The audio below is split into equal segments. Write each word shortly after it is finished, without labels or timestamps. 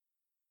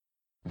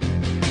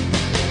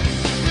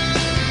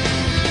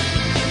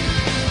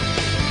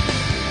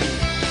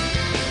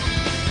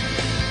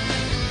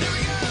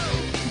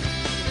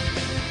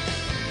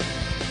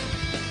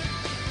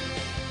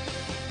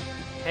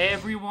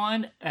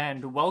everyone,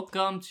 and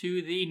welcome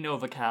to the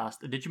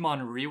NovaCast, a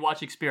Digimon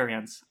rewatch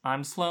experience.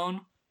 I'm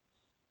Sloan.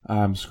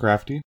 I'm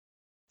Scrafty.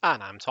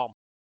 And I'm Tom.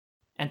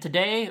 And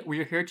today, we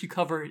are here to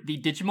cover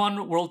the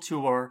Digimon World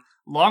Tour,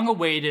 long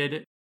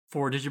awaited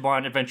for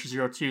Digimon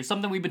Adventure 02,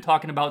 something we've been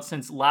talking about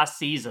since last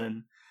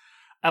season.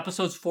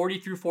 Episodes 40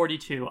 through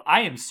 42.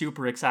 I am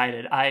super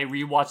excited. I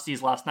rewatched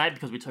these last night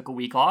because we took a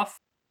week off,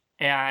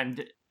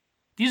 and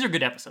these are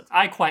good episodes.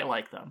 I quite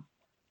like them.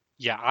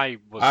 Yeah, I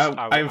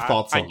have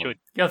thoughts on them.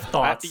 You have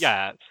thoughts?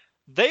 Yeah,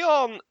 they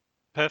aren't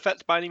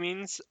perfect by any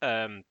means.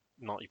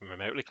 Not even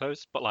remotely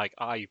close. But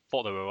I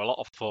thought they were a lot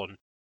of fun.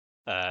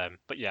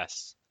 But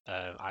yes,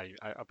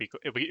 it'll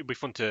be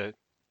fun to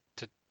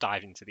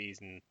dive into these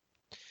and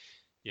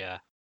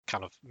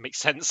kind of make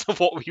sense of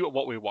what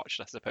we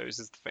watched. I suppose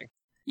is the thing.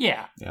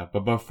 Yeah. Yeah,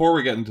 but before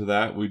we get into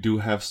that, we do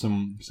have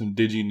some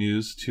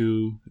Digi-news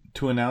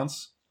to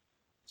announce.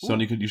 So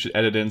you should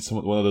edit in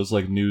one of those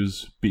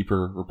news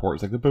beeper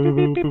reports, like the boo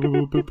boo boo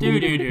boo boo boo do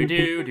do do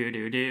do do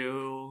do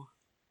do.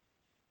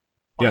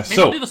 Yeah, maybe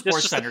so I'll do the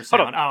Sports Center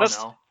sound. I don't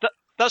know.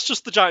 That's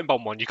just the giant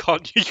bomb one. You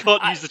can't use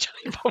the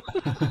giant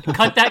bomb.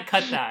 Cut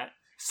that.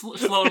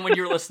 Sloan, when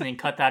you're listening,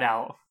 cut that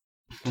out.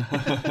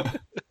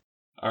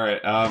 All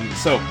right.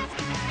 So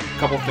a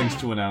couple things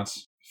to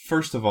announce.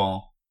 First of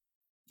all,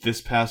 this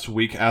past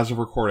week, as of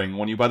recording,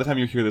 by the time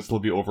you hear this, it'll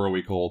be over a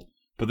week old.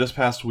 But this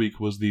past week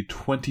was the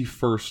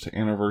 21st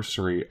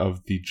anniversary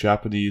of the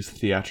Japanese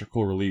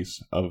theatrical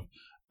release of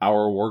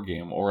Our War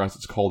Game, or as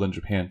it's called in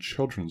Japan,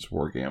 Children's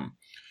War Game.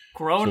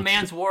 Grown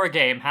man's war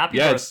game. Happy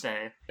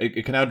birthday.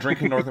 It can now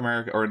drink in North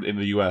America, or in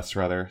the US,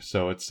 rather.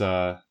 So it's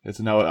now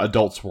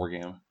adults war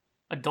game.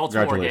 Adults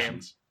war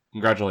game.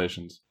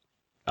 Congratulations.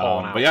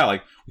 Wow. But yeah, we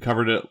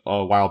covered it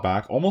a while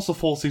back. Almost a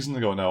full season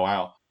ago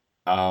now,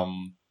 wow.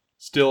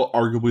 Still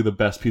arguably the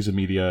best piece of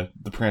media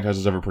the franchise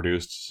has ever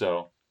produced,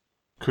 so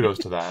kudos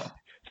to that.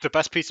 The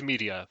best piece of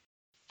media,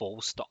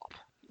 full stop.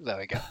 There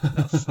we go.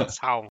 That's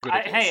how good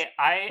it is. Hey,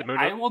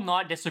 I will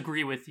not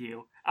disagree with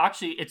you.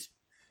 Actually,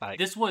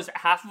 this was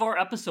half of our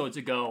episodes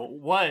ago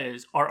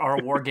was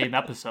our war game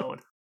episode.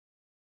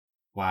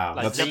 Wow,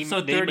 that's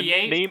episode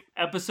 38.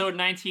 Episode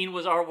 19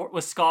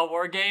 was Ska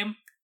War Game.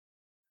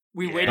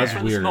 We waited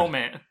for this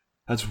moment.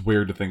 That's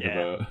weird to think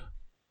about.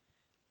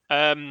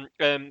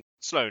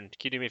 Sloan,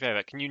 can you do me a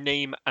favor? Can you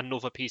name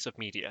another piece of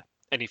media?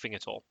 Anything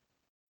at all?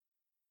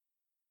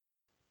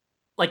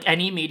 Like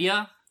any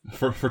media?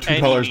 For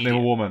 $2, name a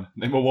woman.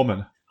 Name a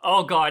woman.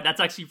 Oh god, that's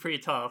actually pretty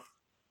tough.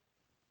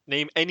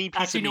 Name any piece of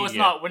media. Actually, no, it's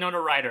not. Winona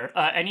Ryder.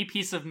 Any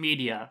piece of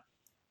media.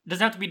 It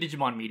doesn't have to be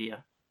Digimon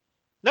media.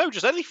 No,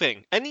 just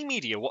anything. Any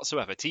media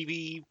whatsoever.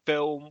 TV,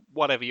 film,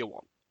 whatever you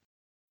want.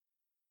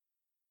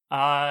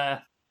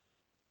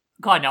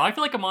 God, now I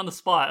feel like I'm on the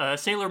spot.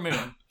 Sailor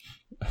Moon.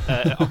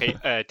 Okay,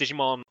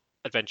 Digimon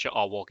Adventure,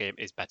 our war game,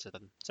 is better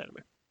than Sailor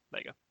Moon.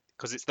 There you go.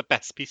 Because it's the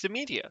best piece of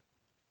media.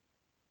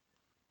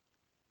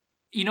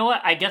 You know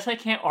what? I guess I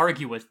can't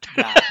argue with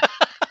that.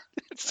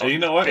 You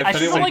know what? I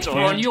should have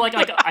thrown you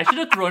I should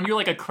have thrown you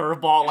like a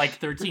curveball, like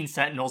 13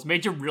 Sentinels.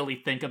 Made you really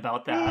think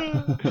about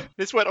that.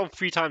 This went on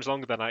 3 times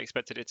longer than I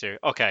expected it to.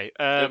 Okay,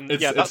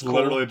 it's cool.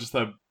 literally just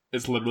that.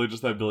 It's literally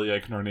just that Billy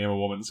Eichner name a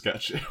woman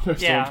sketch.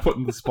 Someone put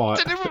in the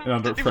spot and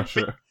under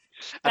pressure.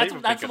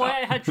 That's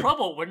why I had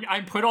trouble when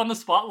I'm put on the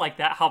spot like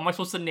that. How am I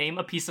supposed to name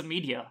a piece of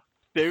media?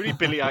 The only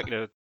Billy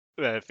Eichner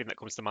thing that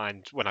comes to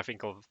mind when I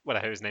think of what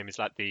I hear his name is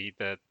like the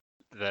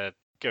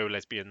Go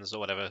Lesbians or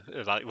whatever.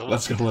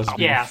 Let's Go Lesbians.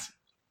 Yeah.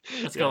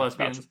 Let's Go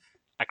Lesbians.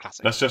 A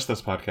classic. That's just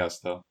this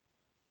podcast, though.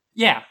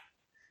 Yeah.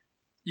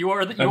 You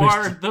are the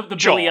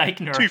Billy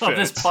Eichner of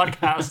this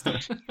podcast.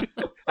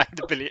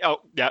 The Billy. Oh,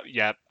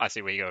 yeah. I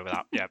see where you're going with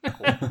that. Yeah,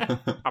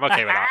 cool. I'm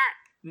okay with that.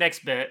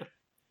 Next bit.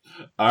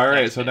 All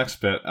right,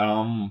 next bit.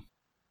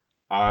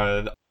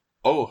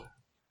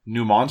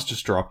 New Mons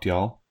just dropped,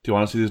 y'all. Do you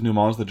want to see these new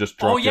Mons that just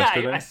dropped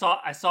yesterday?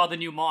 I saw the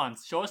new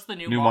Mons. Show us the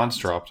new Mons. New Mons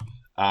dropped.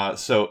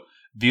 So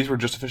these were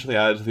just officially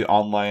added to the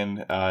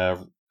online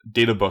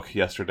data book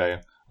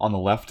yesterday. On the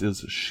left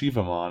is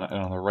Shivamon,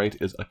 and on the right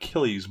is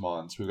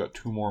Achillesmon. So we've got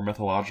 2 more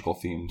mythological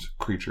themed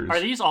creatures. Are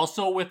these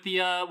also with the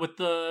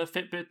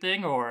Fitbit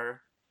thing,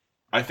 or?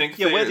 I think.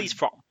 Yeah, where are these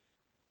from?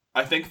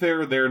 I think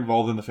they're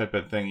involved in the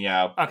Fitbit thing.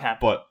 Yeah. Okay.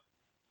 But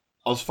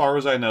as far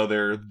as I know,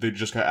 they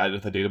just got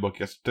added to the data book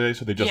yesterday,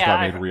 so they just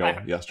got made real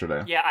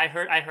yesterday. Yeah, I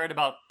heard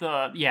about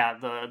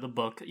the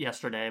book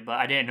yesterday, but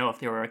I didn't know if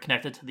they were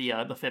connected to the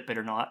Fitbit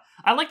or not.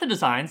 I like the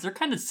designs; they're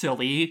kind of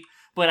silly,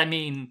 but I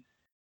mean,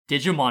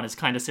 Digimon is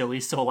kind of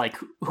silly. So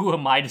who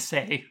am I to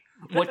say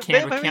what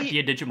can or can't be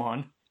a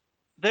Digimon?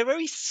 They're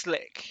very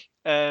slick.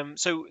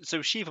 So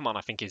Shivamon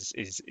I think is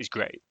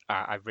great.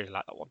 I really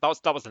like that one.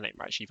 That was the name,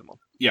 right? Shivamon.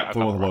 Yeah, the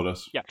one with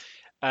Lotus. Yeah.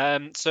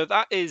 So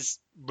that is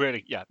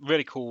really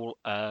cool.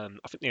 I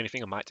think the only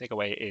thing I might take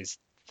away is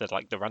that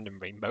the random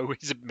rainbow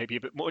is maybe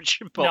a bit much.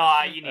 But,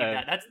 no, you need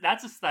that.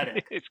 That's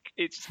aesthetic.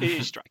 It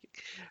is striking.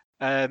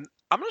 I'm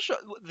not sure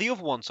the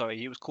other one.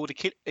 Sorry, it was called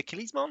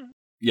Achillesmon.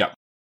 Yeah.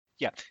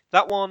 Yeah,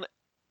 that one.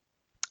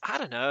 I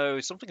don't know.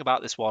 Something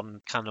about this one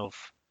kind of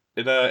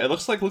It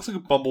looks like a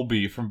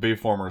Bumblebee from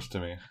Bayformers to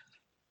me.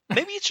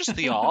 Maybe it's just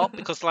the art,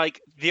 because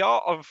like the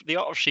art of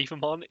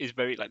Shivamon is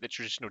very like the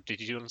traditional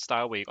Digimon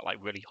style, where you got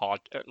like really hard,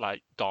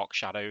 like dark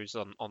shadows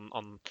on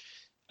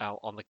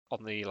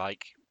the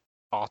like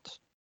art,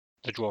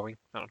 the drawing.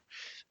 I don't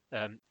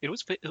know. It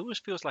always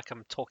feels like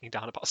I'm talking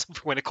down about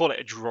something when I call it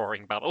a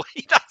drawing. By the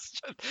way,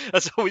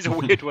 that's always a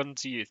weird one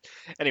to use.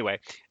 Anyway,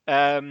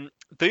 the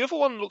other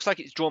one looks like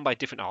it's drawn by a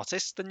different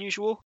artist than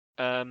usual,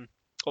 or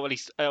at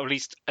least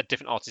a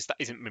different artist that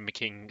isn't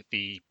mimicking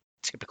the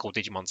typical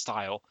Digimon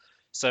style.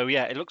 So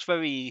yeah, it looks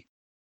very.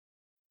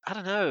 I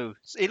don't know.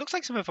 It looks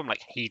like something from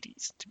like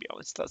Hades, to be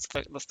honest. That's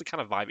the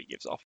kind of vibe it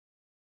gives off.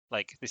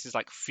 Like this is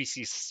like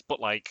Thesis, but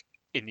like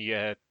in the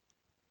year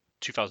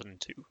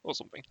 2002 or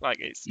something. Like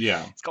it's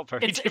got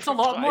very. It's a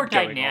lot more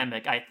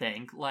dynamic, I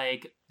think.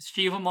 Like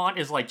Shivamon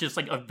is like just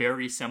like a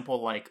very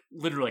simple, like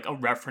literally like a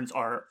reference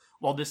art.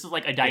 While this is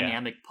like a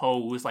dynamic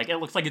pose. Like it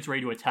looks like it's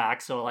ready to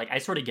attack. So like I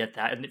sort of get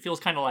that, and it feels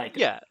kind of like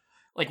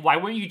Like, why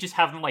wouldn't you just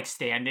have him, like,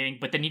 standing?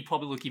 But then he'd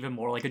probably look even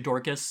more like a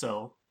Dorcas,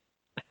 so...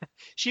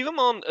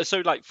 Shivamon,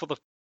 so, like, for the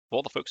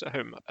folks at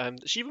home,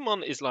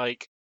 Shivamon is,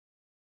 like...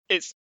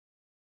 It's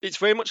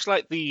very much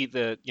like the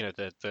I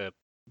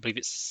believe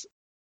it's...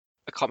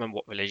 I can't remember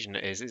what religion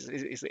it is.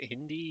 Is it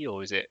Hindi,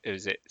 or is it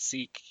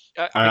Sikh?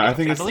 I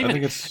think it's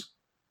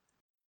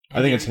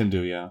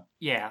Hindu, yeah.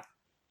 Yeah.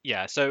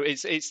 Yeah, so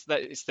it's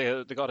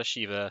the goddess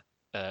Shiva,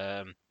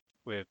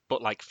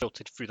 but like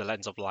filtered through the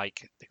lens of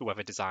like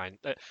whoever designed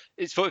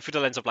it's filtered through the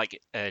lens of like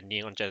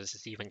Neon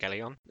Genesis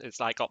Evangelion. It's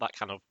like got that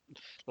kind of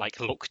like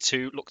look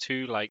to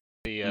like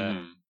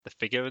the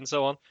figure and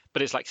so on,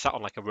 but it's like sat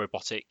on like a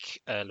robotic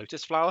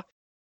lotus flower.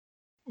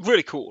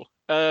 Really cool.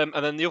 And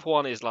then the other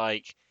one is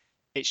like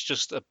it's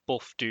just a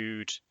buff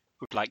dude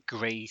with like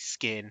grey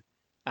skin,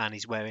 and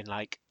he's wearing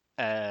like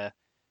he's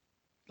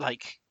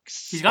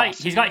got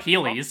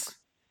Heelys.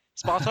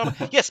 Spartan.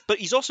 Yes, but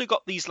he's also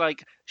got these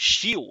like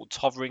shields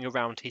hovering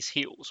around his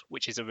heels,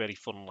 which is a really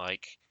fun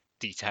like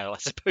detail, I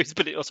suppose.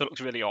 But it also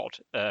looks really odd.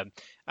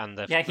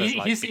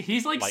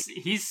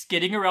 He's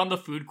skidding around the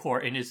food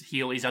court in his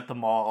Heelys at the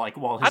mall, like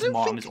while his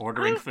mom is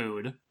ordering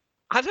food.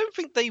 I don't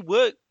think they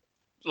work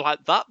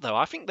like that though.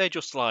 I think they're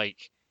just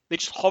like they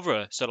just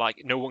hover so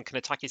like no one can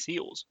attack his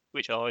heels,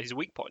 which are his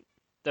weak point.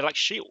 They're like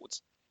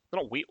shields.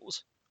 They're not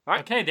wheels.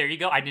 Right. Okay, there you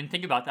go. I didn't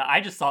think about that. I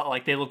just thought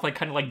like they look like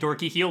kind of like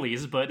dorky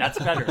Heelys, but that's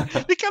better.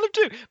 They kind of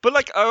do. But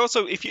like, I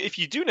also, if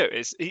you do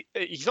notice,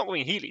 he's not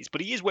wearing Heelys,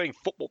 but he is wearing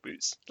football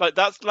boots. Like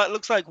that's like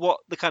looks like what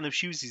the kind of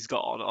shoes he's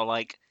got on, or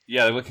like.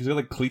 Yeah, he's got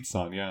like cleats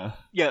on. Yeah.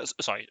 Yeah.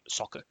 Sorry,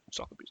 soccer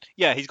boots.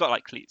 Yeah, he's got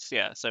like cleats.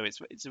 Yeah, so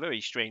it's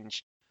very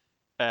strange.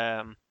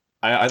 I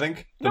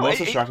think the most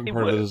distracting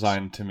part of the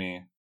design to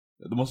me.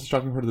 The most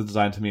distracting part of the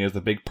design to me is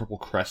the big purple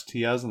crest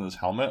he has on his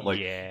helmet. Like,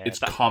 it's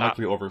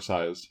comically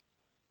oversized.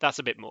 That's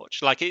a bit much.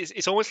 Like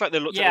it's almost like they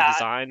looked at the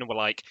design and were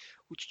like,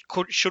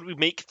 should we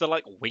make the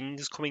like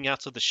wings coming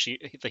out of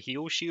the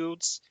heel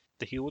shields?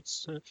 The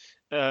shields?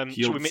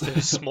 Should we make them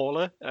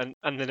smaller? And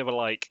then they were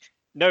like,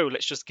 no,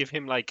 let's just give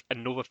him like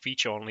another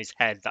feature on his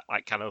head that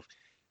like kind of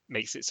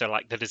makes it so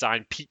like the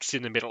design peaks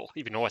in the middle.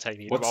 Even know what I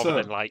mean? Rather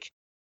than like,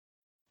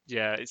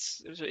 yeah,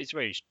 it's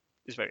very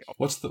odd.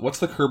 What's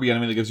the Kirby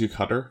enemy that gives you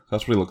Cutter?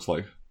 That's what he looks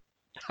like.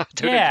 I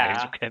don't know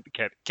the names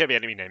of Kirby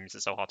enemy names.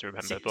 It's so hard to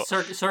remember. But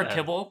Sir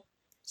Kibble.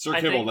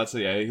 Sir Kibble, that's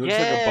it. Yeah, he looks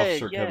like a buff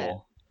Sir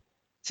Kibble.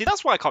 See,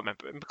 that's why I can't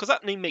remember him, because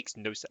that name makes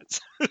no sense.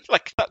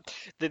 Like that,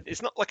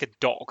 it's not like a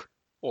dog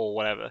or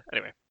whatever.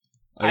 Anyway,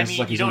 I mean,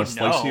 like he's gonna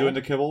slice you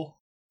into kibble.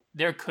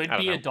 There could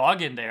be a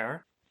dog in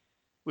there.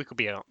 We could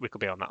be on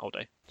that all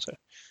day. So,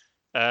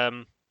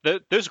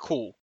 those are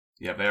cool.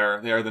 Yeah,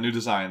 they are the new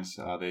designs.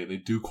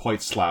 They do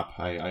quite slap.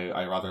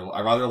 I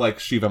rather like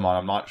Shivamon.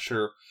 I'm not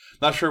sure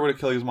what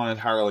Achilles-mon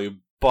entirely.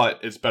 But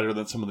it's better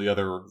than some of the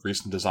other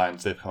recent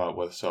designs they've come out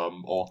with, so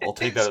I'll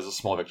take that as a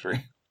small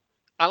victory.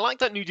 I like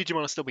that new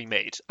Digimon are still being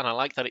made, and I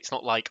like that it's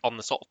not like on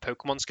the sort of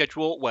Pokemon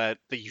schedule where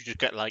you just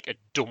get like a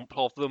dump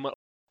of them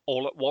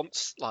all at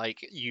once.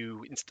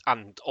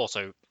 And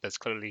also there's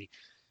clearly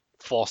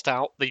forced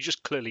out. They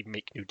just clearly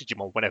make new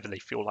Digimon whenever they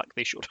feel like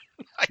they should.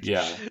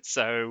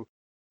 So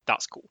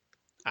that's cool,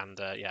 and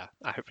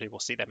hopefully we'll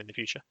see them in the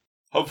future.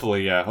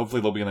 Hopefully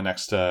they'll be in the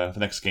next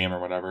game or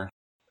whatever.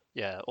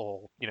 Yeah,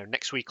 or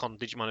next week on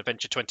Digimon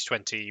Adventure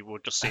 2020, we'll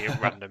just see a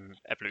random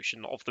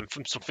evolution of them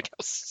from something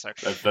else. So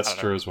that's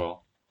true as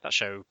well. That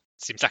show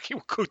seems like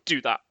it could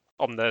do that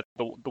on the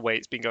way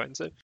it's been going.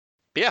 So,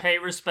 but yeah. Pay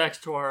respects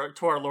to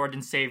our Lord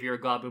and Savior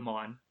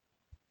Gabumon.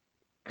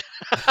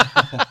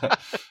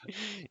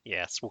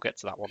 Yes, we'll get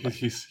to that one.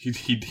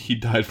 He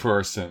died for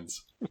our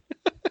sins.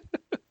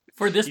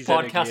 For this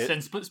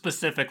podcast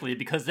specifically,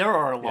 because there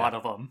are a lot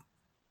of them.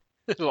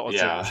 A lot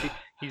of sins.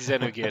 He's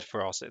Xenogeared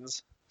for our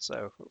sins.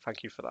 So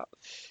thank you for that,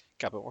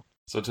 Gabumon.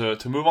 So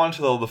to move on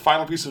to the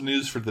final piece of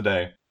news for the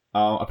day.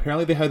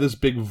 Apparently they had this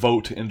big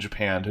vote in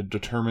Japan to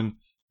determine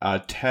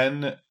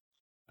 10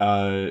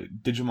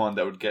 Digimon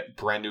that would get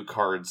brand new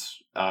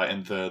cards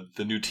in the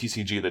new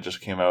TCG that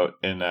just came out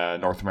in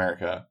North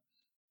America.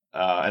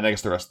 And I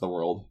guess the rest of the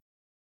world.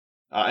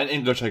 In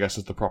English, I guess,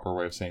 is the proper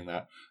way of saying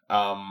that.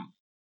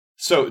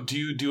 So,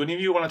 do any of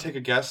you want to take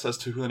a guess as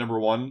to who the number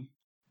one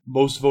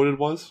most voted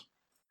was?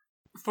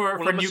 For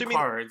new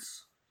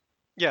cards.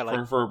 Yeah,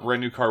 like... For a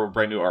brand new card with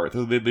brand new art.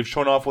 They've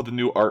shown off what the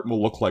new art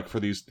will look like for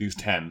these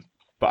 10,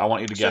 but I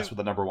want you to guess what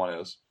the number one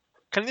is.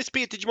 Can this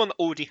be a Digimon that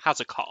already has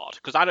a card?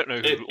 Because I don't know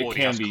who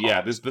already has a card.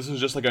 Yeah. This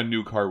is just like a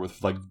new card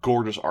with like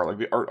gorgeous art. Like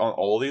the art on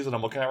all of these that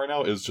I'm looking at right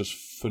now is just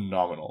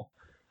phenomenal.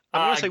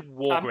 I'm gonna say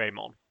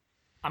Wargreymon.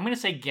 I'm gonna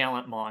say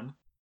Gallantmon.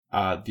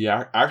 The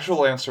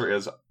actual answer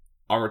is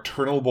our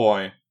eternal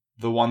boy,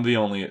 the one, the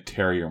only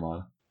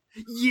Terriermon.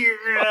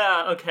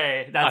 Yeah.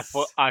 Okay. That's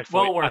worth it. I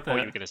thought you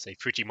were gonna say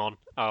Frigimon.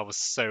 I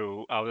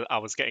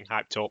was getting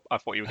hyped up. I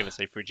thought you were gonna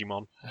say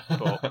Frigimon.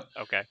 But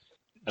okay,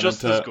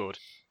 just as good.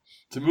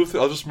 To move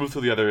through, I'll just move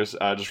through the others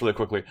just really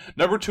quickly.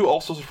 Number 2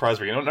 also surprised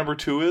me. You know what number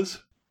 2 is?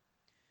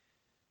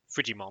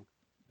 Frigimon.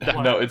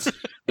 No, it's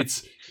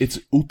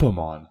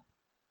Upamon.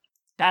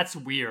 That's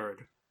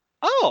weird.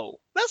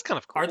 Oh, that's kind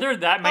of cool. Are there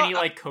that many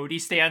like Cody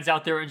stands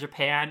out there in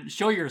Japan?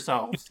 Show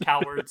yourselves,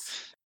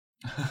 cowards.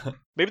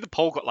 Maybe the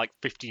poll got like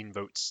 15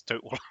 votes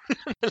total.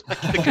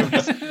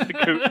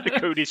 the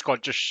Cody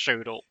squad just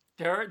showed up.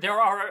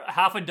 There are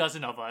half a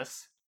dozen of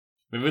us.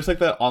 Maybe it's like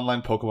that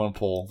online Pokemon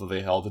poll that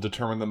they held to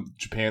determine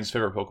Japan's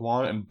favorite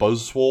Pokemon, and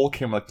Buzzwole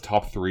came like the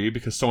top 3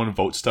 because someone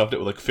vote stuffed it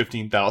with like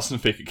 15,000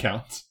 fake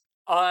accounts.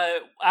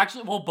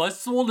 Actually, well,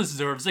 Buzzwole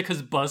deserves it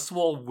because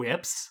Buzzwole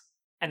whips,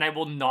 and I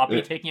will not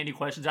be taking any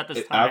questions at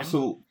this time.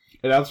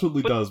 It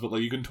absolutely does, but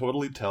like you can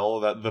totally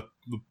tell that the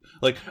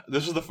like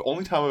this is the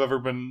only time I've ever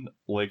been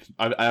like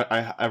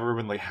I've ever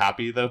been like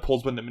happy that a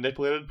poll's been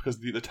manipulated because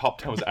the top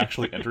 10 was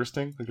actually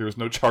interesting. Like there was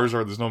no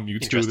Charizard, there's no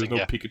Mewtwo, there's no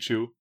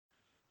Pikachu.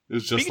 It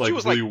was just Pikachu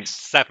was like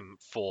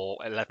 7th or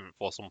 11th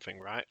or something,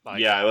 right? Like,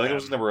 yeah, I think it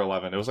was number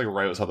 11. It was like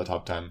right outside the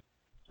top 10.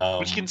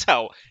 Which you can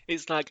tell,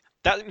 it's like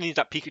that means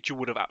that Pikachu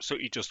would have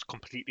absolutely just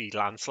completely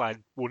landslide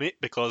won it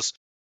because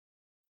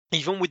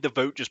even with the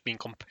vote just being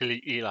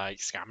completely like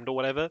scammed or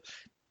whatever,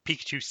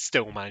 Pikachu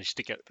still managed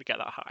to get that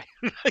high.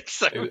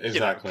 So,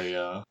 exactly,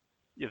 yeah.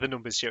 Yeah, the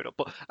numbers showed up.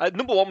 But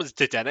number 1 was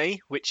Dedenne,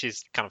 which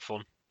is kind of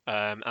fun.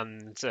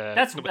 And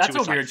that's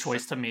a weird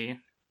choice to me.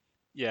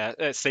 Yeah,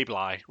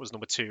 Sableye was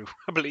number 2,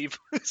 I believe.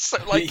 So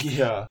like,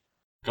 yeah.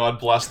 God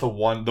bless the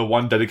one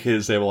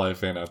dedicated Sableye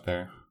fan out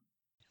there.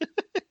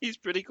 He's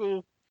pretty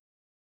cool.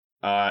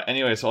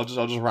 Anyway, so I'll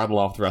just rattle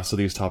off the rest of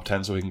these top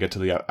 10 so we can get to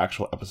the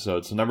actual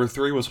episode. So number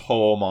 3 was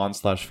Hoomon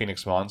 /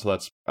 Phoenixmon, so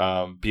that's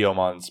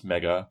Biomon's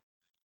Mega.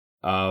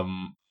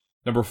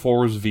 Number 4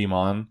 was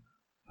Vmon.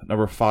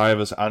 Number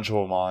 5 is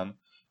Anjouamon.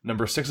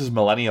 Number 6 is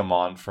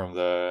Millenniummon from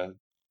the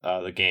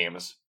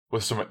games,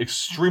 with some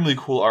extremely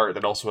cool art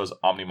that also has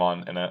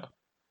Omnimon in it.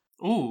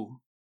 Ooh.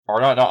 Or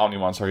not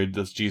Omnimon, sorry,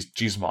 that's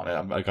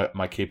Gizmon. I got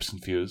my capes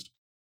confused.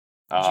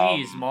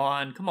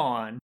 Gizmon, come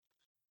on.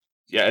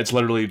 Yeah, it's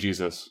literally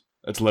Jesus.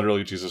 It's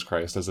literally Jesus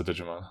Christ as a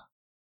Digimon.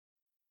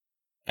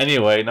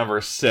 Anyway, number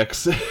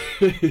 6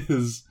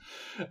 is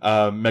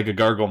Mega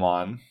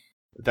Gargomon.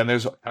 Then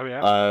there's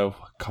what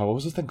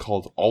was this thing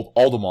called?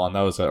 Aldamon.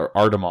 That was it, or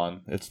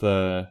Ardamon. It's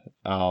the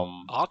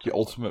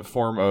ultimate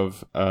form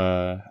of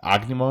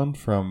Agnemon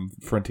from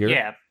Frontier.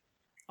 Yeah,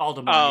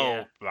 Aldamon. Oh,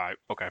 yeah. Right.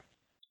 Okay.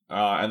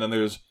 And then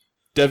there's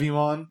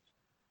Devimon,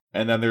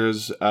 and then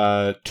there's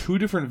 2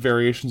 different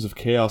variations of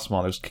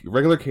Chaosmon. There's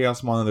regular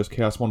Chaosmon, and there's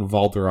Chaosmon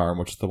Valderarm,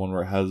 which is the one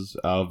where it has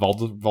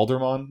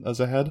Valdermon as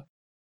a head.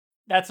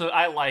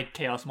 I like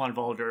Chaosmon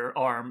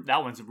Valderarm.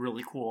 That one's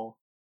really cool.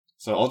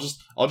 So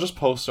I'll just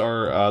post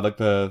our like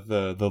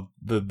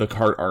the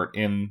card art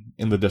in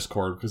the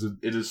Discord because it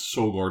is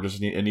so gorgeous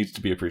and it needs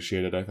to be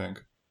appreciated, I think.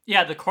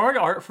 Yeah, the card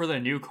art for the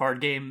new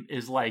card game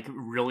is like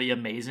really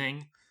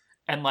amazing,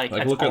 and like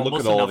look at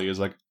all of these.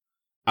 Like,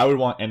 I would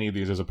want any of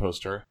these as a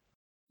poster.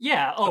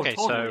 Yeah. Oh, okay,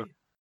 totally. So...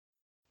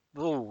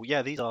 Oh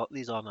yeah, these are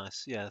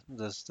nice. Yeah,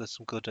 there's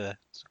some good art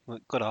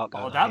going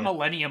on. That here.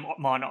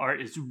 Millenniummon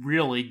art is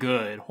really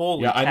good.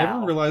 Holy cow. I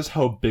never realized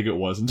how big it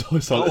was until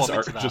I saw this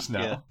art just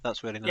now. Yeah,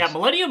 that's really nice. Yeah,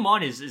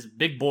 Millenniummon is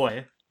big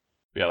boy.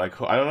 Yeah,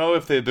 like I don't know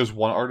if there's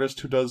one artist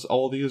who does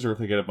all of these or if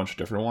they get a bunch of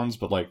different ones,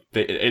 but like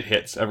it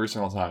hits every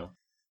single time.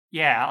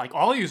 Yeah, like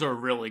all of these are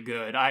really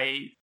good.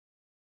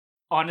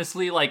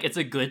 Honestly, like, it's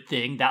a good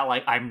thing that,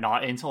 like, I'm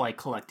not into, like,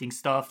 collecting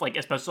stuff, like,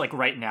 especially, like,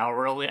 right now,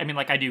 really. I mean,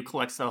 like, I do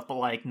collect stuff, but,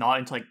 like, not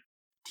into, like,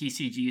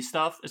 TCG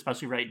stuff,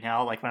 especially right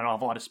now, like, when I don't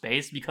have a lot of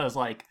space, because,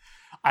 like,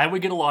 I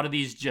would get a lot of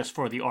these just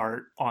for the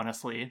art,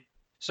 honestly.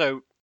 So,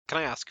 can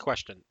I ask a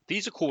question?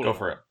 These are cool. Go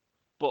for it.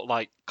 But,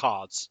 like,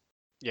 cards.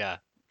 Yeah,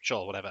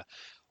 sure, whatever.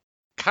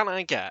 Can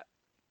I get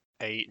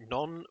a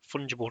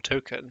non-fungible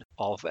token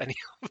of any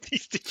of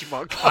these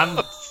Digimon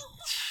cards?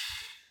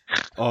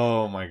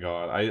 Oh my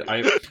god! I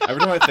every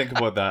time I think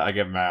about that, I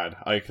get mad.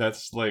 Like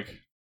that's like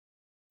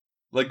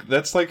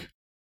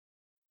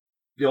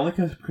the only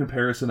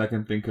comparison I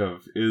can think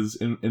of is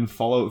in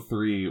Fallout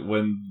 3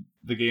 when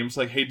the game's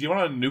like, "Hey, do you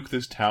want to nuke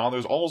this town?"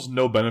 There's almost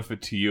no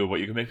benefit to you, but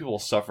you can make people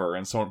suffer,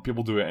 and so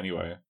people do it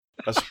anyway.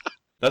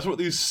 That's what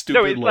these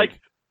stupid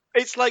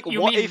It's like,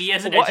 You what mean if me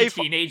as an what edgy if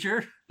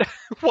teenager?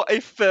 what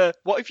if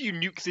you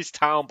nuke this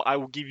town, but I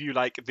will give you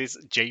like this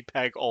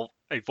JPEG of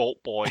a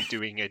Vault Boy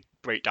doing a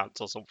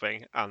breakdance or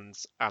something, and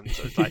so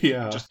it's like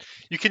Yeah.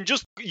 you can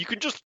just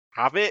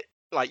have it,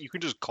 like you can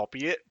just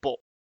copy it, but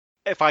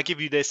if I give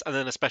you this and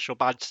then a special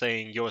badge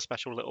saying you're a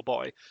special little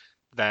boy,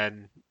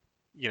 then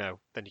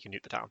then you can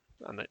nuke the town,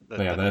 and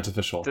Then it's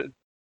official. the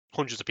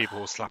hundreds of people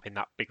will slap in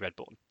that big red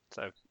button.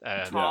 So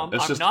Tom,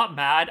 it's I'm just- not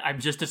mad. I'm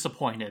just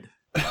disappointed.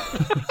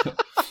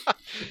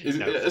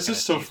 It's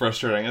just so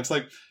frustrating. It's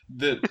like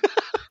the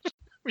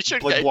we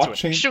shouldn't like get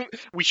blockchain. into it.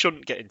 We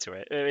shouldn't get into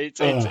it. It's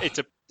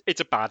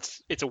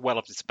a well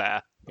of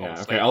despair. Yeah.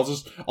 Honestly.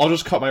 Okay. I'll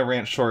just cut my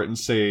rant short and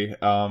say,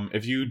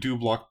 if you do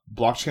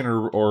blockchain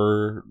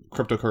or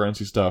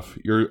cryptocurrency stuff,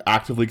 you're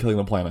actively killing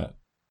the planet.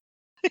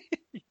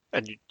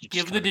 And you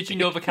Give just the kinda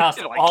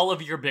Digi-NovaCast like- all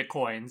of your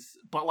bitcoins,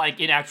 but like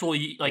in actual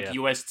Yeah.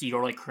 USD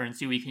or like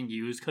currency we can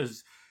use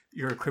because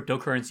your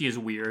cryptocurrency is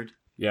weird.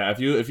 Yeah.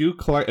 If you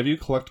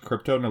collect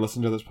crypto and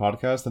listen to this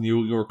podcast, then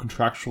you're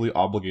contractually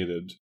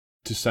obligated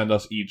to send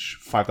us each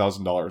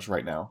 $5,000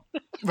 right now.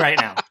 Right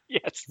now.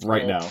 Yes.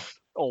 Right or, now.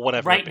 Or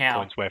whatever Right a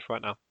now. Bitcoin's worth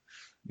right now.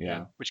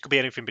 Yeah. Which could be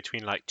anything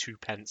between like 2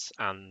 pence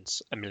and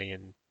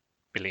 $1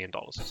 billion.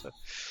 So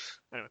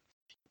anyway.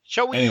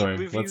 Shall we Anyway,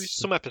 review let's-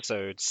 some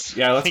episodes?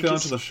 Yeah. I Let's think get on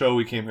to the show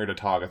we came here to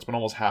talk. It's been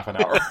almost half an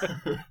hour.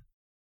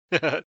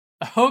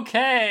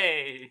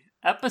 Okay.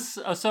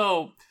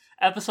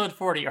 Episode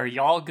 40. Are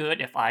y'all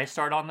good if I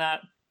start on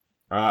that?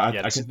 I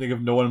Yes. can think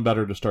of no one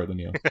better to start than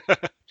you.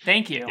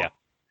 Thank you. Yeah.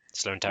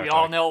 Sloan We territory.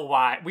 all know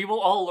why. We will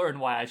all learn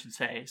why, I should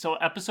say. So,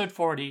 episode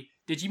 40,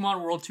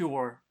 Digimon World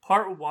Tour,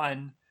 part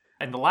 1.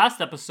 And the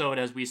last episode,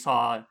 as we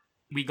saw,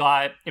 we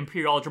got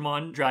Imperial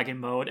Ultramon Dragon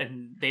Mode,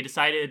 and they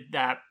decided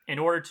that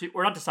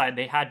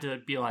they had to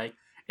be like,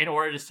 in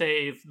order to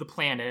save the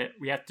planet,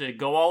 we have to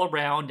go all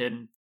around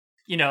and,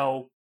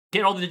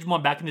 get all the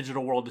Digimon back in the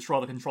digital world, destroy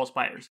all the control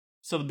spiders.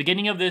 So the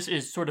beginning of this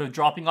is sort of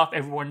dropping off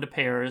everyone into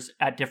pairs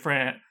at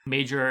different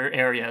major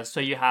areas. So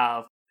you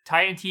have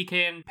Tai and TK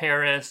in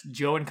Paris,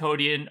 Joe and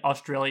Cody in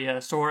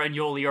Australia, Sora and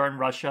Yoli are in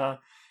Russia,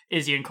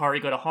 Izzy and Kari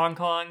go to Hong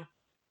Kong,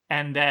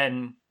 and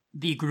then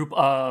the group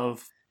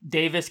of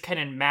Davis, Ken,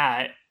 and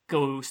Matt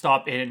go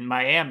stop in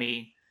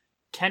Miami.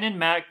 Ken and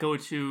Matt go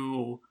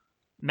to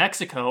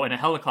Mexico in a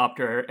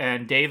helicopter,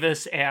 and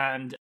Davis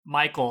and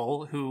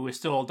Michael, who is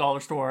still dollar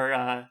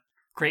store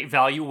Great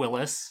Value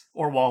Willis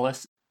or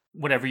Wallace,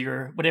 whatever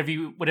you're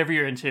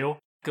into,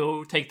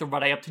 go take the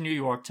red eye up to New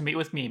York to meet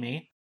with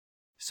Mimi.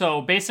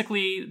 So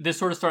basically, this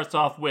sort of starts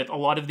off with a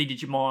lot of the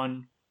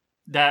Digimon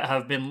that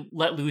have been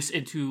let loose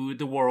into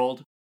the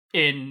world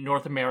in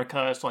North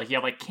America. So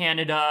you have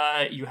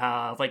Canada, you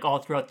have all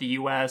throughout the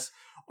US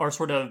are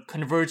sort of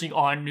converging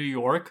on New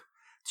York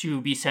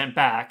to be sent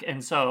back.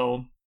 And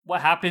so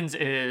what happens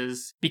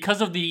is,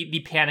 because of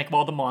the panic of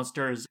all the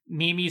monsters,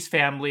 Mimi's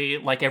family,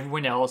 like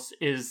everyone else,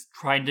 is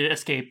trying to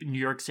escape New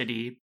York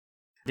City.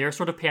 They're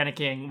sort of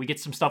panicking. We get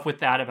some stuff with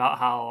that about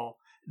how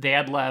they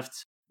had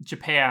left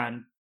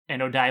Japan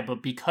and Odaiba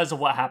because of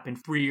what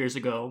happened 3 years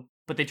ago.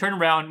 But they turn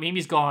around,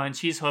 Mimi's gone,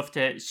 she's hoofed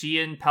it.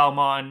 She and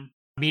Palmon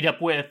meet up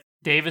with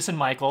Davis and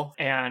Michael,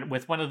 and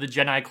with one of the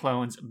Jedi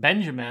clones,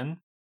 Benjamin,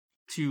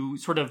 to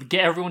sort of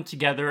get everyone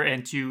together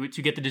and to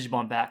get the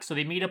Digimon back. So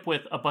they meet up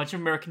with a bunch of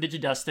American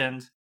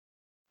Digidestined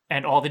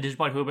and all the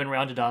Digimon who have been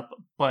rounded up,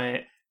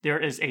 but there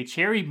is a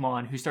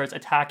Cherrymon who starts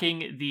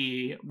attacking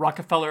the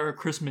Rockefeller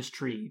Christmas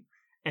tree.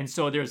 And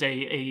so there's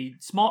a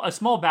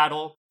small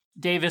battle.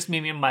 Davis,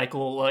 Mimi, and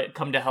Michael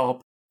come to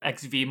help.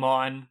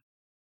 XVmon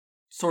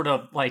sort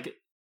of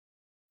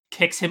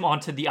kicks him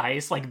onto the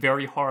ice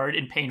very hard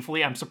and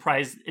painfully. I'm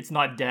surprised it's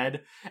not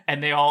dead.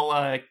 And they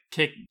all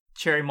kick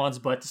Cherrymon's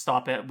butt to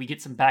stop it. We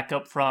get some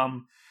backup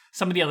from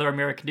some of the other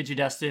American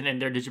Digidestined and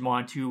their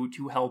Digimon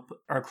to help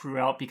our crew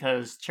out,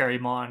 because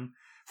Cherrymon,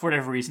 for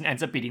whatever reason,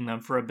 ends up beating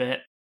them for a bit.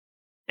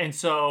 And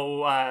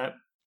so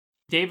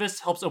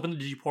Davis helps open the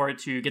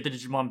Digiport to get the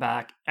Digimon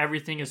back.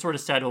 Everything is sort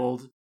of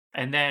settled.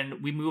 And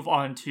then we move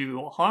on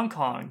to Hong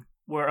Kong,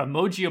 where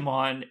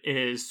Emojiamon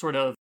is sort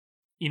of,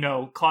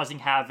 causing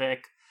havoc,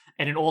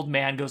 and an old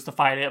man goes to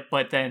fight it,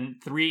 but then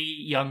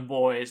 3 young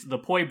boys, the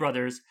Poi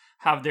brothers,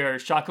 have their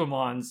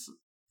Shakumons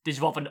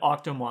digivolve into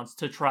Octomons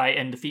to try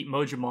and defeat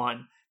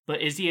Mojimon,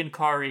 but Izzy and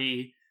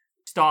Kari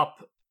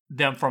stop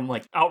them from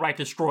outright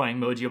destroying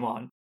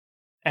Mojiamon.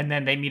 And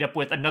then they meet up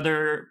with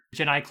another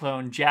Jedi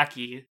clone,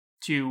 Jackie,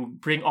 to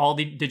bring all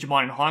the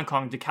Digimon in Hong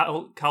Kong to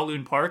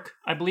Kowloon Park,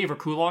 I believe, or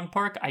Kulong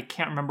Park. I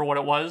can't remember what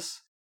it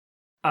was.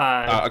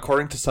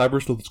 According to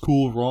Cybersleuth, it's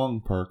cool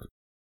wrong, Park.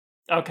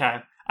 Okay.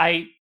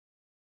 I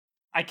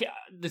can't,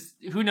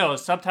 who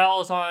knows?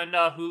 Subtitles on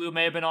Hulu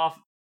may have been off.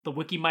 The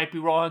wiki might be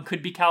wrong.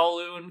 Could be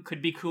Kowloon.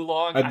 Could be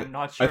Kulong. I'm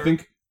not sure.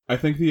 I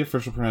think the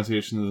official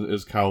pronunciation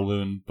is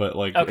Kowloon, but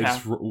Okay.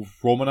 it's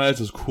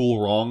romanized as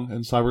cool wrong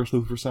in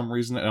Cybersleuth for some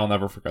reason, and I'll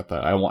never forget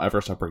that. I won't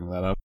ever stop bringing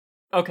that up.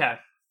 Okay.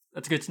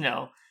 That's good to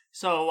know.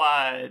 So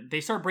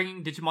they start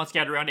bringing Digimon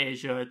scattered around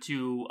Asia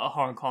to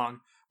Hong Kong,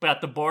 but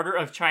at the border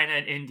of China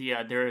and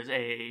India, there is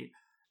a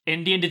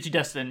Indian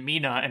Digidestined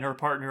Mina and her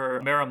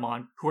partner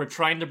Marimon, who are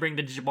trying to bring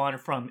the Digimon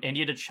from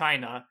India to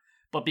China,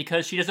 but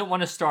because she doesn't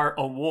want to start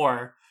a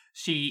war,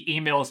 she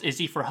emails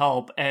Izzy for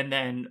help, and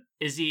then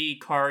Izzy,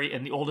 Kari,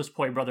 and the oldest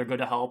boy brother go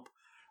to help.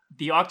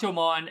 The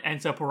Octomon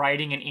ends up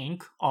riding an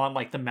ink on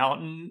like the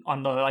mountain,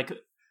 on the like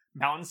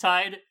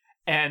mountainside,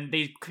 and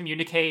they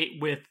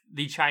communicate with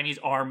the Chinese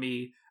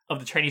army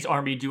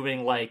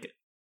doing like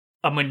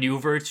a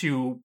maneuver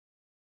to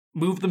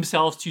move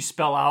themselves to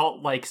spell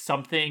out like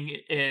something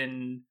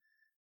in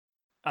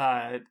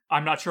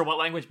I'm not sure what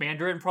language,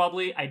 Mandarin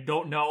probably. I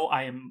don't know.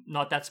 I am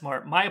not that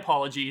smart. My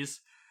apologies.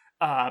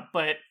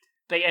 But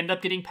they end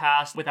up getting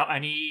past without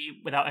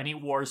any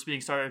wars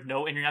being started,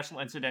 no international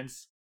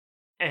incidents,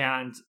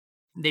 and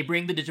they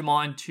bring the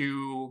Digimon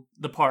to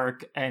the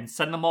park and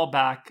send them all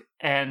back,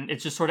 and it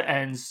just sort of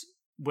ends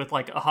with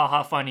like a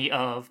haha funny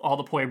of all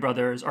the Poi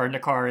brothers are into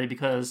Kari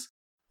because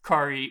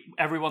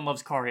everyone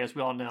loves Kari, as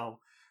we all know.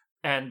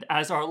 And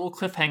as our little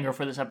cliffhanger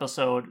for this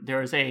episode,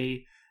 there is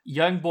a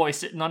young boy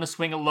sitting on a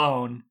swing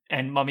alone,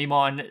 and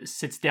Mummymon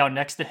sits down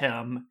next to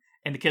him,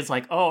 and the kid's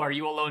like, "Oh, are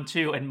you alone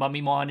too?" And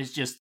Mummymon is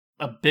just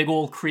a big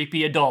old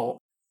creepy adult,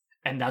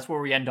 and that's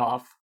where we end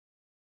off.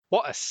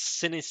 What a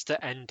sinister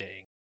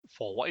ending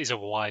for what is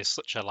otherwise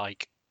such a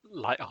like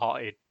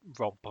light-hearted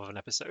romp of an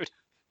episode.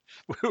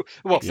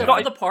 Well, except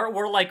for the part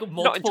where like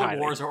multiple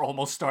wars are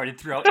almost started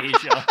throughout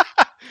Asia.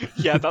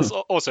 Yeah, that's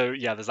also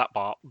there's that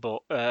part.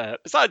 But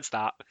besides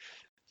that,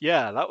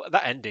 yeah,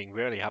 that ending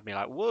really had me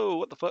like, whoa,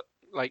 what the fuck?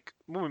 Like,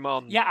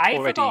 Mummymon. Yeah, I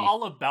forgot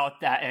all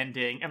about that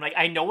ending, and like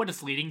I know what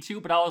it's leading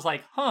to, but I was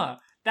like, huh,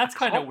 that's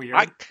kind of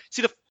weird.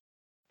 See,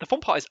 the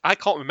fun part is I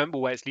can't remember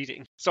where it's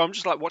leading, so I'm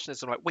just like watching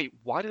this and I'm like, wait,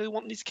 why do they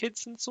want these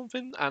kids and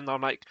something? And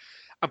I'm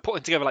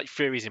putting together like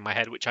theories in my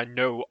head which I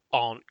know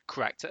aren't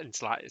correct in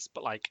slightest,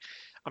 but like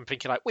I'm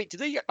thinking like, wait, did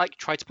they like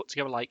try to put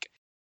together like,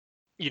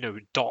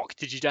 Dark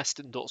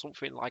Digidestined or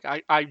something? Like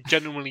I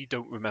genuinely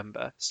don't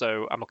remember,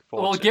 so I'm looking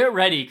forward. Well, get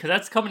ready because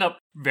that's coming up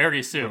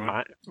very soon.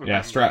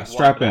 Yeah,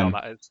 strap in.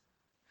 That is.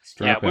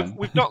 Strap in.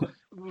 We've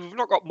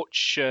not got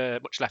much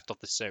left of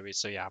this series,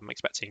 so yeah, I'm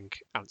expecting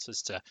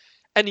answers to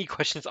any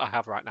questions that I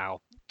have right now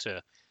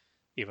to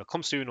either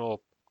come soon or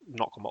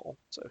not come at all.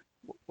 So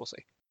we'll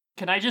see.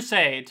 Can I just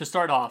say, to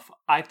start off,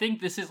 I think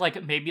this is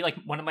like maybe like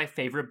one of my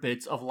favorite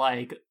bits of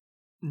like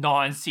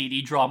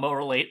non-CD drama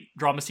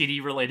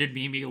CD related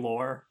Mimi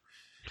lore.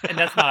 And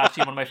that's not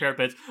actually one of my favorite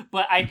bits.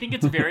 But I think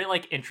it's very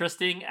like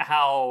interesting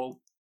how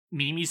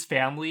Mimi's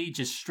family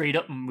just straight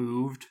up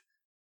moved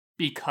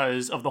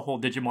because of the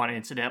whole Digimon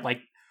incident.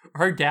 Like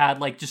her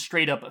dad like just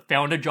straight up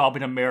found a job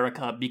in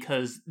America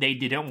because they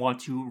didn't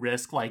want to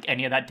risk like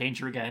any of that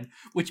danger again.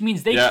 Which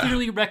means they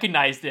clearly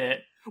recognized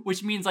it.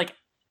 Which means like,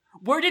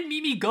 where did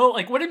Mimi go?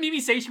 Like, what did Mimi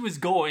say she was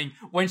going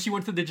when she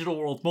went to the digital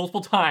world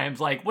multiple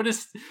times? Like, what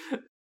is...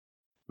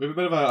 We have a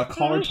bit of a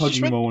collar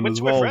tugging moment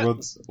as well, where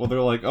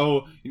they're like,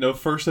 "Oh,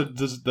 first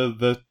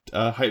the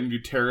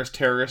heightened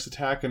terrorist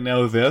attack, and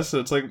now this."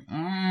 It's like,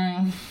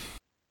 I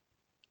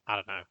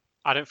don't know.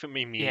 I don't think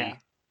Mimi. Yeah.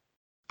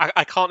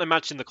 I can't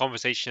imagine the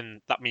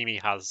conversation that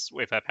Mimi has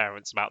with her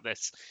parents about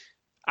this,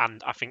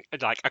 and I think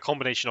like a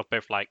combination of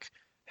both like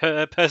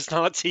her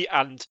personality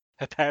and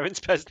her parents'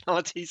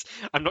 personalities.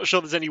 I'm not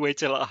sure there's any way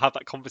to have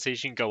that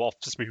conversation go off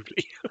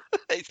smoothly.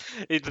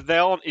 They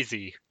aren't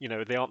Izzy,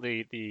 they aren't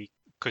the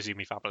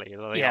Kazumi family.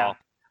 They are.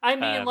 I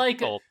mean,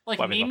 like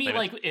Mimi,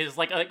 like is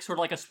like sort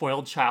of like a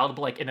spoiled child,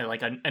 but like in a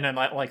like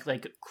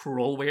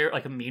cruel way,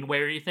 like a mean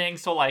way thing.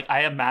 So like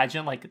I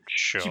imagine like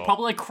she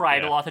probably like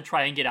cried a lot to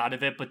try and get out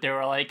of it, but they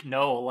were like,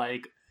 no,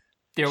 like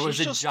there was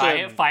a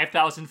giant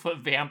 5,000-foot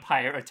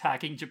vampire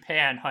attacking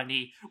Japan,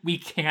 honey. We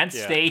can't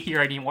stay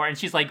here anymore. And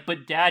she's like,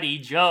 but Daddy,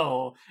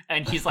 Joe,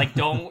 and he's like,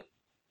 don't.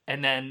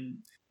 And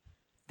then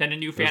a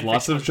new fanfic. There's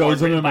lots of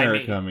Joes in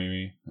America,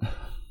 Mimi.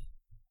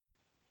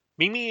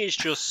 Mimi is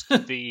just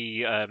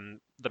the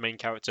main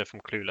character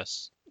from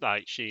Clueless.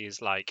 Like she's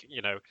like,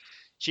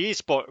 she is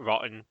spoiled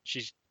rotten.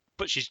 She's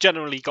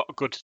generally got a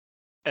good.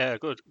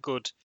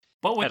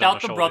 But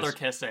without the brother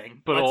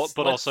kissing. Let's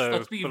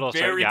be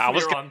very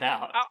clear on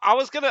that. I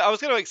was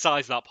gonna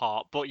excise that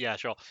part, but yeah,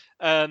 sure.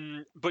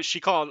 But she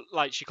can't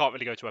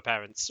really go to her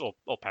parents or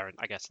parent,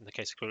 I guess, in the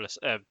case of Clueless,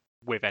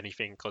 with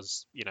anything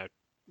because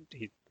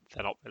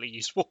they're not really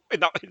useful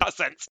in that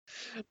sense.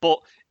 But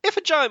if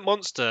a giant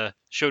monster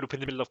showed up in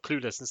the middle of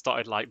Clueless and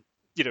started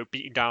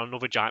beating down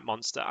another giant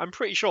monster, I'm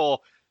pretty sure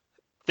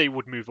they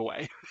would move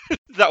away.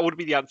 That would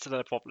be the answer to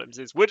their problems.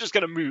 Is we're just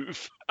gonna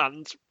move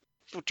and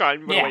we'll try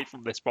and move away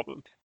from this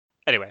problem.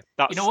 Anyway,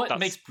 that's what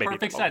makes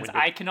perfect sense.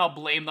 I cannot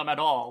blame them at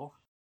all.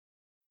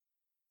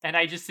 And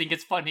I just think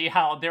it's funny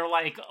how they're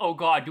like, oh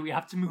god, do we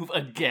have to move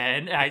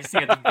again? And I just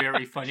think it's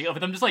very funny of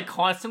them just like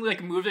constantly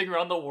like moving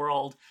around the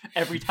world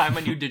every time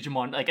a new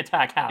Digimon like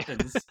attack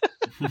happens.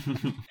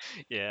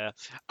 Yeah.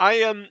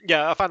 I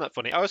find that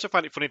funny. I also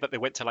find it funny that they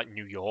went to like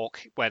New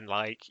York when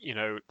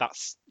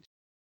there's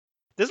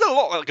a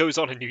lot that goes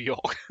on in New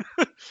York.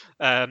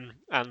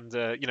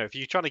 If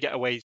you're trying to get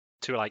away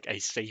to like a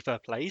safer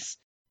place,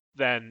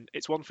 then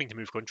it's one thing to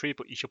move country,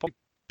 but you should probably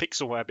pick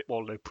somewhere a bit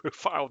more low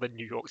profile than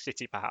New York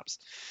City, perhaps.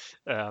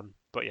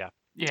 But yeah,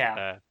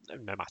 Yeah.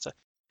 no matter.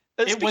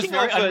 It was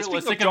very speaking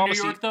unrealistic of drama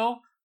New York, though.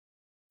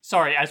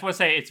 Sorry, I just want to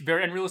say it's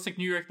very unrealistic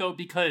New York, though,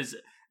 because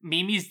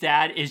Mimi's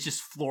dad is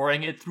just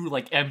flooring it through,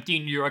 like, empty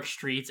New York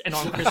streets, and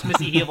on Christmas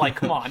Eve, like,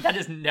 come on, that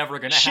is never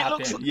gonna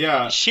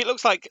happen. She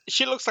looks like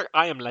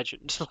I Am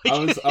Legend.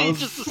 Like, I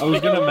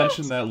was gonna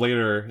mention that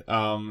later,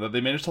 that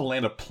they managed to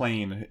land a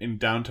plane in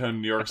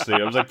downtown New York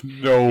City. I was like,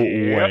 no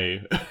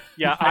way.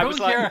 Yeah, I don't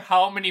care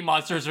how many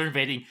monsters are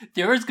invading.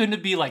 There is going to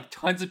be, like,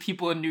 tons of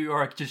people in New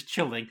York just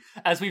chilling.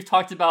 As we've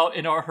talked about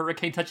in our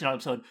Hurricane Touchdown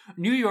episode,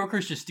 New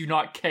Yorkers just do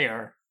not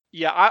care.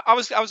 Yeah, I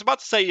was about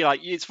to say, like,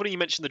 it's funny you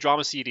mentioned the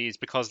drama CDs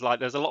because, like,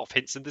 there's a lot of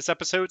hints in this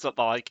episode that,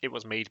 like, it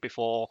was made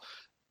before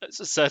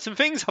certain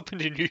things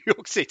happened in New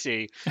York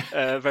City,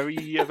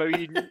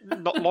 very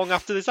not long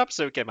after this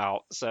episode came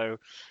out. So,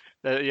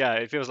 yeah,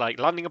 it feels like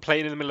landing a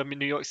plane in the middle of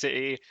New York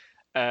City.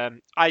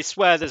 I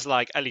swear there's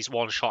like at least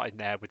one shot in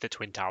there with the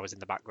Twin Towers in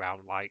the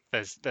background. Like,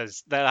 there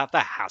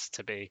has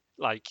to be.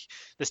 Like,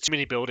 there's too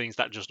many buildings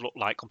that just look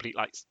like complete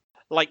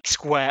like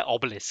square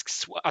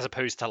obelisks as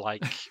opposed to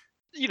like.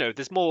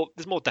 There's more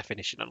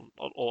definition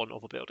on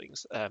other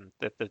buildings.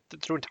 The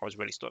Twin Towers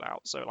really stood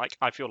out. So, like,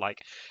 I feel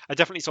like I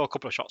definitely saw a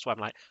couple of shots where I'm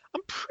like,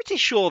 I'm pretty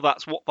sure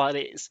that's what that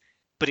is,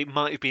 but it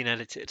might have been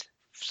edited,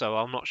 so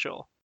I'm not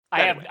sure.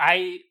 Anyway.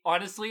 I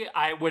honestly,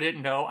 I wouldn't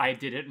know. I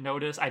didn't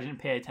notice. I didn't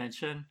pay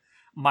attention.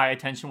 My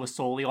attention was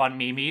solely on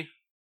Mimi.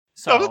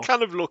 So I was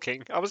kind of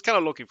looking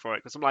for it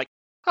because I'm like,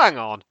 hang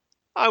on,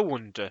 I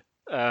wonder.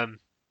 But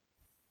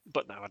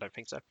no, I don't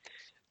think so.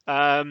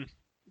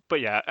 But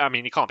yeah, I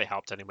mean, it can't be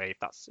helped anyway if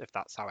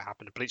that's how it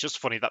happened. But it's just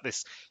funny that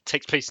this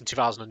takes place in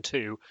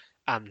 2002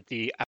 and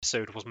the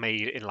episode was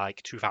made in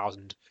like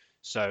 2000,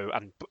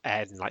 and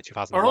aired in like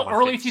 2001.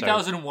 Early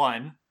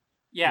 2001. So,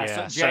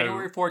 yeah, so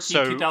January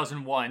 14,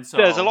 2001. So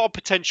there's a lot of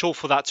potential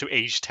for that to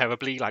age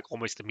terribly, like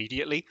almost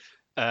immediately.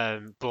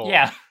 But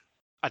yeah,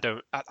 I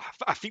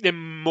think they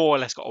more or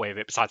less got away with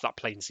it. Besides that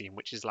plane scene,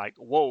 which is like,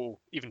 whoa,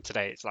 even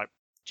today, it's like,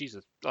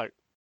 Jesus, like,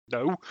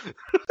 no.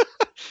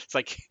 It's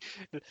like,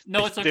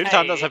 no, it's okay.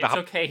 It's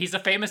okay. He's a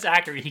famous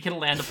actor. He can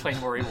land a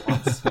plane where he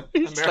wants.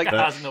 America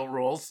has no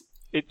rules.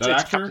 It's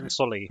Captain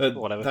Sully or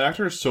whatever. That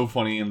actor is so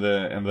funny in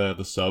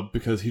the sub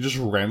because he just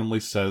randomly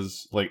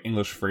says like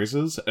English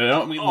phrases, and I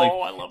don't mean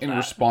like in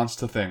response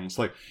to things.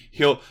 Like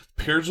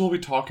Piers will be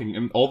talking,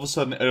 and all of a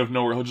sudden, out of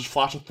nowhere, he'll just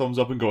flash a thumbs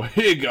up and go,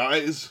 "Hey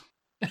guys."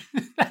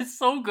 That's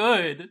so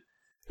good.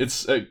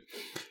 It's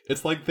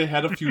like they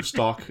had a few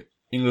stock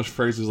English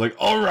phrases like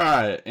 "all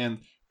right" and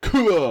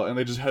 "cool," and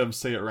they just had him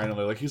say it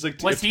randomly. Like he's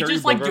like, was he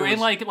just like doing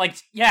like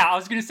yeah? I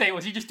was gonna say,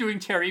 was he just doing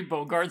Terry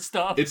Bogard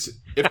stuff? It's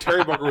if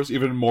Terry Bogard was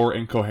even more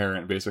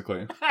incoherent,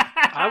 basically.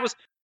 I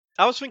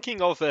was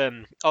thinking of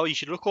you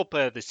should look up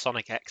the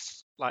Sonic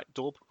X like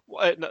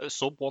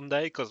sub one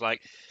day because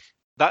like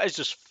that is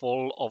just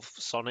full of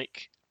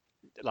Sonic's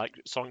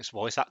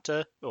voice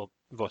actor or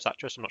voice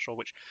actress. I'm not sure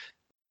which.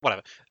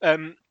 Whatever.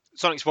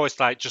 Sonic's voice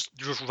like just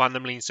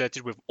randomly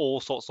inserted with all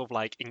sorts of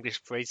like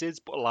English phrases,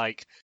 but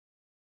like,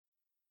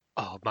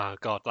 oh my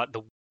god, like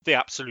the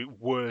absolute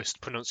worst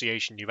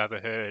pronunciation you've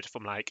ever heard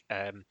from like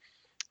a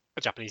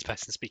Japanese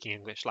person speaking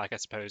English. Like, I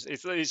suppose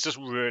it's just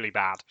really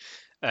bad,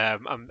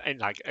 in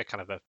like a kind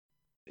of a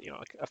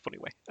like a funny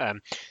way.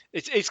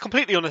 It's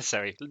completely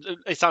unnecessary.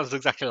 It sounds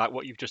exactly like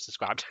what you've just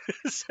described.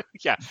 So,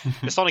 yeah,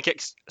 the Sonic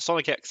X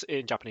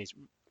in Japanese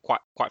quite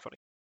funny.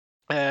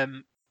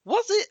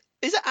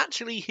 Is it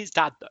actually his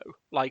dad though?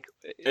 Like,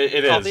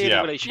 it is.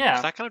 Yeah.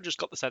 Yeah. I kind of just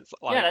got the sense that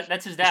like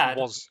that's his dad.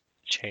 Was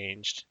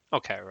changed.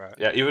 Okay, right.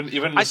 Yeah,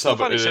 even I still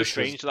find it so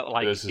strange that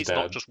like it's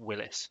not just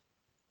Willis.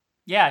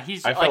 Yeah,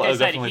 he's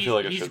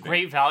he's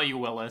great value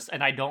Willis,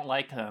 and I don't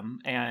like him,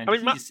 and I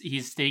mean, he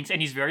stinks, and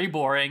he's very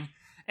boring.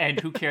 And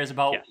who cares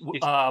about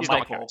he's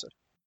Michael?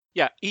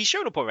 Yeah, he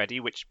showed up already,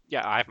 which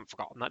I haven't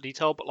forgotten that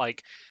detail, but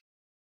like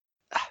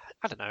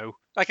I don't know.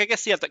 Like, I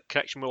guess he has that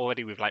connection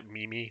already with like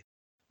Mimi.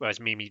 Whereas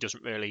Mimi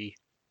doesn't really...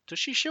 Does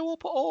she show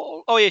up at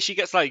all? Oh yeah, she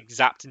gets like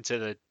zapped into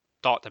the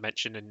dark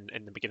dimension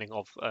in the beginning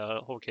of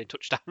Hurricane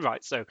Touchdown,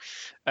 right? So,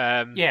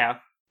 yeah.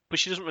 But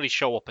she doesn't really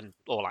show up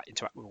or like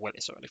interact with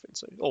Willis or anything,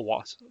 so or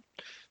what?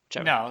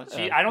 Whichever. No,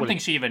 I don't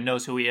think she even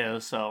knows who he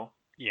is. So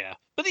yeah,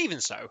 but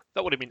even so,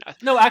 that would have been...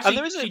 No,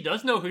 actually, she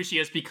does know who she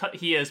is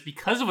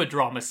because of a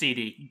drama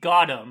CD.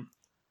 Got him.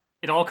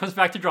 It all comes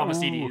back to drama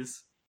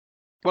CDs.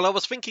 Well, I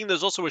was thinking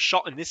there's also a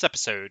shot in this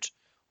episode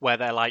where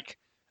they're like...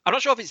 I'm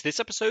not sure if it's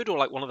this episode or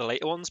like one of the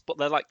later ones, but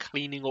they're like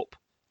cleaning up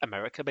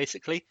America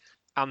basically,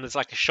 and there's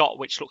like a shot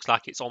which looks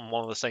like it's on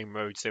one of the same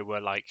roads they were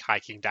like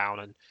hiking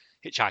down and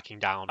hitchhiking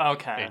down.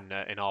 Okay.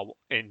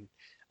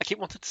 I keep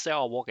wanting to say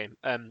our war game,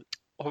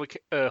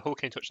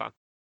 Hurricane Touchdown.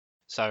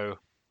 So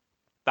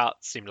that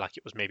seemed like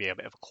it was maybe a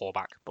bit of a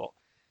callback, but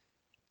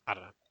I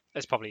don't know.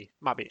 It's probably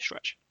might be a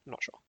stretch. I'm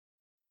not sure.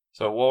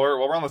 So while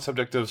we're on the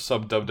subject of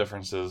sub-dub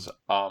differences,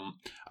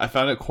 I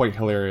found it quite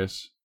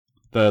hilarious.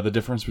 The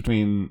difference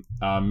between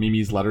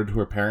Mimi's letter to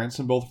her parents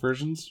in both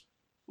versions.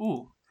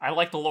 Ooh, I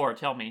like the lore.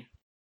 Tell me.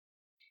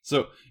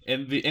 So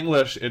in the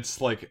English, it's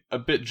like a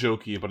bit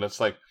jokey, but it's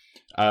like,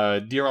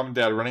 "Dear Mom and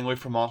Dad, running away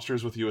from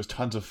monsters with you is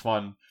tons of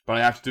fun, but I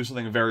have to do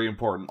something very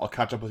important. I'll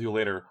catch up with you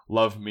later.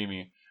 Love,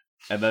 Mimi."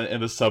 And then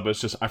in the sub, it's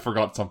just, "I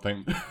forgot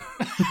something."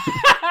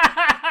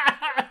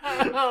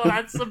 Oh,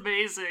 that's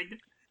amazing.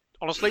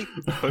 Honestly,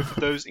 both of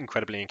those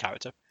incredibly in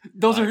character.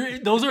 Those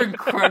are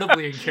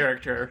incredibly in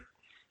character.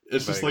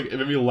 It's just like, it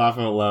made me laugh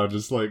out loud,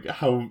 just like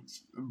how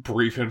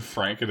brief and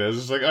frank it is.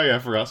 It's like, "Oh yeah, I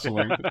forgot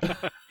something."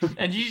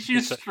 And you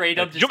just straight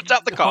up just jumped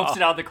out the car. hoofs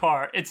it out of the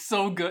car. It's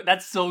so good.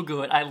 That's so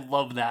good. I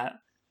love that.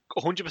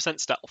 100%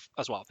 stealth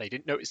as well. They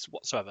didn't notice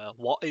whatsoever.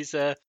 What is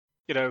they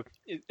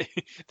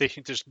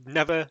just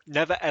never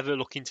ever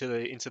look into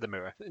the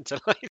mirror, into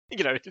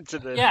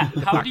the Yeah.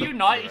 the How back do you of the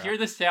not mirror. hear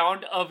the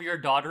sound of your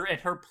daughter and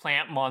her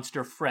plant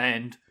monster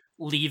friend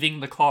leaving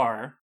the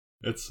car?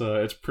 It's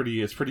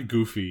pretty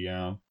goofy,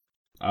 yeah.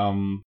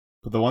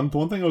 But the one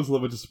thing I was a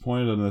little bit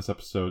disappointed in this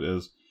episode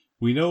is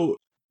we know,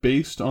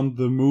 based on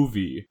the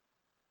movie,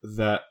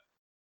 that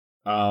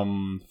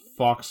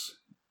Fox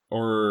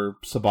or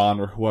Saban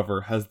or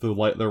whoever has the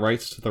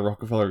rights to the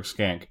Rockefeller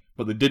skank,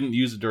 but they didn't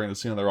use it during the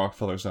scene in the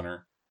Rockefeller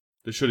Center.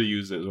 They should have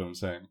used it, is what I'm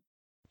saying.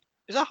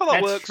 Is that how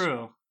that That's works?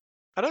 true.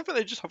 I don't think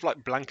they just have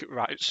like blanket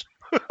rights.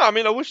 I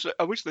mean, I wish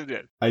they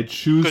did. I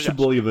choose to Yes.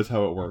 believe that's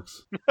how it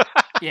works.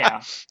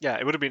 Yeah. Yeah,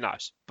 it would have been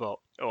nice, but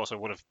it also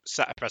would have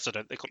set a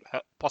precedent that could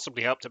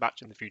possibly help to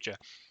match in the future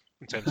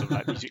in terms of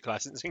like music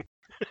licensing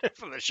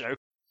for the show.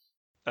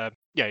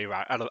 Yeah, you're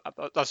right.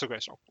 That's a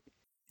great song.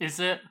 Is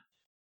it?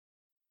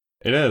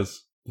 It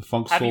is. The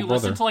Funk Have Soul you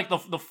Brother. listened to like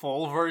the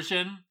full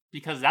version?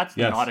 Because that's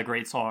Yes. not a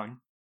great song.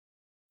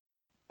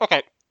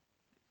 Okay.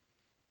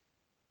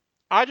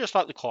 I just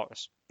like the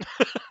chorus.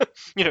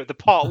 The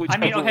part which I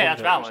mean, okay, everyone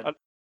that's knows. valid.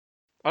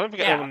 I don't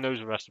think Yeah. anyone knows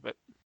the rest of it.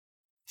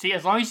 See,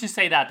 as long as you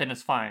say that, then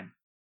it's fine.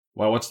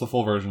 Well, what's the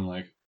full version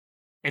like?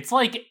 It's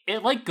like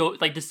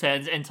it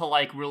descends into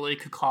like really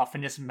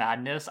cacophonous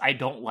madness. I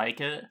don't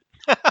like it.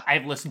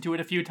 I've listened to it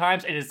a few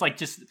times, and it's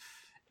like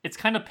it's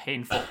kind of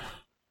painful.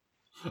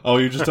 Oh,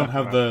 you just don't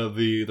have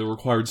the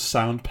required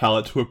sound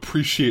palette to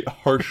appreciate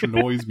harsh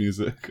noise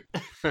music.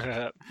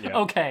 Yeah.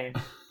 Okay.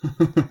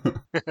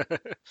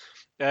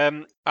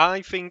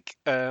 I think.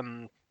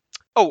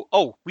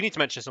 Oh, we need to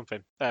mention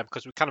something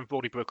because we've kind of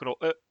already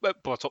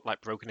brought up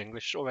like broken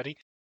English already.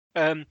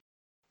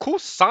 Cool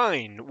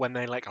sign when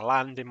they like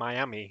land in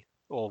Miami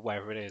or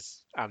wherever it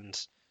is, and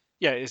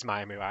yeah, it is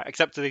Miami, right?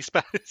 Except that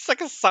it's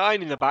like a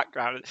sign in the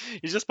background.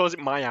 You're just supposed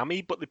it's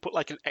Miami, but they put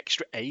like an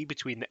extra A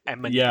between the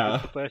M and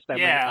the first M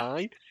Yeah. and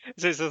I.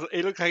 So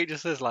it looks like it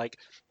just says like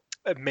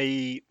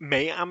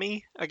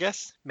Maiami, I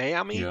guess.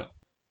 Maiami. Yeah.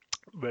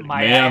 Really?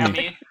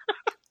 Miami.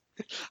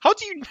 How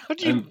do you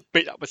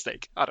make that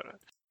mistake? I don't know.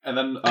 And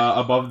then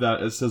above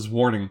that, it says,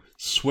 "Warning,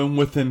 swim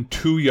within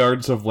 2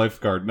 yards of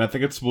lifeguard." And I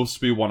think it's supposed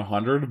to be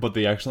 100, but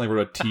they actually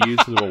wrote a T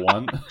instead of a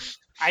 1.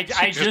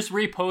 I just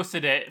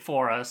reposted it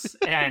for us,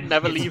 and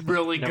Never it's leave.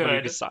 really Never leave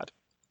good. his side.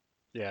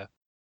 Yeah.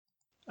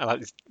 I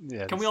like this.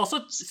 Yeah. Can we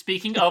also,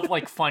 speaking of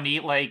like funny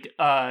like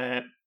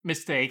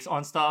mistakes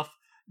on stuff,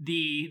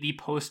 the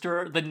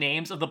poster, the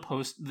names of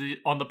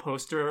on the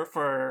poster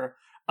for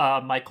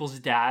Michael's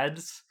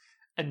dads,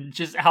 and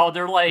just how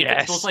they're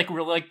like those like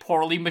really like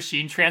poorly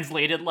machine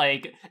translated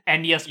like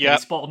NES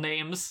baseball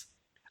names.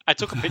 I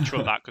took a picture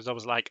of that because I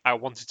was like, I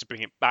wanted to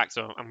bring it back,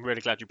 so I'm really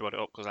glad you brought it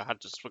up because I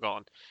had just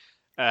forgotten.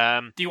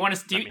 Do you want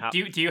to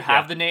do you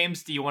have the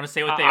names? Do you want to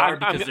say what they are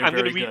because they're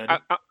very good?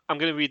 I'm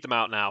going to read them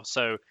out now.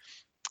 So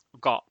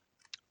we've got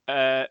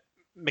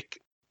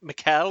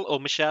Mikel or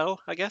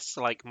Michelle, I guess,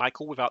 like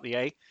Michael without the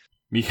A.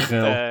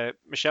 Michael.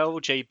 Michelle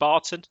J.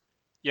 Barton,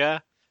 yeah.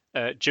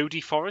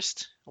 Jodie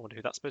Forrest, I wonder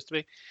who that's supposed to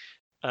be.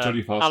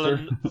 Jodie Foster.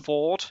 Alan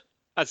Ford,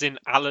 as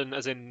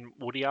in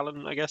Woody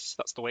Allen, I guess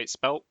that's the way it's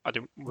spelled. I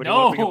don't really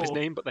want to bring up his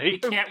name, but there you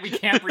go. We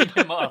can't bring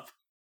him up.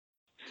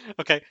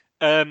 Okay.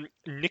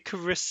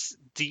 Nicholas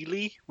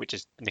Dealey, which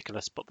is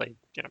Nicholas, but they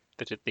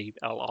did the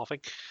LR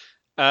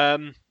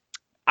thing.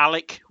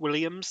 Alec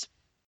Williams,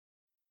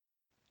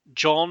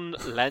 John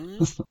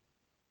Lenz,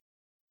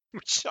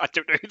 which I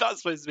don't know who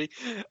that's supposed to be.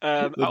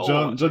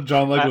 John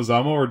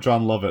Leguizamo or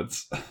John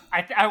Lovitz?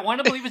 I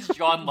want to believe it's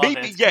John Lovitz.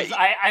 Maybe, yeah.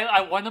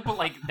 I want to, but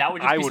like that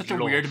would just be such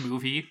a weird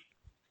movie.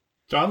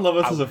 John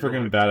Lovitz is a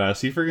freaking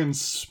badass. He freaking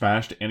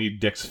smashed Andy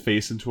Dick's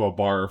face into a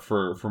bar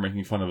for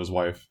making fun of his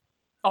wife.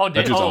 Oh,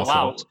 awesome.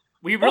 Wow.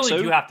 We really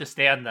Also, do have to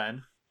stand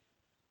then.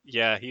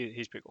 Yeah,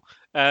 he's pretty cool.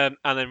 And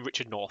then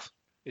Richard North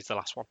is the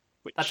last one.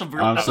 Which, That's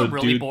a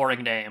really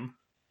boring name.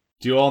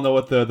 Do you all know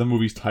what the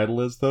movie's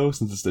title is, though,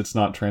 since it's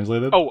not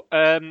translated? Oh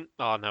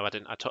no, I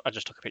didn't. I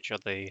just took a picture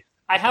of the...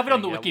 I have it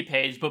on the wiki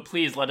page, but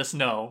please let us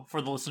know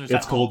for the listeners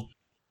It's at home. called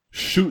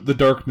Shoot the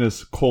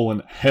Darkness,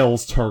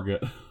 Hell's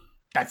Target.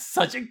 That's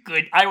such a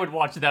good... I would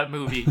watch that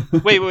movie.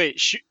 Wait.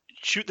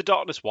 Shoot the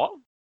Darkness what?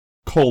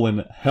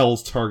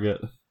 Hell's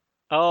Target.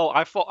 Oh,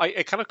 I thought...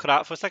 it kind of cut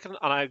out for a second,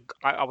 and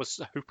I was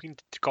hoping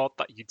to God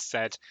that you'd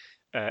said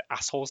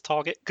asshole's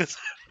target, because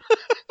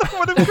that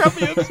would have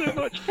grabbed me up so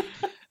much.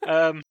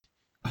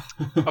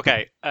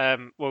 Okay.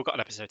 Well, we've got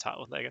an episode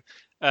title. There you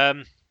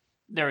go.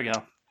 There we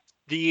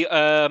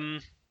go.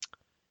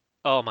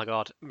 Oh my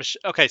god.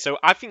 Okay, so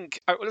I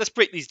think let's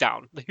break these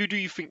down. Who do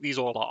you think these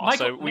all are?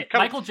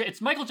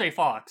 It's Michael J.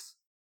 Fox.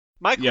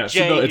 Michael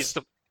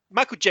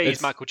J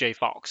is Michael J.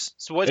 Fox.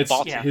 So where's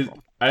Barton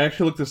from? I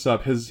actually looked this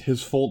up.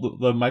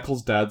 The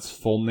Michael's dad's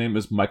full name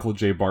is Michael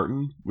J.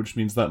 Barton, which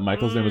means that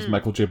Michael's name is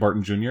Michael J.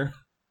 Barton Jr.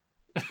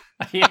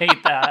 I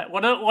hate that.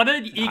 What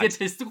an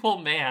egotistical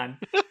man.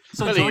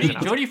 So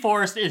Jodie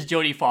Forrest is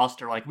Jodie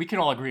Foster. Like, we can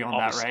all agree on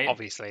that, right?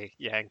 Obviously,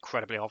 yeah,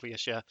 incredibly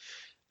obvious. Yeah.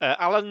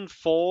 Alan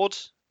Ford.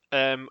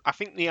 I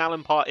think the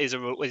Alan part is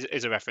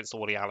a reference to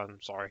Woody Allen.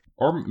 Sorry.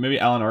 Or maybe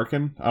Alan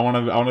Arkin. I want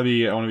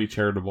to be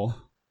charitable.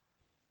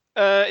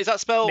 Is that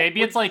spelled?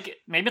 Maybe it's like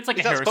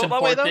a Harrison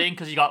Ford thing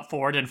because you got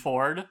Ford and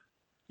Ford.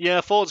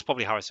 Yeah, Ford's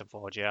probably Harrison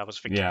Ford. Yeah, I was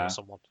thinking of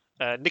someone.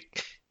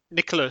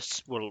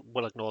 Nicholas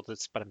will ignore the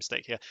spelling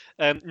mistake here.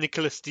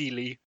 Nicholas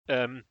Dealey.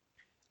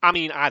 I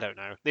mean, I don't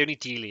know. The only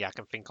Dealey I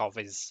can think of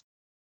is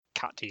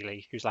Kat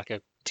Dealey, who's like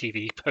a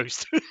TV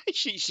host.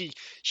 she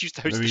used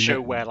to host the show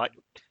where like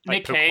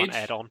Nick Pokemon Cage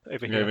aired on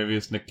over here. here. Maybe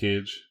it's Nick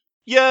Cage.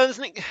 Yeah, there's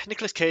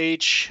Nicholas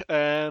Cage.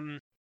 I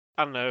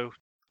don't know.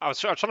 I was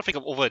trying to think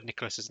of other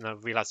Nicholases, and I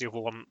realised the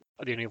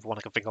only other one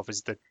I can think of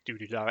is the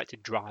dude who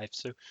directed Drive.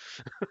 So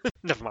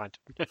never mind,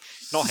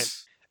 not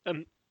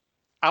him.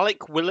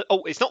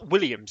 It's not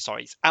Williams.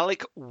 Sorry, it's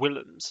Alec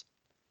Willems.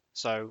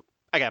 So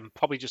again,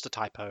 probably just a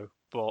typo.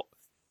 But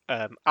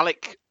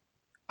Alec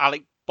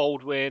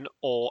Baldwin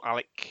or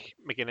Alec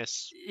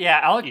McGuinness. Yeah,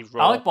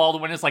 Alec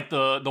Baldwin is like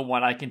the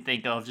one I can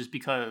think of, just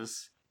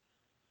because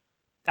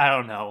I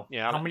don't know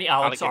how many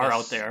Alex are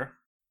out there.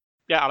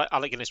 Yeah,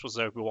 Alec Guinness was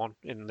Obi-Wan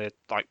in the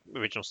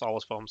original Star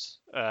Wars films,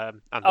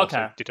 and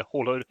also did a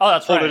whole load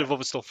of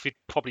other stuff he'd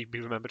probably be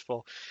remembered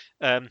for.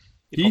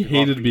 He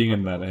hated being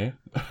in that, eh?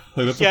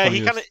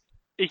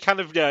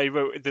 He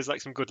wrote. There's like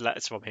some good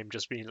letters from him,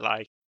 just being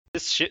like,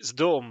 "This shit's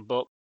dumb,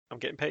 but I'm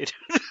getting paid."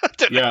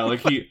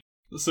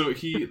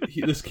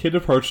 This kid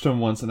approached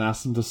him once and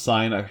asked him to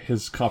sign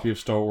his copy of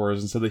Star Wars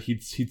and said that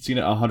he'd seen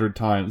it 100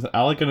 times.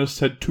 Alec Guinness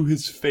said to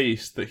his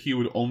face that he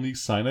would only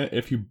sign it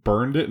if he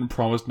burned it and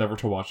promised never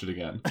to watch it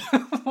again.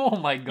 Oh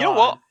my god! You know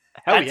what?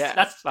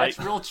 That's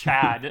real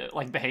Chad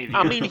like behavior.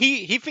 I mean,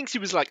 he thinks he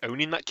was like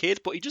owning that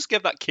kid, but he just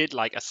gave that kid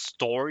like a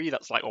story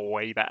that's like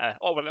way better.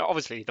 Oh, well,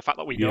 obviously the fact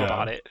that we know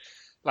about it,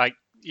 like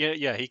he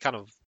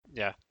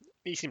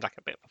seemed like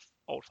a bit of an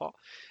old fart.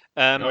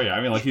 I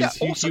mean, like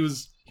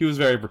he was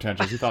very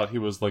pretentious. He thought he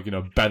was like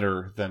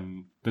better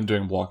than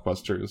doing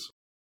blockbusters.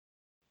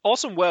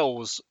 Orson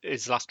Welles'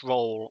 last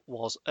role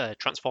was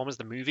Transformers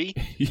the movie.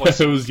 It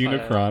was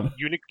Unicron.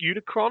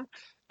 Unicron.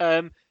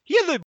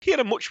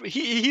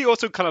 He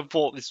also kind of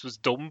thought this was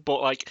dumb,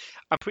 but like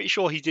I'm pretty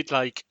sure he did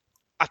like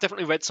I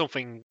definitely read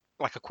something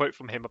like a quote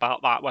from him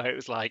about that where it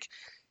was like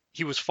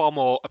he was far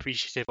more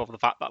appreciative of the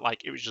fact that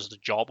like it was just a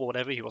job or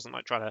whatever. He wasn't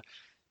like trying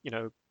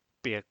to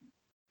be a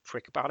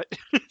prick about it.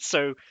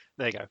 So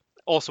there you go.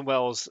 Orson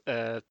Welles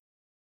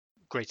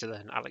greater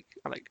than Alec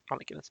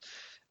Guinness.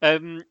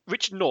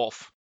 Richard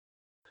North.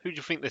 Who do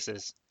you think this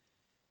is?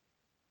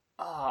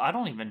 I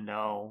don't even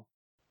know.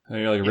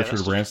 Hey, like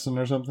Richard Branson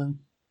or something?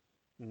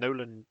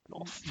 Nolan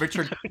North.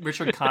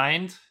 Richard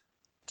Kind?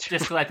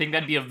 Just because I think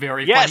that'd be a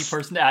very funny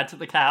person to add to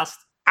the cast.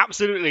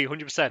 Absolutely,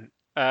 100%.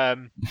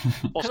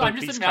 Because I'm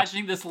just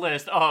imagining this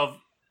list of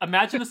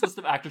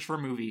actors for a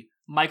movie.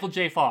 Michael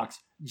J. Fox,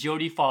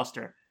 Jodie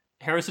Foster,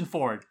 Harrison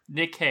Ford,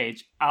 Nick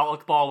Cage,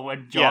 Alec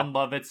Baldwin, John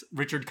Lovitz,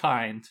 Richard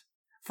Kind.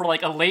 For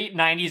like a late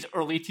 90s,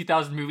 early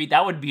 2000s movie,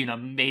 that would be an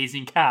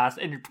amazing cast,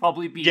 and it'd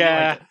probably be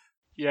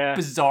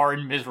bizarre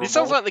and miserable. It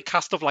sounds like the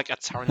cast of like a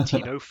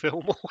Tarantino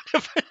film or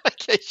whatever.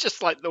 Like, it's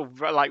just like the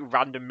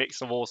random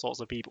mix of all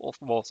sorts of people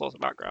from all sorts of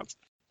backgrounds.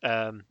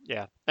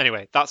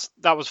 Anyway, that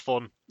was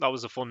fun. That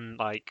was a fun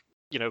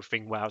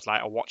thing where I was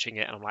like watching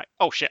it and I'm like,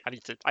 oh shit, I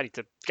need to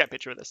get a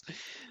picture of this.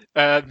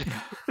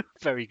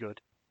 Very good,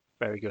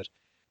 very good.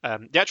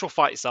 The actual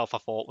fight itself I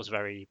thought was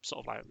very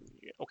sort of like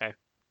okay.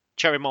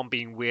 Cherrymon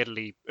being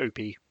weirdly OP,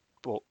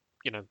 but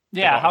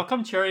how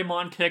come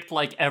Cherrymon kicked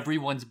like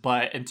everyone's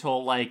butt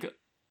until like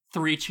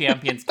 3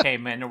 champions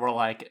came in and were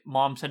like,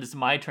 Mom said it's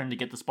my turn to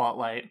get the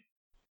spotlight?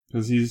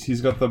 Because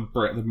he's got the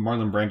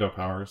Marlon Brando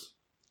powers.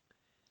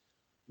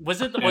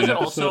 Was it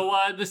also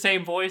the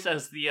same voice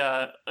as the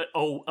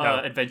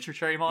Adventure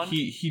Cherrymon?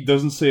 He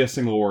doesn't say a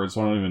single word,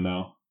 so I don't even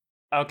know.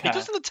 Okay. He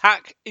doesn't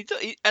attack.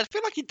 I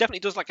feel like he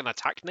definitely does like an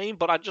attack name,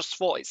 but I just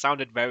thought it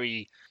sounded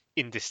very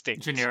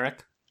indistinct,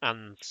 generic.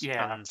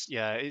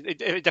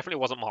 It definitely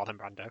wasn't Marlon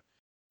Brando.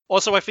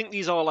 Also, I think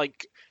these are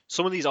like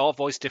some of these are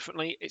voiced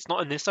differently. It's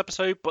not in this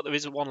episode, but there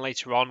is one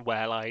later on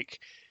where like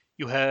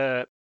you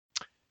hear.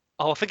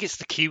 Oh, I think it's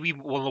the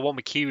one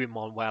with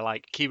Kiwimon, where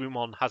like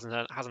Kiwimon has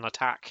an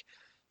attack,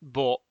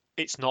 but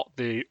it's not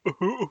the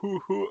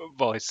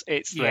voice.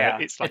 It's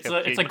like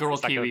a girl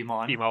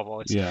Kiwimon, female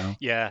voice.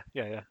 Yeah.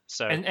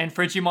 So and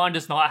Frigimon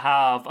does not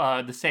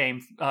have the same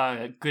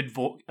good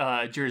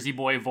Jersey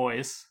boy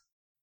voice.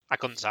 I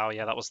couldn't tell.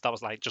 Yeah, that was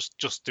like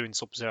just doing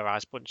Sub-Zero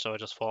Ice Punch. So I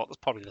just thought that's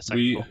probably the same.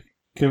 We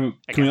can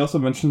we also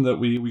mention that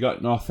we got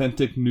an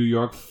authentic New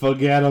York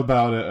 "Forget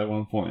About It" at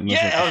one point in this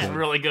That was episode.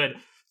 really good.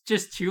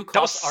 Just two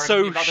That was cops so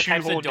arguing about the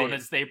types of shoehorned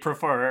donuts they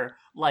prefer.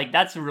 Like,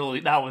 that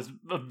was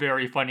a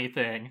very funny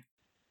thing.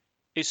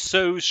 It's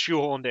so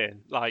shoehorned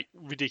in, like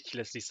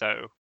ridiculously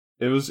so.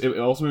 It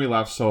also made me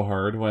laugh so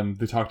hard when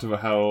they talked about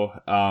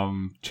how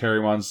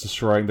Cherrymon's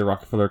destroying the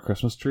Rockefeller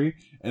Christmas tree,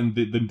 and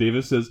then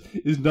Davis says,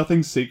 "Is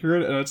nothing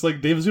sacred?" And it's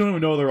like, Davis, you don't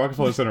even know what the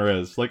Rockefeller Center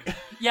is. Like,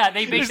 Yeah,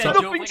 they make There's that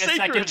joke nothing like a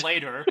sacred. second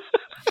later.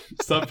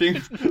 stop being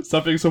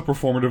so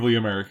performatively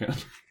American.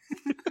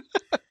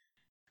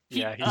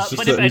 Yeah, He's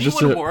But just if he's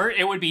just anyone a- were,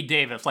 it would be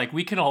Davis. Like,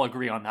 we can all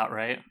agree on that,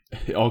 right?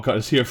 Oh god,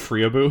 is he a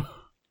freeaboo?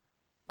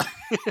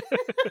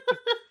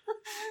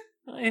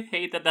 I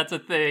hate that that's a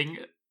thing.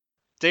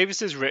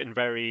 Davis is written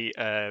very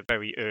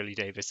early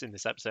Davis in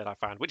this episode, I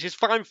found, which is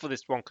fine for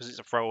this one because it's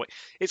a throwaway.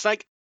 It's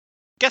like,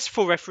 guess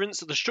for reference,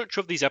 the structure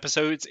of these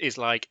episodes is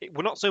like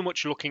we're not so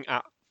much looking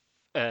at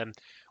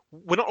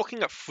we're not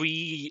looking at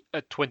 3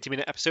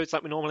 20-minute episodes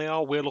like we normally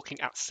are. We're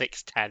looking at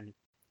 6,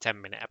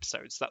 10-minute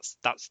episodes.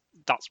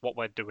 That's what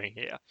we're doing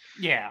here.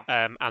 Yeah.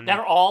 And That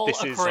are all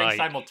this is occurring like-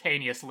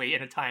 simultaneously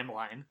in a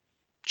timeline.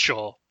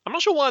 Sure. I'm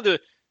not sure why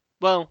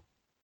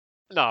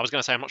no, I was going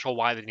to say I'm not sure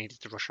why they needed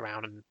to rush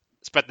around and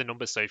spread the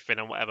numbers so thin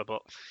and whatever,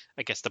 but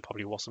I guess there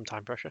probably was some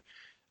time pressure.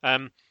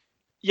 The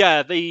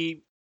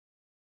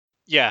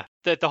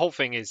whole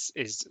thing is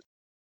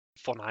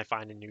fun, I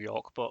find, in New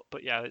York, but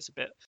yeah, it's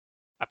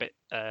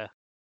a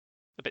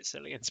bit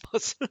silly in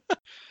spots.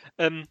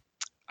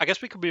 I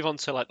guess we could move on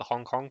to like the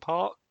Hong Kong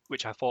part,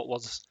 which I thought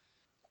was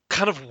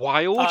kind of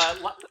wild.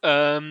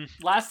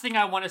 Last thing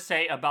I want to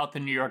say about the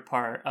New York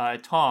part,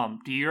 Tom,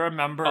 do you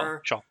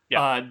remember sure.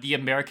 Yeah. the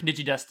American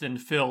Digidestined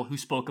Phil who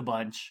spoke a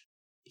bunch?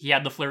 He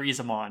had the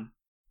Fleurism.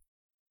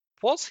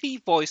 Was he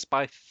voiced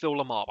by Phil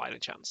Lamar by any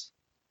chance?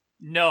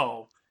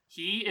 No,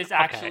 he is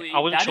actually, I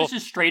wasn't sure. is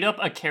just straight up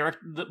a character,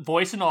 the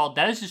voice and all,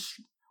 that is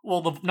just,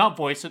 well, not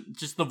voice,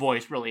 just the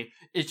voice, really.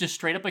 It's just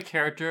straight up a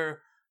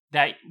character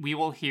that we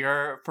will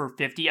hear for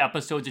 50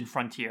 episodes in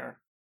Frontier.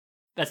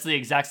 That's the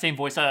exact same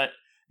voice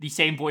the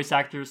same voice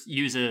actors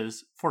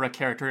uses for a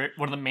character,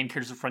 one of the main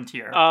characters of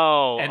Frontier.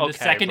 Oh, and okay, the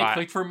second right. it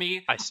clicked for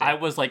me, I see. I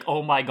was like,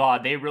 oh my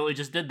god, they really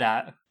just did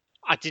that.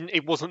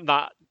 It wasn't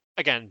that,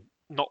 again,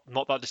 not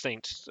that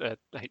distinct. I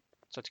hate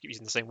to keep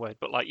using the same word,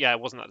 but like, yeah, it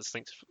wasn't that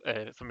distinct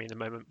for me in the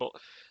moment. But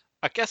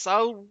I guess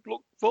I'll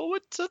look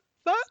forward to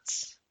that,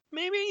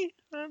 maybe.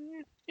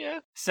 Yeah.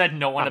 Said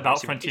no one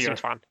about It Frontier.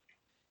 seems fun.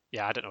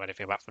 Yeah, I don't know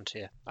anything about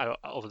Frontier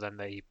other than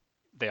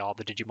they are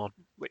the Digimon,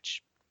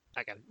 which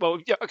again, well,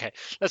 yeah, okay.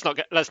 Let's not.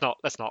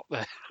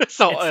 It's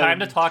time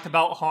to talk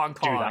about Hong do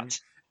Kong that.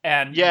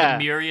 and Yeah.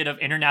 the myriad of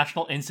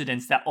international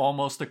incidents that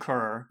almost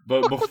occur.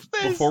 But What's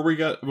this? before we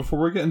get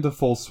into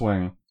full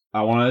swing,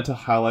 I wanted to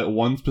highlight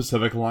one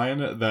specific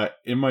line that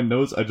in my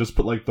notes I just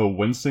put like the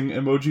wincing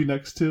emoji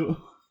next to.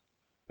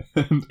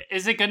 And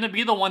Is it going to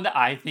be the one that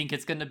I think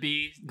it's going to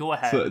be? Go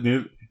ahead. so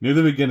near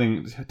the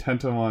beginning,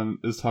 Tentomon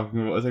is talking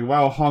about, it's like,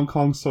 wow, Hong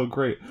Kong's so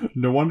great.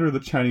 No wonder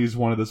the Chinese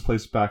wanted this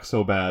place back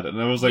so bad.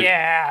 And I was like,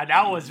 yeah,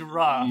 that was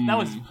rough. That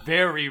was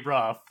very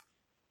rough.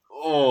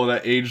 oh,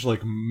 that aged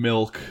like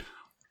milk.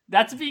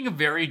 That's being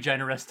very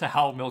generous to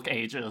how milk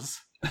ages.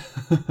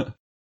 It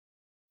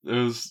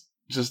was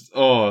just,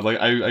 like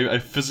I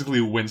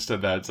physically winced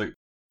at that. It's like,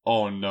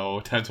 oh no,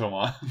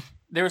 Tentomon.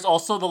 There's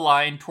also the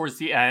line towards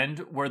the end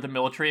where the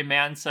military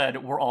man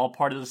said, we're all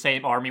part of the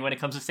same army when it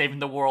comes to saving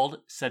the world.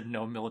 Said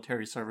no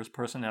military service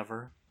person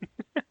ever.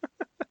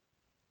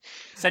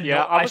 Said Yeah,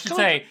 no, I I was should kind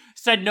say,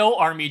 said no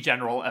army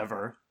general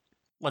ever.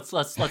 Let's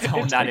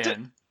hone that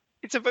in.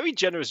 It's a very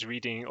generous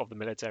reading of the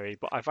military,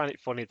 but I find it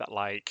funny that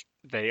like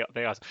they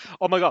are.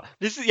 Oh my god,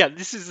 this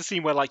is the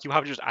scene where like you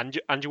have just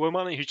Andrew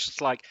O'Malley who's just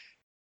like,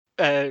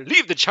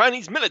 leave the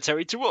Chinese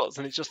military to us,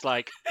 and it's just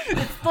like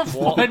It's the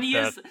what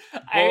funniest.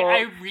 the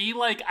I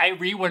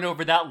re-went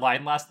over that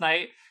line last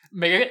night.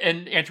 Mega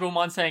and Andrew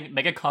Mon saying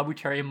Mega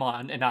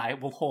Kabuterimon and I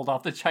will hold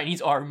off the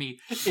Chinese army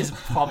is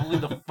probably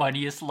the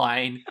funniest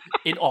line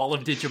in all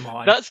of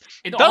Digimon. that's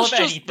all of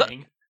just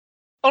anything.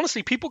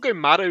 honestly, people go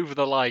mad over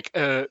the like,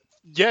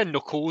 yeah,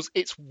 Knuckles,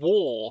 it's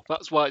war.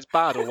 That's why it's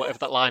bad, or whatever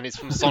that line is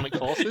from Sonic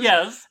Forces.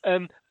 Yes.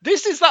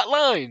 This is that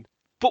line,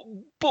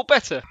 but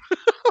better.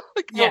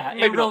 Like, well, Yeah, it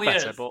maybe really not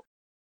better, is. but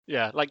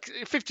yeah, like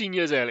 15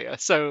 years earlier.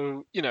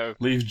 So you know,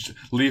 leave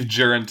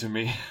Jiren to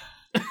me.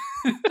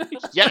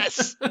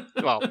 yes.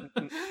 Well,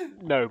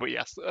 no, but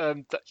yes.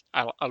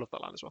 I love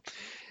that line as well.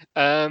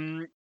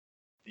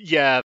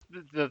 Yeah,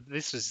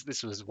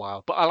 this was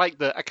wild, but I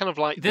kind of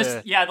like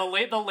This, yeah, the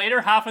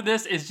later half of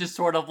this is just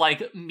sort of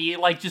like me,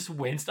 like just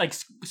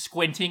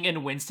squinting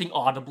and wincing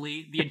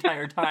audibly the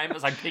entire time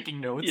as I'm taking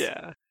notes.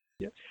 Yeah.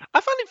 I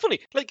find it funny.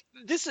 Like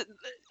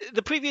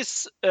the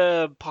previous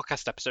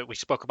podcast episode, we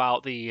spoke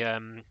about the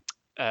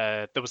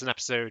there was an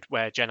episode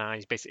where Jedi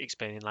is basically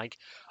explaining like,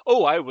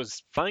 "Oh, I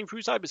was flying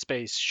through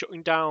cyberspace,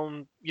 shutting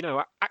down,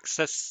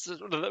 access,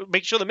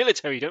 make sure the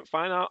military don't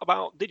find out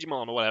about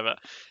Digimon or whatever,"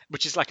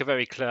 which is like a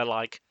very clear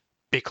like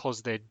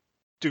because they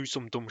do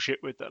some dumb shit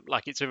with them.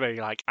 Like it's a very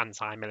like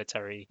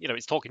anti-military.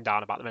 It's talking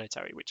down about the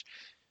military, which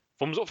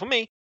thumbs up for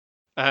me.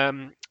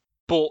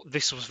 But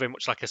this was very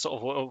much like a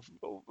sort of.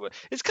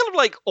 It's kind of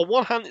like, on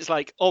one hand, it's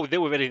like, oh, they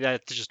were really there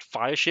to just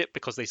fire shit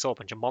because they saw a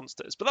bunch of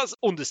monsters. But that's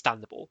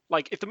understandable.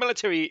 Like, if the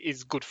military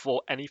is good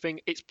for anything,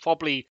 it's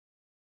probably,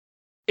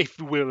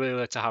 if we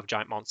were to have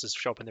giant monsters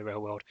show up in the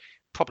real world,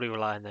 probably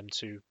rely on them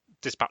to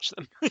dispatch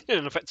them in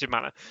an effective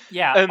manner.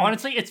 Yeah,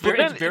 honestly, it's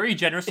very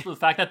generous for the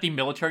fact that the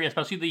military,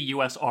 especially the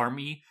U.S.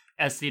 Army,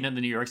 as seen in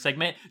the New York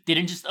segment,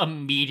 didn't just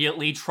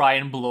immediately try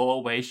and blow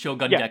away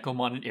Shogun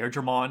Gekomon and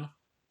Airdramon.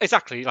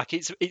 Exactly, like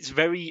it's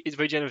very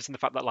generous in the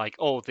fact that like,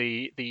 oh,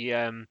 they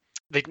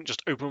didn't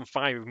just open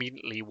fire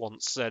immediately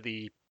once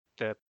the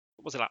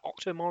was it like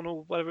Octomon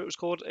or whatever it was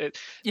called?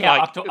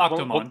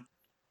 Octomon.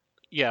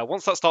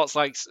 Once that starts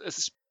like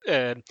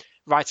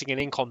writing in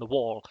ink on the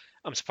wall,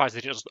 I'm surprised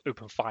they didn't just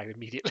open fire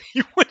immediately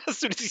as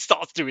soon as he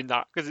starts doing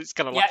that, because it's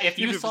kind of like, if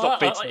you saw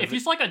like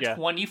a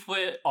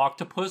 20-foot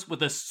octopus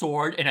with a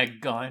sword and a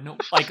gun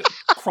like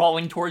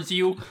crawling towards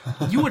you,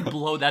 you would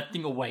blow that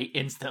thing away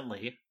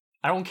instantly.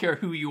 I don't care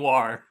who you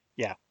are.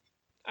 Yeah.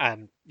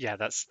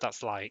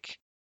 That's like,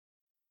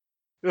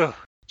 ugh,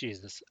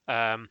 Jesus.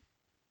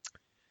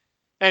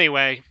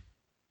 Anyway,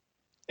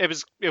 it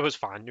was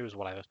fine. It was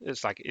whatever.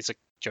 It's like, it's a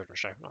children's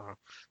show.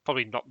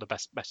 Probably not the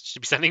best message to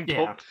be sending.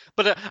 Yeah.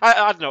 But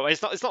I don't know.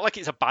 It's not like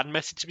it's a bad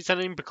message to be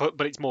sending,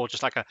 but it's more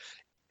just like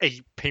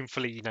a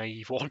painfully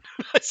naive one,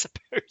 I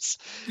suppose.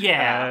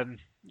 Yeah.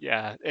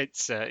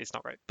 It's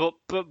not great. But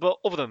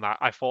other than that,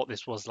 I thought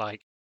this was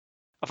like,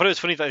 I thought it was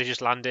funny that they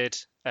just landed.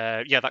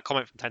 That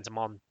comment from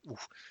Tentamon.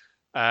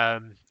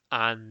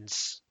 And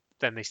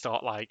then they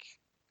start like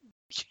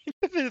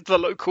the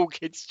local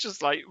kids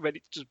just like ready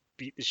to just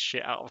beat the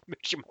shit out of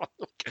Digimon.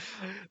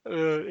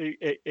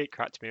 It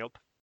cracked me up.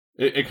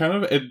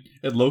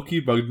 It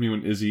low-key bugged me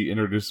when Izzy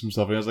introduced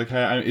himself. And I was like,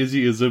 "Hi, I'm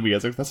Izzy Izumi." I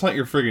was like, "That's not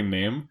your friggin'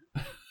 name."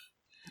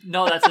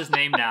 No, that's his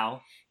name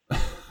now. I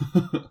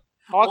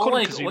called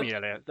him Kazumi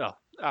earlier. Oh,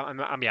 I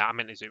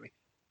meant Izumi.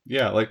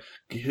 Yeah, like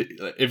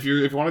if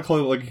you want to call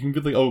it, like, you can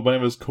be like, "Oh, my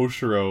name is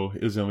Koshiro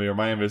Izumi," or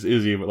 "My name is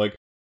Izzy," but like,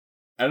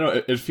 I don't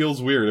know, it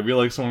feels weird. It'd be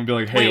like someone be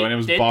like, "Hey, my name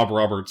is Bob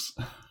Roberts."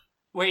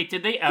 Wait,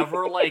 did they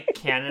ever like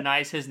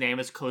canonize his name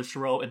as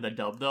Koshiro in the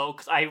dub though?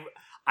 Because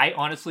I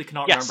honestly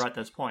cannot remember at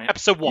this point.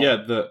 Episode 1.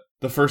 Yeah,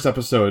 the first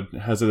episode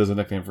has it as a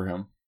nickname for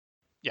him.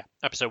 Yeah,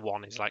 episode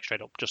 1 is like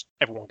straight up just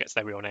everyone gets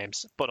their real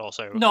names, but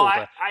also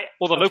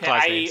all the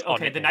localized names.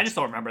 Okay, then I just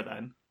don't remember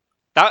then.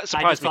 That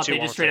surprised me too. I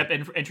just thought they just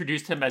straight up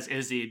introduced him as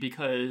Izzy,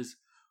 because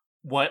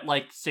what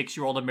like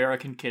 6-year-old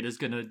American kid is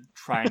gonna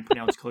try and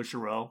pronounce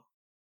Koshiro?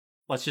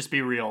 Let's just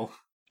be real.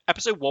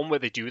 Episode 1, where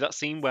they do that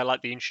scene where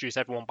like they introduce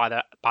everyone by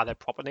their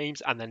proper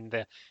names, and then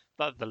the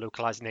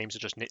localized names are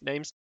just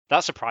nicknames.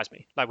 That surprised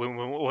me. Like when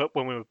we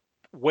were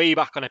way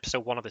back on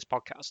episode 1 of this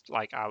podcast,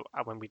 like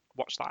when we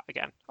watched that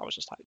again, I was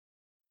just like,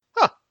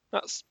 huh,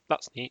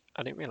 that's neat.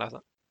 I didn't realize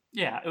that.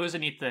 Yeah, it was a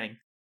neat thing.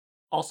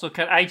 Also,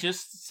 can I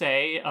just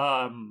say,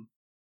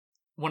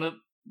 one of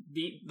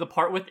the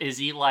part with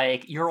Izzy,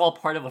 like, you're all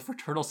part of a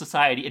fraternal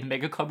society, and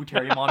Mega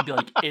Kabuterimon be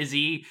like,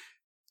 "Izzy,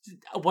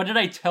 what did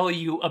I tell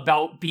you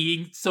about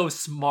being so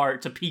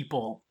smart to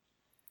people?"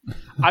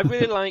 I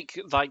really like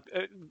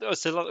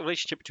so the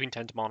relationship between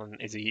Tentamon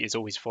and Izzy is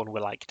always fun.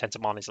 Where like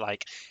Tentamon is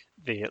like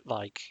the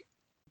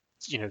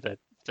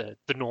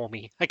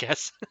normie, I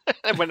guess,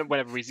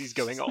 whenever Izzy's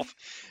going off,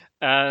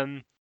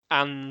 and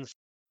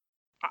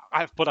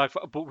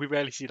but we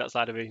rarely see that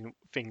side of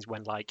things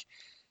when like,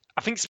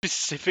 I think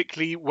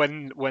specifically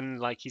when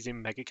like he's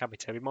in Mega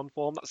Kabuterimon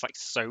form, that's like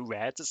so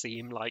rare to see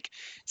him like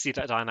see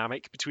that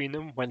dynamic between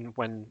them when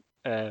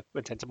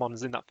Tentamon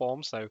is in that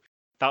form. So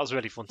that was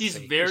really fun to see.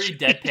 He's very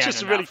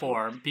deadpan in that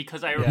form,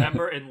 because I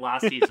remember in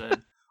last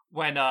season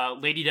when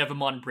Lady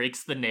Devimon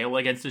breaks the nail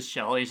against his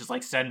shell, he's just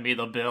like, "Send me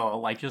the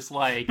bill," like just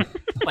like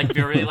like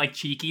very like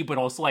cheeky, but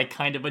also like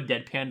kind of a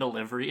deadpan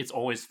delivery. It's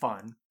always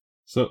fun.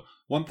 So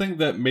one thing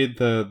that made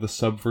the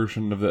sub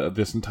version of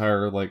this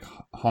entire like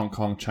Hong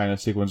Kong China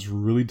sequence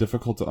really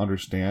difficult to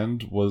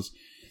understand was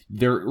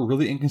they're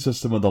really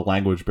inconsistent with the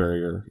language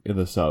barrier in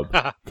the sub.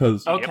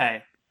 Because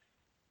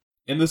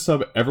in the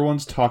sub,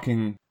 everyone's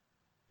talking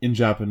in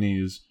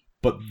Japanese,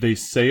 but they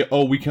say,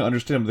 "Oh, we can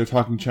understand them. They're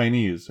talking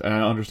Chinese, and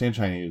I understand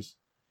Chinese."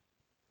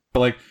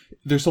 But like,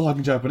 they're still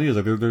talking Japanese.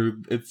 Like they're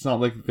it's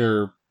not like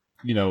they're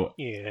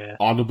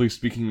audibly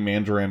speaking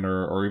Mandarin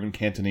or even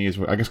Cantonese.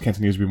 I guess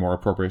Cantonese would be more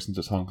appropriate since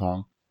it's Hong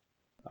Kong.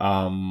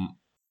 And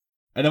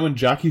then when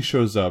Jackie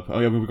shows up,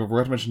 we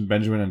forgot to mention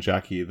Benjamin and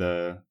Jackie,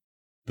 the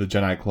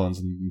Jedi clones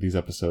in these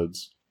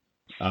episodes.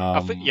 I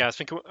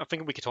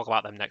think we could talk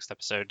about them next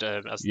episode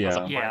as a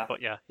point, but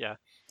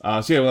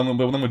yeah. So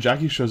when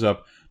Jackie shows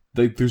up,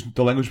 the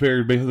language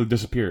barrier basically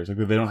disappears. Like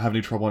they don't have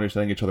any trouble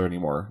understanding each other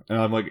anymore. And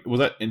I'm like, was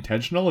that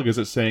intentional? Like, is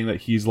it saying that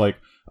he's like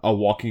a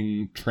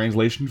walking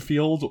translation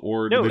field,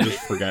 or No, did they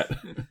just forget?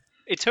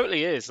 It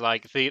totally is.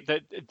 Like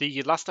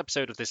the last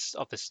episode of this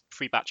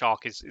free batch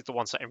arc is the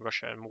one set in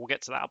Russia, and we'll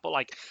get to that. But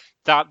like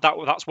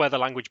that's where the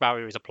language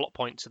barrier is a plot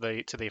point to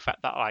the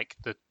effect that like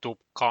the dub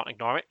can't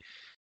ignore it,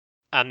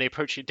 and they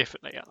approach it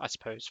differently, I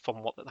suppose,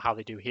 from how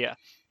they do here.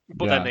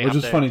 But then they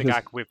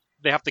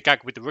have the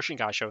gag with the Russian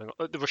guy showing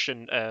up, the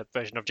Russian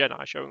version of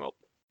Jedi showing up.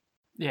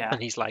 Yeah.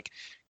 And he's like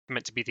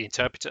meant to be the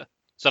interpreter.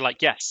 So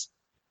like, yes,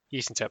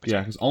 he's interpreting.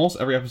 Yeah, because almost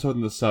every episode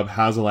in the sub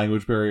has a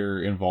language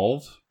barrier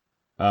involved,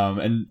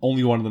 and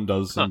only one of them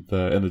does in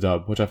the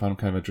dub, which I found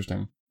kind of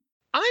interesting.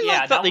 I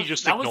like that they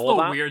just ignore that. That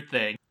was the weird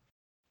thing.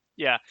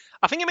 Yeah,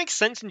 I think it makes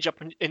sense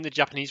in the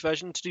Japanese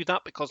version to do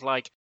that because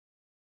like,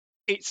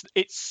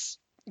 it's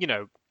you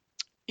know.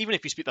 Even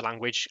if you speak the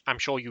language, I'm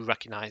sure you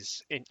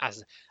recognize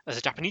as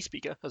a Japanese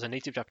speaker, as a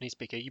native Japanese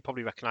speaker, you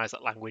probably recognize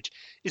that language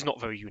is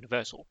not very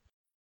universal.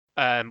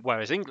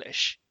 Whereas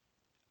English,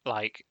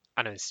 like,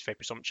 I know this is very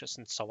presumptuous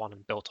and so on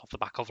and built off the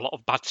back of a lot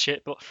of bad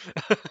shit, but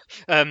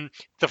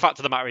the fact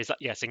of the matter is that,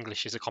 yes,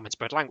 English is a common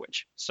spread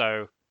language.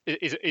 So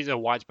it is a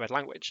widespread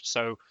language.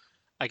 So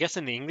I guess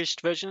in the English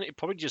version, it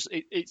probably just,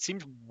 it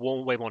seems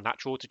way more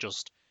natural to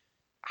just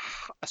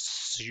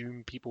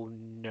assume people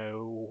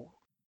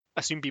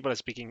are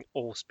speaking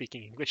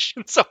English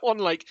and so on.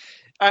 Like,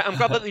 I'm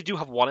glad that they do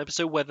have one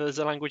episode where there's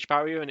a language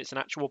barrier and it's an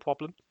actual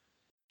problem,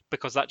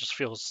 because that just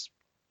feels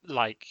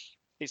like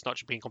it's not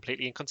just being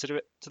completely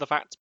inconsiderate to the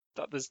fact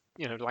that there's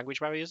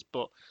language barriers,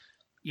 but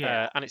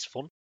and it's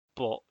fun,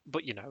 but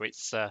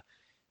it's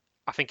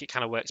I think it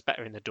kind of works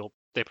better in the dub,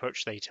 the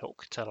approach they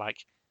took to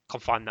like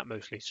confine that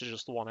mostly to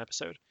just the one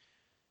episode.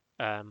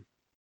 And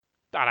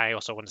I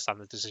also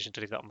understand the decision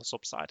to do that on the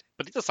sub side,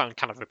 but it does sound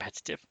kind of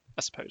repetitive,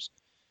 I suppose,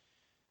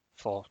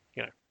 for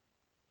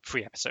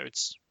 3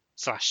 episodes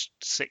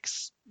 /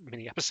 6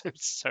 mini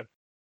episodes. So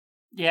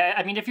yeah,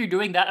 I mean, if you're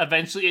doing that,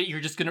 eventually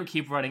you're just gonna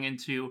keep running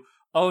into,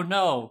 oh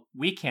no,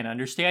 we can't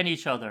understand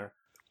each other,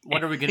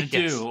 what are we gonna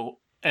do,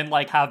 and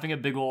like having a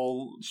big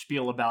old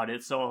spiel about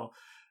it. So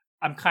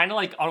I'm kind of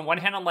like, on one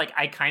hand I'm like,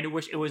 I kind of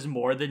wish it was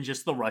more than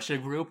just the Russia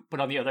group, but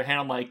on the other hand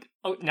I'm like,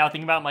 oh, now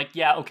thinking about it, I'm like,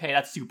 yeah, okay,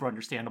 that's super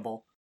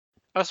understandable.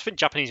 I also think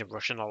Japanese and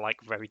Russian are like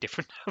very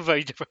different,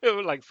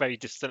 like very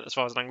distant as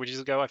far as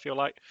languages go. I feel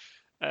like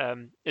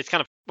it's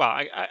kind of, well,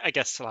 I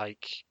guess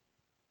like,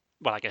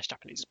 well, I guess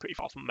Japanese is pretty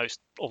far from most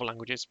other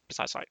languages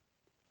besides like,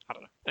 I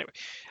don't know. Anyway,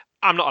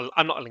 I'm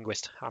not a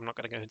linguist. I'm not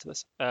going to go into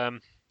this.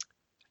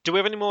 Do we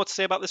have any more to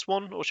say about this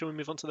one, or should we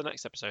move on to the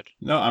next episode?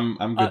 No,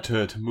 I'm good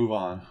to move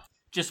on.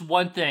 Just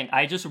one thing,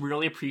 I just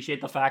really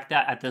appreciate the fact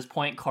that at this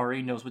point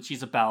Kari knows what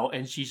she's about,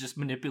 and she's just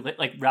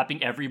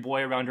wrapping every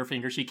boy around her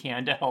finger she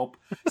can to help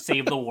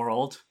save the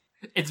world.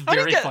 It's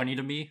very funny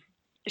to me.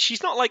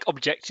 She's not like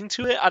objecting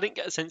to it. I didn't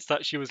get a sense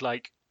that she was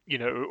like,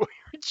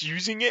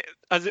 using it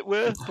as it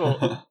were,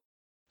 but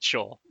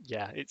sure,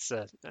 yeah, it's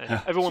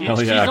everyone.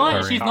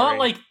 She's not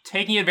like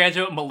taking advantage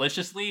of it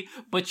maliciously,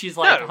 but she's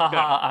like,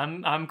 haha,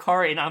 no. I'm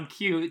Kari and I'm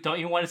cute. Don't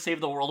you want to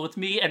save the world with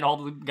me? And all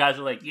the guys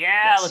are like,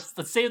 yeah, yes.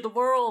 let's save the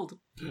world.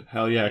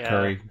 Hell yeah,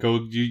 Kari,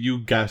 go you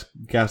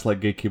gaslight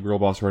gatekeeper girl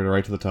boss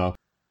right to the top.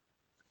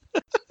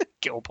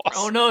 Girl boss.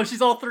 Oh no,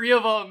 she's all 3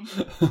 of them.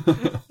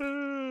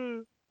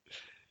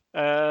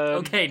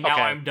 Okay, now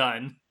I'm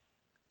done.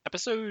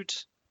 Episode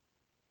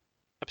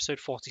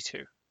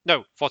 42.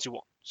 No,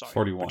 41. Sorry.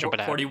 41.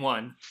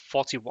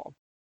 41.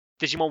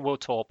 Digimon World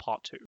Tour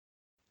Part 2.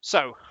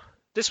 So,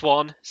 this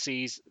one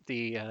sees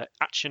the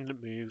action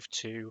move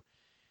to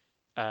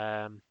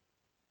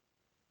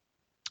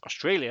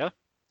Australia.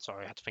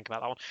 Sorry, I had to think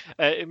about that one.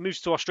 It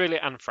moves to Australia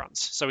and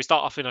France. So we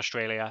start off in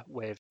Australia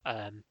with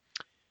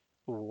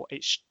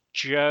it's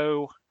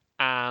Joe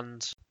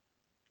and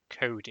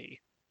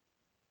Cody.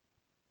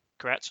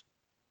 Correct?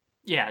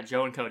 Yeah,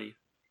 Joe and Cody.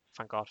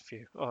 Thank God for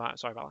you. All right,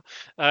 sorry about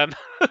that.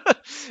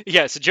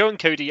 Yeah, so Joe and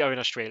Cody are in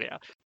Australia.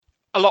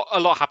 A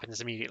lot happens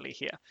immediately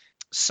here.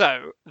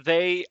 So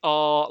they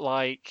are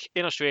like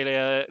in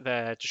Australia.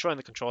 They're destroying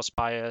the control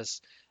spires.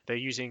 They're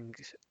using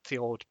the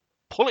old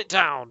pull it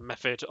down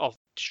method of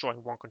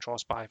destroying one control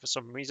spire for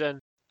some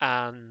reason.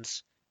 And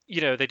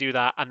they do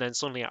that, and then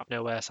suddenly out of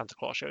nowhere, Santa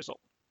Claus shows up.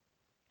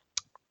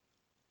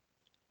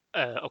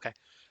 Okay.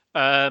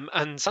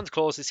 And Santa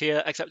Claus is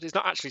here, except it's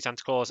not actually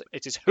Santa Claus.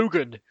 It is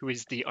Hogan, who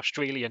is the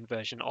Australian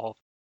version of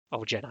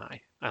Jedi.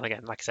 And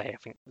again, like I say, I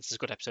think this is a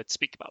good episode to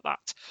speak about that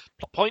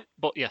plot point.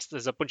 But yes,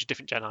 there's a bunch of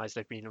different Jedis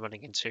they've been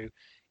running into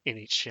in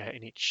each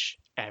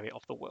area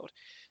of the world.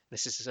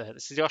 This is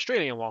the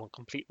Australian one,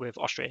 complete with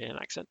Australian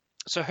accent.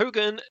 So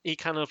Hogan, he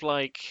kind of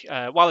like,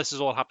 while this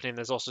is all happening,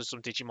 there's also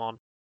some Digimon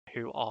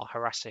who are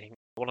harassing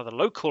one of the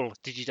local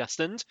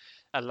Digidestined,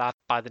 a lad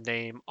by the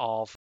name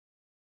of,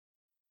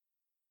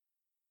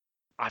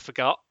 I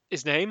forgot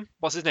his name.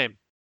 What's his name?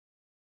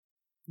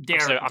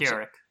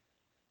 Derek.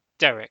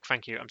 Derek,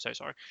 thank you. I'm so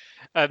sorry.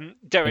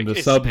 Derek. In the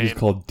is sub, his he's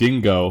called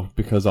Dingo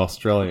because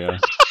Australia.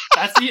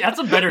 That's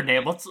a better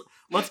name.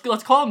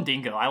 Let's call him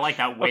Dingo. I like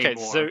that way Okay,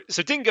 more.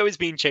 so Dingo is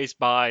being chased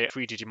by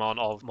 3 Digimon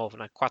of more of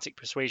an aquatic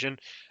persuasion.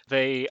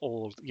 They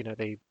all,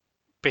 they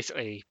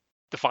basically,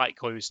 the fight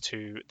goes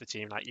to the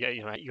team. Like, yeah,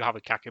 you have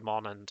a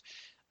Kakumon and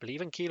I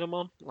believe in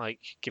Keelamon, like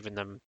giving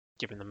them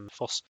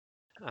fuss,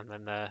 and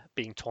then they're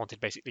being taunted,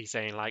 basically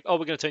saying like, "Oh,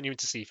 we're going to turn you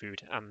into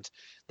seafood," and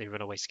they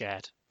run away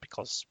scared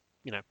because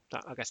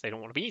I guess they don't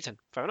want to be eaten.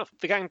 Fair enough.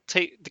 The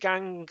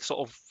gang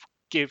sort of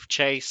give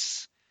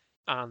chase,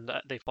 and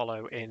they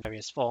follow in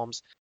various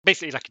forms.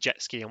 Basically, like a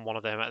jet ski on one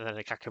of them, and then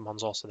the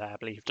Kakumon's also there, I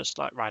believe, just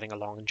like riding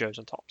along, and Joe's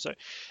on top. So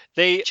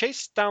they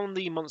chase down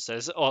the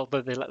monsters,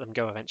 although they let them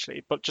go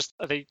eventually. But just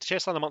they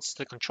chase down the monsters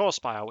to the control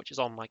spire, which is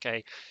on like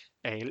a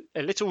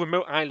little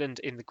remote island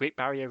in the Great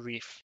Barrier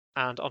Reef.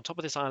 And on top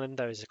of this island,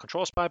 there is a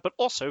control spire, but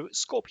also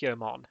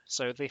Scorpiomon.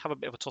 So they have a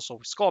bit of a tussle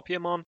with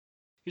Scorpiomon,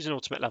 who's an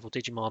ultimate level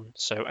Digimon.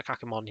 So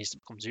Akakamon needs to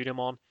become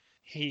Zudomon.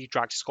 He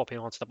drags Scorpion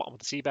onto the bottom of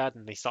the seabed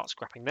and they start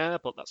scrapping there,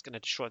 but that's going to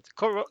destroy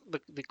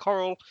the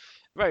coral.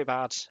 Very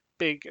bad.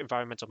 Big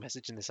environmental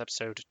message in this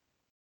episode.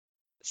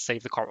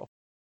 Save the coral.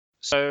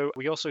 So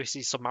we also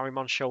see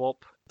Submarimon show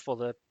up for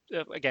the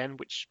again,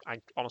 which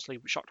honestly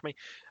shocked me.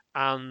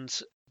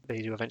 And they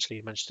do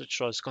eventually manage to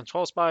destroy the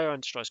control spire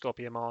and destroy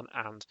Scorpiomon,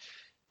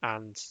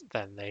 and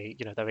then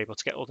they're able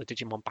to get all the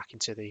Digimon back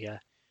into the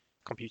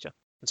computer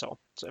and so on.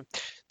 So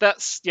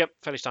that's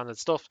fairly standard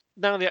stuff.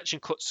 Now the action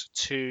cuts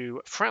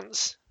to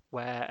France,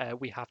 where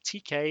we have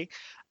TK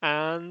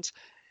and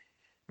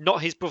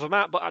not his brother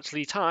Matt, but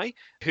actually Ty,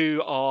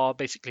 who are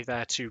basically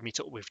there to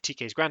meet up with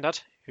TK's granddad,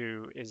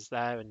 who is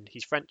there, and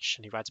he's French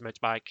and he rides a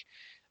motorbike,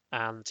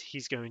 and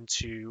he's going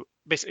to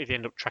basically they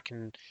end up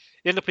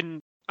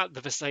at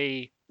the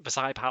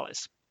Versailles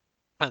Palace,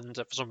 and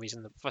for some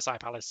reason the Versailles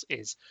Palace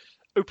is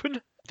open.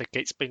 The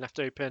gate's been left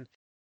open.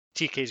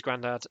 TK's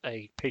granddad,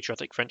 a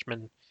patriotic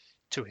Frenchman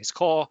to his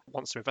core,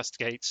 wants to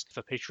investigate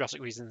for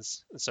patriotic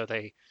reasons, and so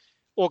they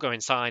all go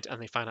inside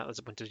and they find out there's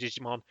a bunch of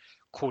Digimon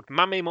called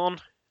Mamemon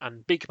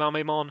and Big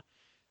Mamemon,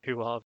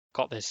 who have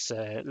got this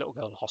little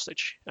girl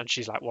hostage, and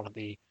she's like one of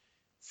the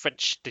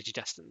French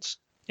Digidestins,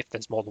 if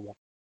there's more than one.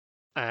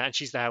 And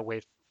she's there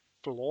with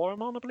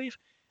Floramon, I believe,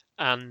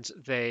 and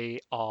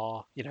they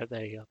are,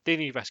 they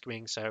need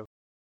rescuing, so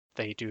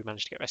they do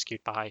manage to get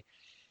rescued by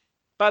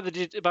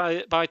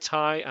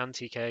Ty and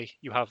TK.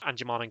 You have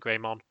Angemon and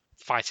Greymon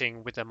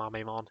fighting with their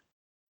Mamemon.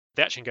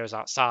 The action goes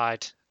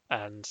outside,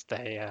 and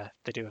they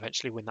do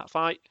eventually win that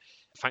fight,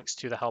 thanks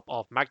to the help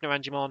of Magna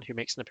Angemon, who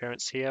makes an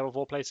appearance here of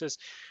all places.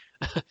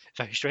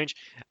 Very strange.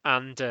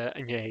 And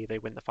they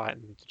win the fight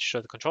and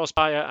show the control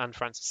spire, and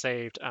France is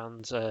saved,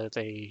 and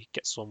they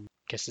get some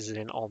kisses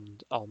in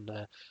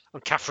on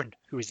Catherine,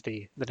 who is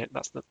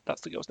that's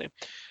the girl's name.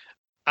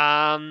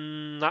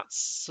 And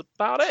that's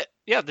about it.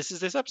 Yeah, this is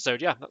this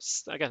episode. Yeah,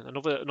 that's again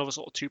another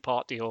sort of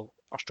 2-part deal,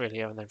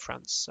 Australia and then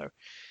France. So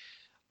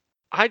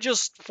I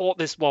just thought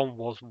this one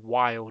was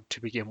wild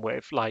to begin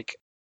with. Like,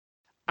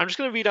 I'm just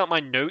gonna read out my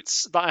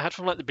notes that I had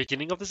from like the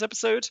beginning of this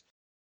episode,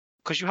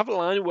 because you have a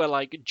line where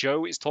like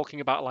Joe is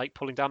talking about like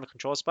pulling down the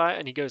control spire,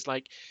 and he goes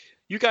like,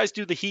 "You guys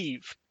do the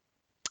heave,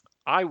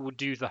 I will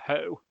do the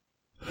hoe."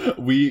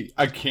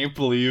 I can't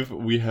believe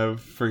we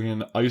have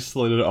friggin'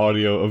 isolated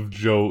audio of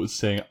Joe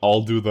saying,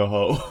 "I'll do the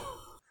hoe."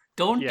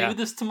 Don't do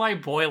this to my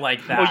boy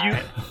like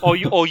that.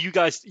 You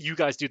guys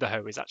do the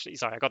hoe is actually,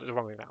 sorry, I got it the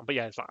wrong way around. But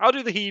yeah, it's like, I'll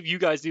do the heave, you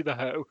guys do the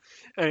hoe,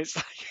 and it's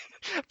like,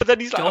 but then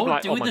he's like,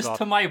 don't do oh my this God.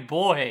 to my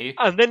boy.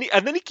 And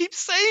then he keeps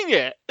saying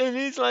it, and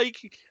he's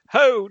like,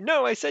 ho,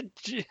 no, I said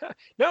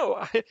no,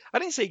 I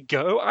didn't say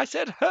go, I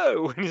said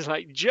ho, and he's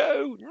like,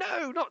 Joe,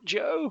 no, not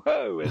Joe,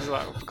 ho, and he's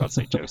like, oh, for God's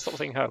sake, Joe, stop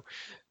saying ho.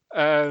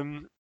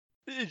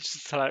 It's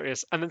just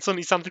hilarious. And then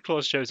suddenly Santa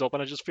Claus shows up,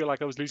 and I just feel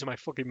like I was losing my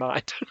fucking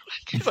mind.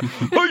 He's like,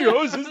 oh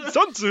guys, there's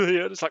Santa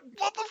here. And it's like,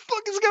 what the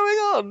fuck is going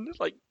on?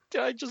 Like,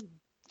 did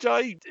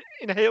I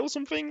inhale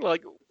something?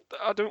 Like,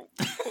 I don't.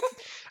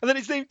 And then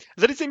his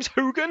name's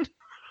Hogan.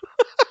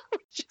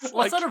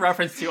 What's that a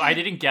reference to? I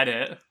didn't get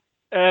it.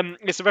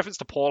 It's a reference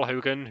to Paul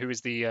Hogan, who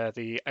is the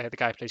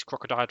guy who plays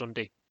Crocodile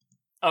Dundee.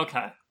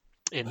 Okay.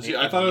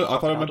 I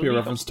thought it might be a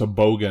reference to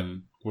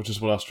bogan, which is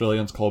what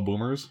Australians call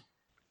boomers.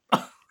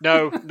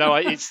 No,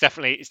 it's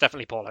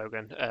definitely Paul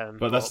Hogan.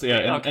 But that's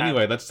okay.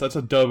 Anyway, that's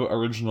a dub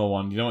original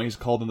one. You know what he's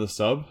called in the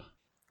sub?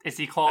 Is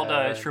he called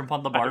Shrimp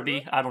on the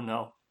Barbie? I don't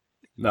know.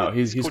 No,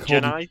 he's called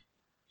Genai?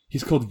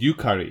 He's called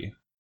Yukari.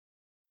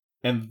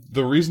 And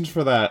the reason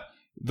for that,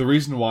 the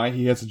reason why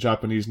he has a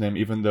Japanese name,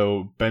 even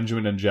though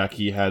Benjamin and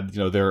Jackie had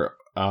their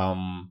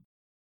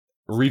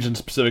region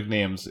specific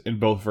names in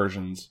both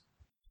versions,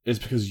 is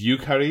because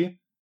Yukari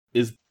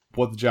is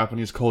what the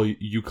Japanese call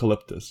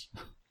eucalyptus.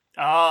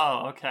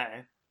 Oh,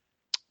 okay.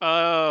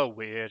 Oh,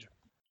 weird.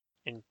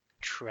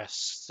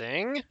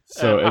 Interesting.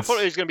 So I thought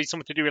it was going to be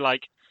something to do with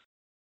like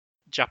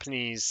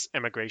Japanese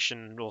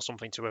immigration or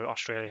something to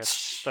Australia.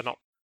 They're not.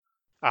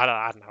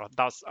 I don't know.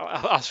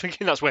 I was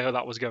thinking that's where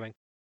that was going.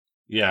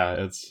 Yeah,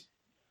 it's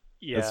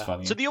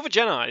funny. So the other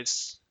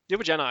Genis,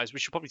 we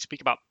should probably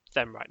speak about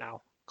them right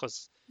now,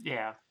 because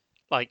yeah,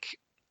 like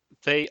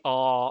They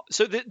are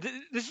so.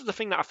 This is the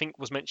thing that I think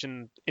was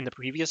mentioned in the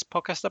previous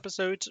podcast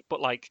episode, but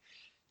like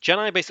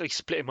Jedi basically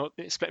split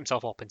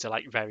himself up into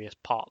like various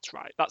parts,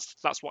 right? That's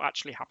what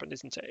actually happened,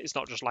 isn't it? It's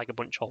not just like a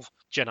bunch of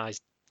Jedi's,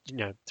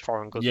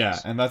 foreign cousins. Yeah,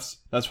 and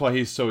that's why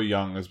he's so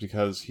young, is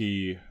because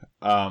he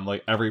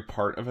like every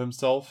part of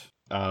himself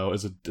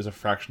is a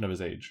fraction of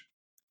his age.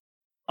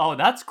 Oh,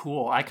 that's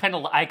cool. I kind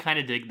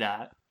of dig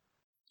that.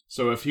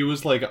 So if he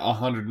was like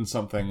 100 and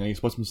something, and he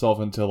splits himself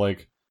into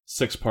like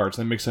 6 parts,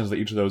 then it makes sense that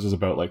each of those is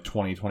about like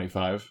 20,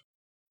 25.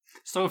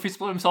 So if he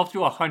split himself to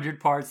 100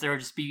 parts, there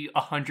would just be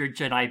 100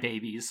 Jedi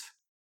babies.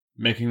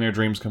 Making their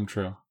dreams come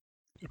true.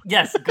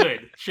 Yes,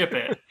 good. Ship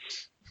it.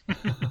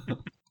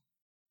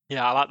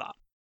 Yeah, I like that.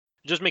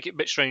 Just make it a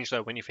bit strange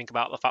though when you think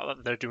about the fact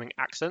that they're doing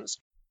accents,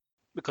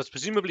 because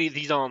presumably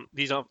these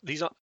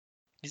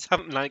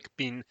haven't like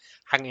been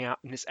hanging out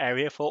in this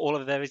area for all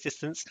of their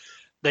existence.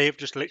 They have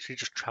just literally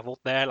just traveled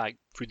there like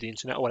through the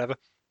internet or whatever.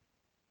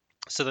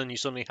 So then you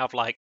suddenly have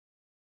like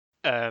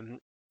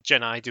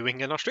Jedi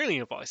doing an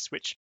Australian voice,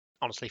 which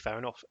honestly fair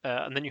enough.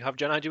 And then you have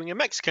Jedi doing a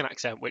Mexican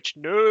accent, which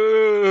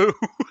no.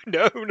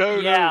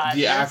 Yeah,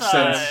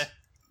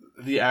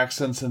 the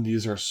accents in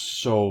these are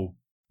so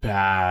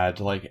bad.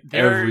 Like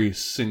every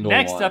single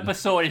next one.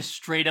 episode is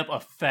straight up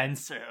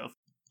offensive.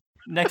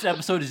 Next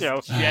episode is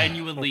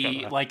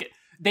genuinely like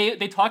they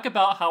talk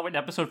about how in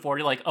episode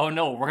 40, like, oh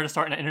no, we're gonna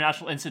start an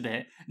international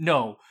incident.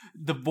 No,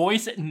 the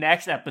voice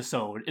next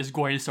episode is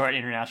going to start an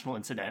international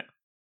incident.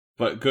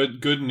 But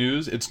good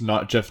news, it's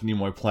not Jeff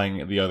Nimoy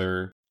playing the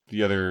other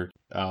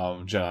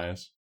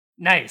Jedis.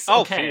 Nice.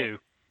 Oh, okay. phew.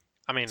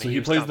 I mean, So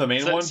he plays the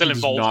main one. He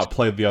does not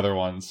play the other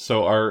ones.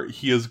 So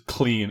he is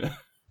clean.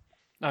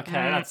 Okay,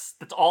 that's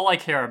all I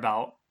care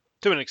about.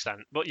 To an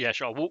extent, but yeah,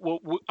 sure. I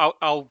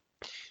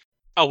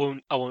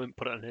won't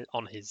put it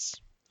on his.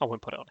 I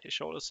won't put it on his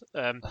shoulders.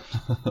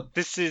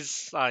 This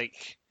is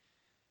like,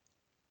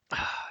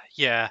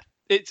 yeah,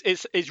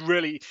 it's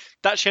really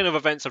that chain of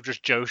events of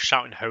just Joe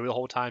shouting "ho" the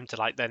whole time to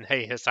like then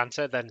hey here's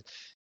Santa, then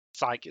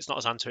it's like it's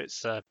not Santa,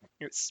 it's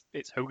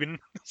Hogan,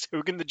 it's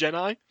Hogan the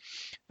Jedi.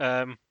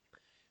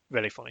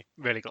 Really funny,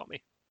 really got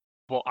me.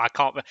 But I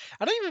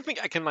don't even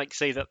think I can like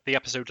say that the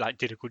episode like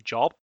did a good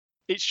job.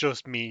 It's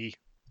just me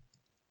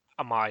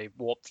and my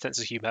warped sense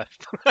of humor,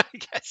 I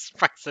guess,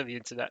 thanks to the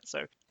internet.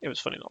 So it was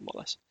funny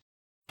nonetheless.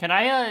 Can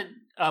I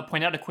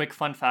point out a quick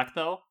fun fact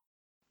though?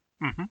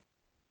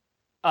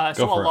 Mm-hmm.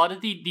 So a lot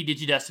of the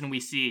Digidestin we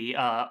see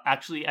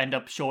actually end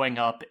up showing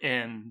up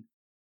in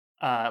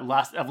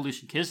Last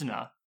Evolution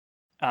Kizuna.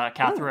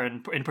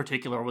 Catherine in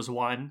particular was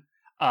one.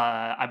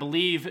 I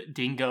believe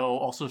Dingo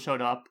also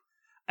showed up.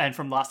 And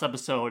from last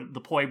episode,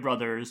 the Poi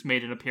brothers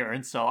made an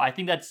appearance. So I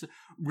think that's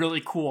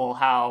really cool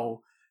how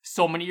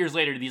so many years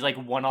later, these like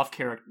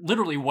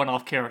literally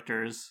one-off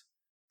characters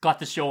got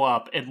to show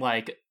up in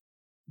like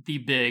the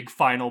big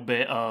final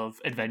bit of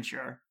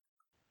adventure.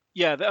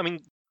 Yeah, I mean,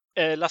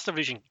 Last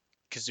Evolution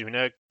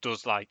Kizuna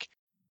does like,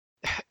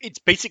 it's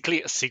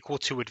basically a sequel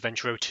to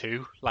Adventure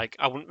 2. Like,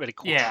 I wouldn't really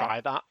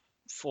try that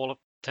for all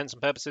intents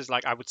and purposes.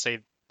 Like, I would say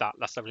that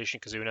Last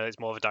Evolution Kizuna is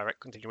more of a direct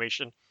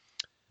continuation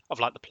of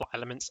like the plot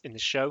elements in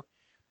this show,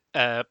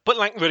 but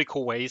like really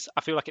cool ways.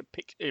 I feel like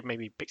it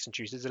maybe picks and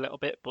chooses a little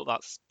bit, but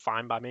that's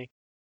fine by me.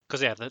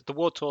 Because yeah, the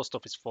World Tour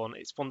stuff is fun.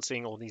 It's fun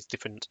seeing all these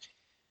different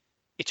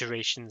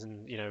iterations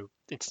and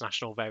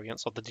international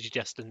variants of the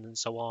Digidestin and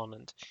so on.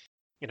 And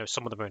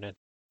some of them are in a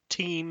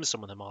team,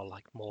 some of them are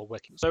like more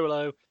working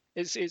solo.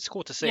 It's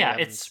cool to see.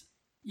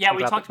 Yeah,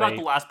 we talked about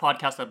the last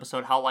podcast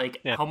episode how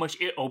how much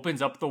it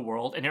opens up the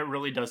world, and it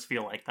really does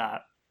feel like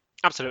that.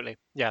 Absolutely,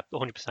 yeah,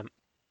 100%.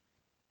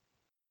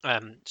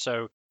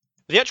 So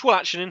the actual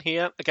action in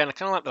here, again, I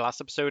kind of like the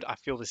last episode. I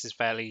feel this is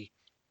fairly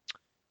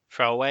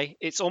throwaway.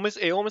 It almost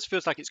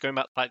feels like it's going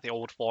back to like the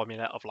old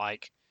formula of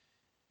like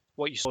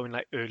what you saw in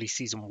like early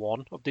season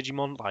 1 of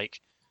Digimon,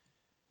 like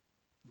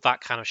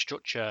that kind of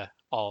structure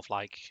of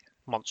like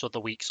Monster of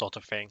the Week sort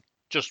of thing,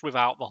 just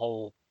without the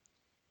whole.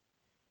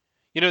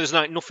 There's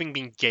like nothing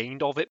being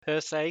gained of it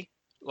per se.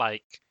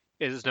 Like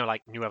there's no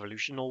like new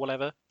evolution or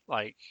whatever.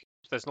 Like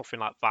there's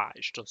nothing like that.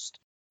 It's just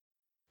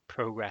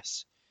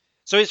progress.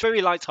 So it's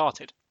very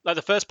light-hearted. Like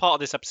the first part of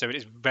this episode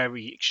is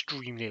very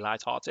extremely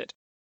light-hearted,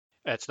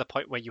 to the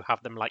point where you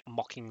have them like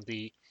mocking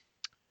the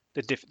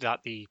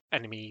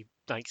enemy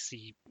like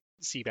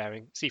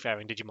seafaring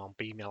Digimon,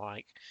 being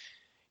like,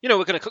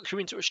 we're gonna cook you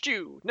into a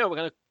stew. No, we're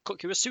gonna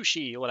cook you a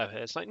sushi or whatever.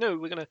 It's like, no,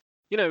 we're gonna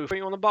throw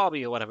you on the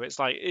Barbie or whatever. It's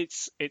like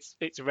it's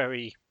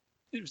very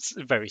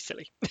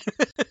silly.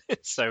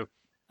 So.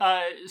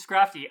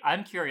 Scrafty,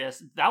 I'm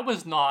curious. That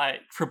was not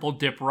triple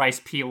dip rice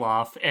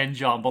pilaf and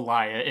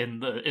jambalaya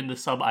in the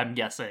sub, I'm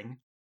guessing.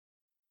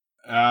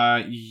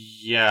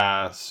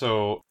 Yeah.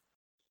 So,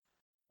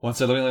 one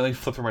second. Let me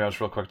flip through my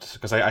notes real quick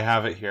because I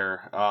have it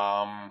here.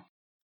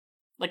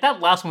 Like that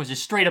last one was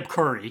just straight up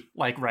curry,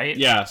 like right?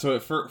 Yeah. So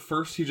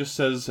first he just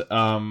says,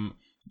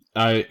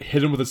 I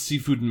hit him with a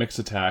seafood mix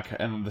attack,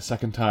 and the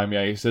second time,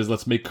 he says,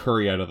 let's make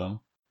curry out of them.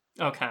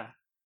 Okay.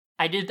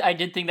 I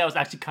did think that was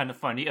actually kind of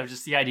funny, of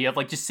just the idea of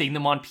like just seeing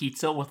them on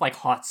pizza with like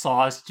hot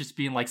sauce just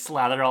being like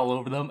slathered all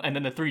over them, and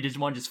then the 3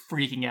 Digimon just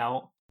freaking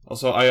out.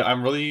 Also,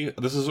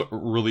 this is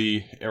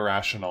really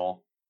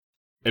irrational.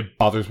 It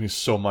bothers me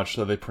so much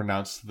that they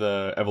pronounce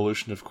the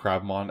evolution of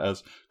Crabmon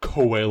as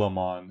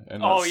Coelamon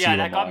and not Oh yeah,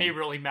 that got Coelamon. me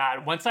really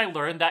mad. Once I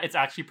learned that it's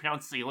actually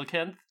pronounced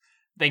coelacanth,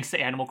 thanks to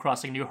Animal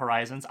Crossing New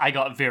Horizons, I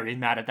got very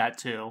mad at that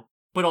too.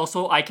 But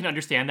also, I can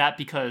understand that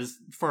because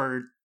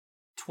for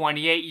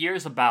 28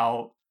 years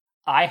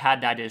I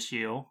had that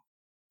issue.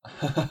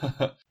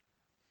 Yeah,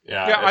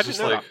 I it's didn't just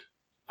know like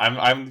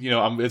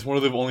that. it's one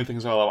of the only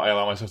things I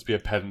allow myself to be a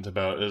pedant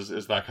about is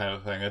that kind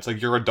of thing. It's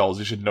like, you're adults,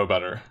 you should know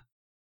better.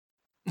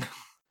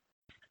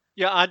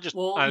 Yeah, I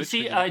You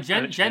see,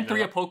 Gen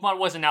 3 of Pokemon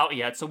wasn't out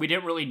yet, so we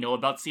didn't really know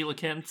about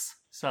coelacanths,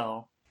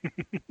 so...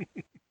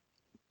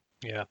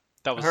 Yeah,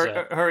 that was...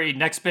 Hurry,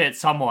 next bit,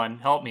 someone,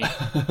 help me.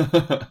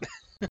 I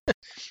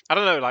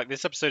don't know, like,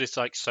 this episode is,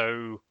 like,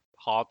 so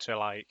hard to,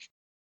 like...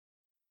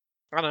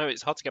 I don't know,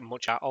 it's hard to get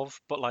much out of,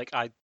 but, like,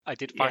 I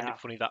did find it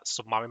funny that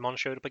Submarimon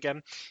showed up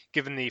again,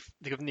 given the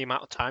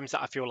amount of times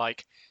that I feel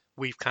like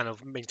we've kind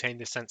of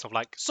maintained this sense of,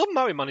 like,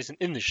 Submarimon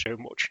isn't in this show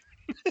much.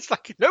 It's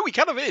like, no, he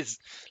kind of is.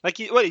 Like,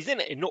 he's in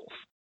it enough,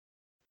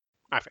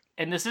 I think.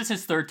 And this is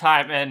his 3rd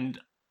time, and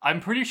I'm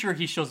pretty sure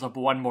he shows up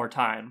one more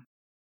time.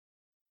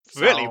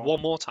 Really?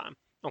 One more time?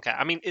 Okay,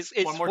 I mean, it's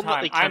one more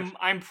time.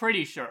 I'm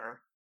pretty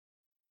sure.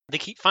 They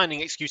keep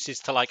finding excuses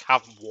to, like,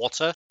 have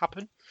water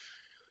happen.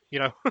 You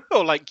know,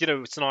 or like, you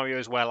know,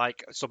 scenarios where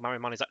like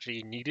Submarimon is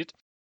actually needed,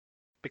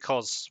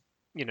 because,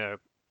 you know,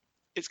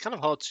 it's kind of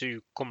hard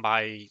to come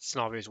by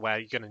scenarios where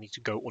you're going to need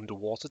to go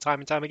underwater time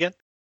and time again.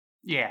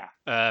 Yeah.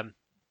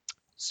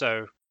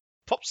 So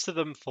props to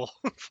them for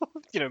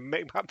you know,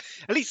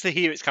 at least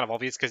here it's kind of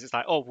obvious, because it's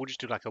like, oh, we'll just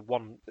do like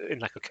one in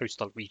like a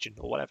coastal region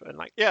or whatever, and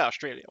like, yeah,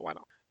 Australia, why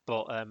not?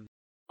 But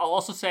I'll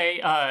also say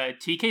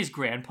TK's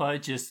grandpa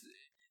just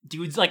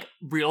dude's like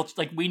real,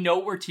 like, we know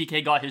where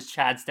TK got his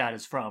Chad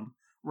status from.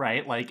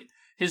 Right, like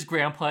his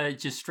grandpa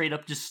just straight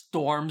up just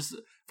storms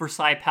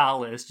Versailles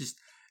Palace, just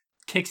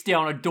kicks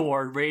down a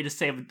door, ready to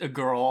save a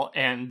girl,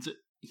 and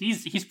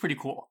he's pretty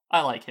cool.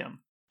 I like him.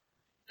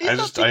 Is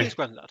that TK's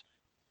granddad?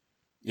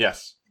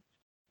 Yes,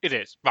 it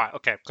is. Right,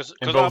 okay. Because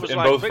in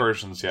both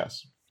versions,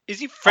 yes. Is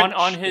he French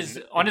on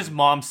his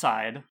mom's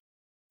side?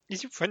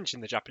 Is he French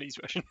in the Japanese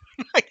version,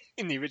 like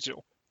in the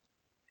original?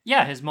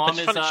 Yeah, his mom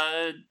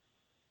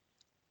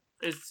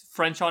is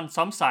French on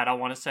some side, I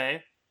want to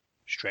say.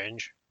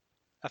 Strange.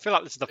 I feel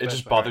like this is the first. It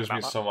just bothers me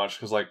so much,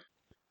 because, like,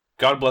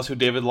 God bless you,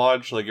 David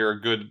Lodge. Like, you're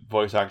a good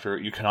voice actor.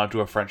 You cannot do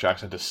a French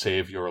accent to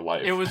save your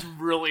life. It was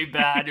really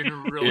bad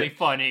and really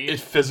funny. It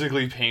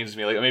physically pains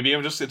me. Like, maybe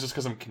it's just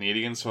because I'm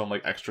Canadian, so I'm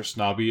like extra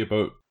snobby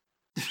about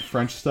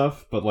French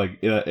stuff. But like,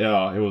 yeah,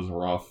 it was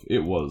rough.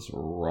 It was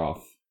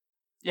rough.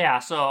 Yeah.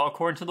 So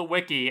according to the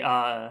wiki,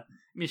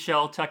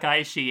 Michel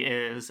Takaishi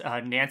is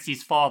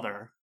Nancy's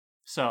father.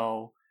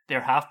 So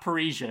they're half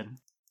Parisian.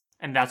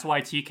 And that's why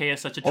TK is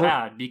such a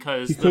trad,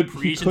 because the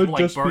Parisians will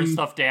like burn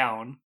stuff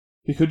down.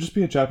 He could just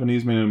be a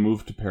Japanese man and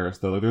move to Paris,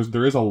 though. Like,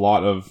 there is a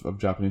lot of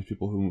Japanese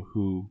people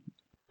who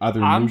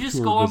either I'm move just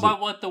to or going visit. by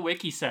what the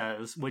wiki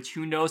says, which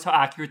who knows how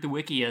accurate the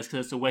wiki is,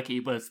 because it's a wiki,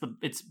 but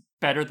it's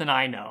better than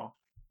I know.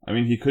 I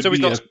mean, he could. So be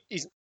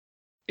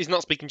he's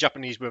not speaking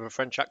Japanese with a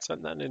French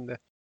accent then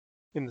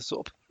in the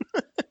sub,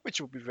 which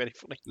would be really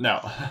funny.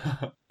 No.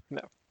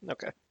 No.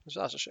 Okay,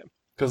 that's a shame.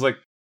 Because like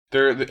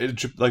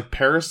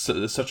Paris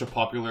is such a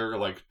popular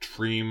like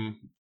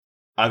dream,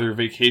 either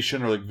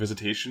vacation or like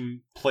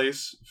visitation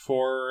place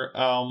for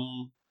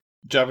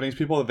Japanese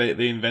people that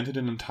they invented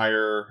an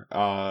entire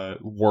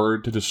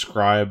word to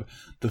describe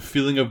the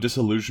feeling of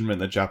disillusionment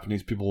that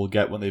Japanese people will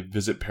get when they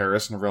visit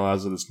Paris and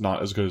realize that it's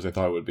not as good as they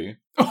thought it would be.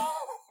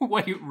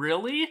 Wait,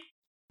 really?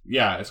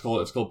 Yeah, it's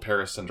called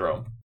Paris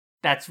syndrome.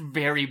 That's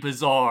very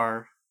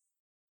bizarre.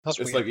 It's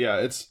weird. Like, yeah,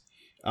 it's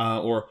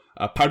or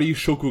Paris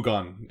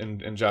Shokugan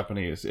in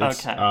Japanese.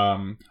 It's, okay.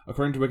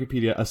 According to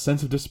Wikipedia, a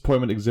sense of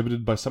disappointment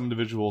exhibited by some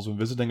individuals when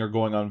visiting or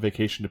going on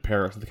vacation to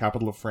Paris, the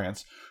capital of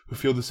France, who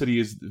feel the city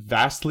is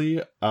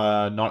vastly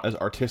not as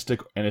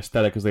artistic and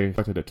aesthetic as they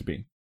expected it to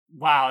be.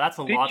 Wow, that's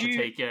a lot to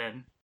take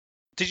in.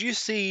 Did you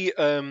see?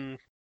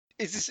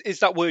 Is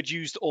that word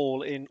used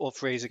all in, or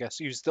phrase, I guess,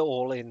 used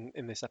all in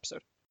this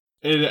episode?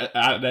 It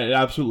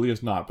absolutely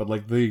is not. But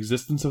like the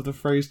existence of the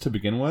phrase to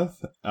begin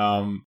with,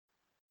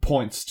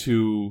 points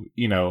to,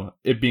 you know,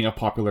 it being a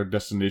popular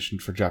destination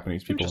for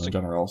Japanese people in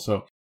general.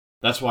 So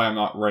that's why I'm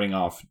not writing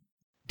off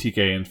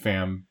TK and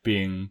Fam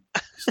being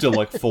still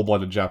like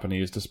full-blooded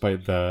Japanese,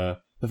 despite the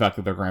fact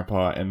that their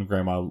grandpa and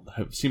grandma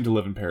seem to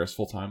live in Paris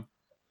full time.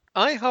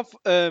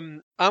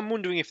 I'm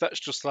wondering if that's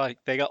just like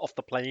they got off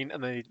the plane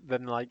and they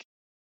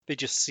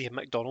just see a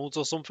McDonald's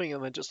or something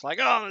and they're just like,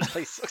 oh, this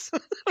place sucks.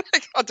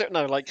 Like, I don't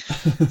know, like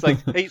it's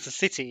like, hey, it's a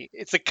city,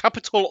 it's the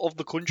capital of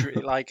the country,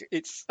 like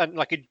it's and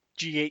like a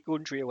G8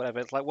 country or whatever.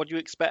 It's like, what do you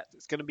expect?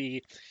 It's going to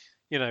be,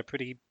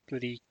 pretty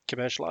bloody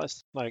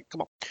commercialized. Like,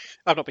 come on,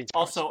 I've not been to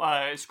Paris. Also,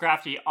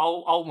 Scrafty,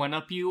 I'll one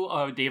up you.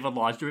 David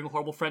Lodge doing a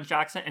horrible French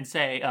accent, and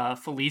say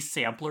Felice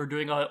Sampler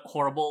doing a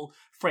horrible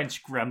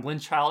French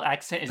Gremlin child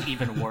accent is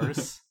even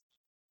worse.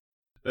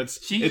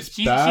 She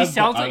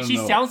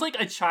sounds like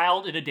a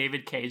child in a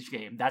David Cage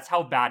game. That's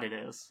how bad it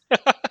is.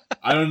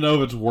 I don't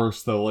know if it's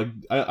worse though. Like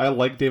I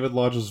like David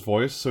Lodge's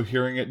voice, so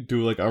hearing it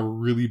do like a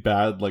really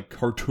bad, like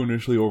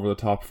cartoonishly over the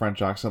top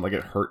French accent, like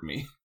it hurt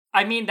me.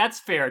 I mean, that's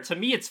fair. To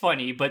me, it's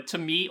funny, but to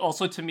me,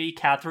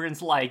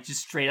 Catherine's like just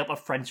straight up a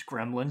French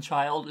Gremlin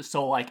child.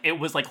 So like it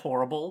was like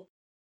horrible.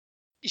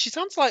 She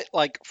sounds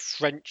like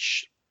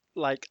French,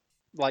 like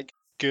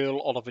girl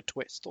Oliver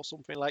Twist or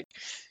something. Like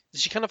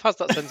she kind of has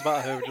that sense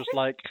about her, just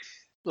like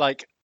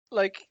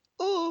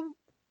oh,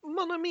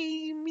 mon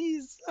ami,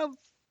 mise of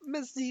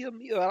merci. I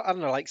don't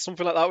know, like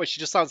something like that, where she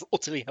just sounds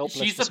utterly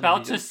helpless. She's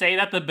about to say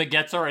that the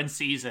baguettes are in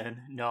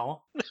season.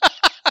 No.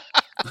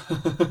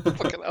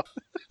 Fucking hell.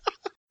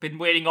 Been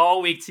waiting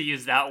all week to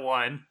use that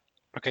one.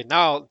 Okay,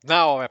 now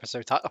our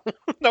episode title.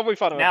 Now we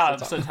found our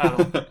episode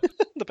title.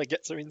 The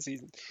baguettes are in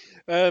season.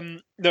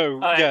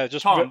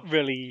 Just Tom.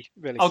 Really.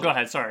 Oh, go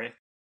ahead. Sorry.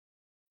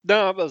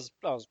 No, I was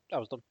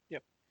done. Yeah.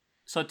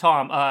 So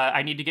Tom,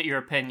 I need to get your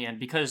opinion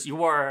because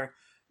you are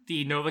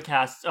the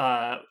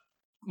NovaCast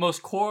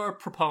most core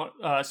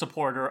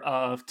supporter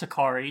of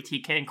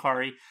TK and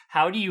Kari.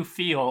 How do you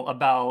feel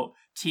about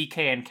TK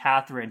and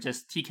Catherine?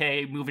 Just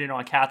TK moving in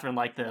on Catherine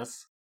like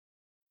this?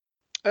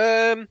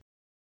 I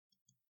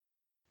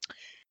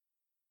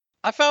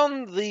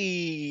found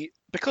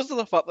because of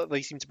the fact that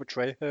they seem to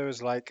portray her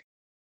as like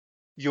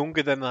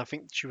younger than I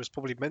think she was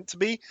probably meant to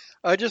be.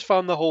 I just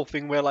found the whole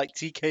thing where like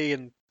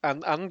TK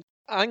and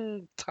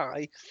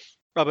Tai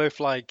are both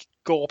like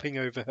gawping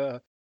over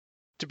her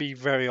to be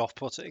very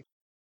off-putting.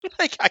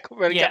 Like I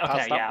couldn't really get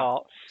past that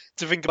part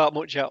to think about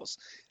much else.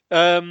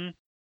 No,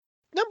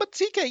 but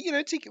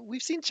TK,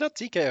 we've seen Chad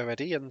TK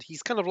already, and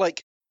he's kind of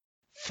like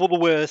for the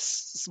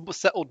worse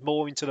settled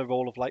more into the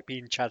role of like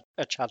being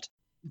a Chad.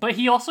 But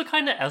he also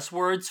kind of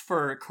S-words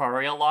for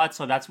Kari a lot,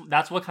 so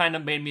that's what kind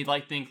of made me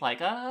like think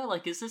like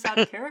is this out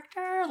of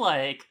character?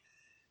 Like,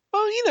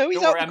 well,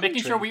 he's out. I'm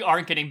making sure we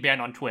aren't getting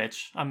banned on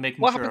Twitch. I'm making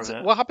sure of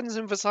it. What happens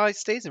in Versailles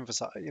stays in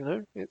Versailles.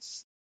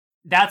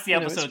 That's the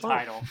episode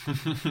title.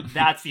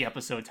 That's the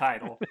episode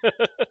title.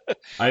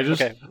 I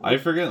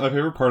forget my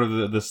favorite part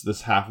of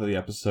this half of the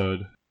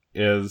episode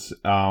is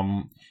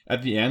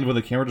at the end when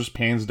the camera just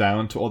pans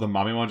down to all the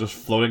Mamimon just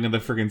floating in the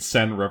friggin'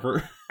 Seine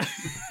River.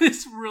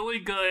 It's really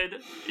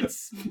good.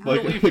 It's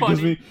really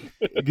funny.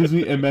 It gives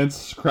me immense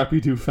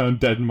Scrappy-Doo found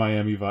dead in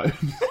Miami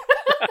vibes.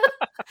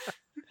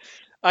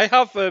 I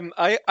have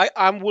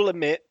I will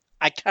admit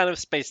I kind of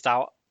spaced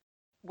out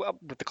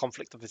with the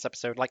conflict of this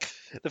episode. Like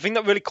the thing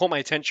that really caught my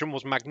attention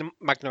was Magna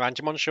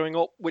Angemon showing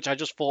up, which I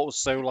just thought was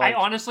so like.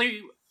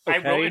 I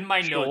wrote in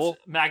my notes,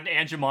 Magna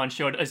Angemon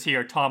showed us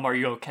here. Tom, are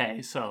you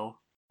okay? So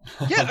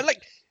yeah,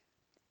 like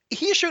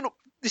he has shown up.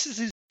 This is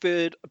his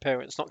third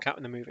appearance, not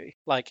counting the movie.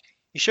 Like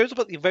he shows up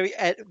at the very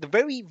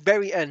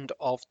end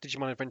of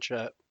Digimon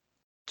Adventure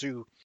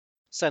to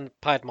send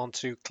Piedmon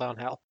to Clown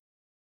Hell,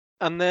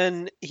 and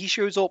then he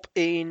shows up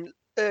in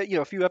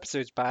a few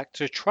episodes back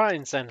to try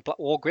and send Black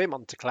War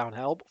Greymon to Clown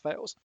Hell, but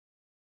fails.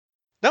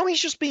 Now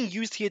he's just being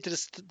used here to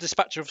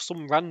dispatch of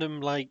some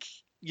random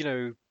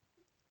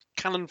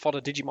cannon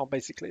fodder Digimon,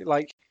 basically.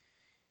 Like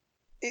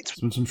it's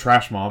some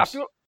trash mobs.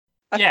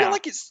 I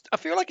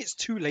feel like it's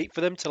too late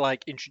for them to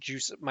like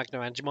introduce Magna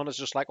Angemon as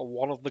just like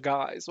one of the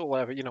guys or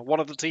whatever, one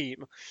of the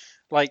team.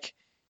 Like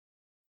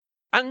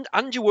and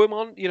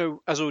Angiwormon,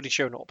 has already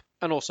shown up,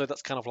 and also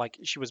that's kind of like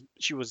she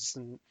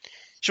wasn't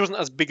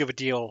as big of a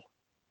deal,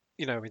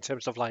 in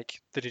terms of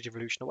like the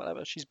Digivolution or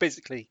whatever. She's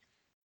basically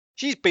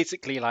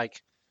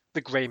like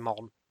the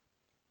Greymon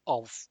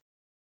of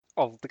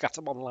the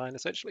Gatomon line,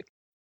 essentially.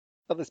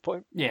 At this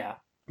point, yeah,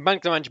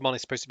 Magna Angemon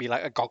is supposed to be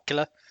like a god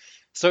killer,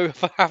 so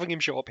for having him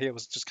show up here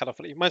was just kind of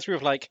funny. It reminds me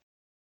of like,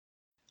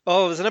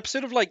 there's an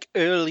episode of like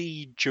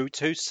early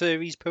Johto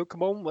series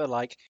Pokemon where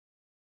like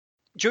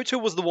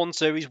Johto was the one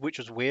series which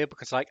was weird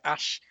because like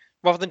Ash,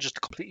 rather than just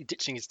completely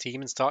ditching his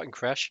team and starting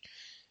fresh,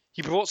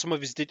 he brought some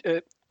of his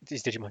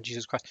Digimon.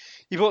 Jesus Christ,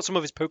 he brought some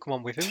of his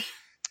Pokemon with him,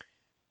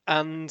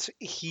 and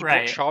he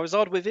brought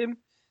Charizard with him.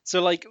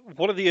 So like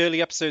one of the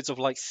early episodes of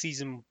like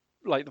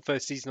the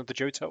first season of the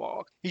Johto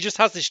arc, he just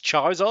has this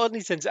Charizard and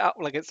he sends it out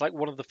like it's like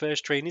one of the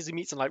first trainers he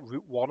meets in like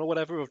Route 1 or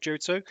whatever of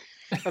Johto,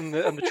 and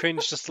the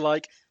trainer's just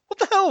like, what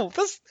the hell?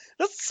 That's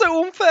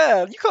so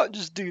unfair. You can't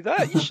just do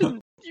that.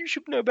 You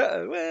should know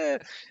better.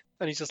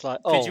 And he's just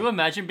like, could you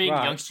imagine being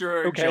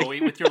youngster Joey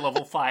with your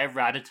level 5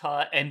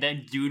 Rattata and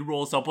then dude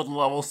rolls up with a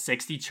level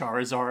 60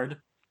 Charizard?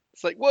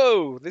 It's like,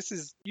 whoa,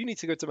 you need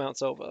to go to Mount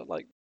Silver.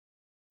 Like,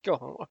 go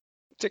on,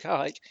 take a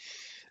hike.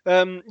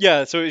 So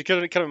it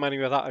kind of reminded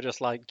me of that. I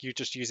just like you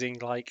just using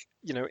like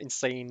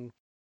insane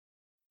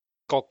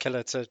god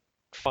killer to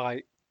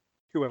fight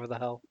whoever the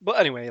hell. But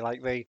anyway,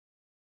 like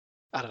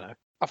I don't know.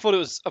 I thought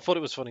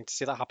it was funny to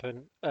see that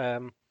happen.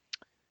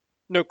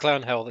 No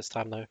Clown Hell this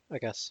time though, I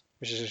guess,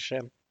 which is a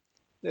shame.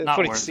 Not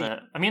funny to worth see. it.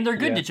 I mean, they're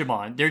good Yeah.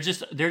 Digimon.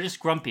 They're just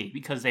grumpy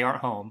because they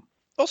aren't home.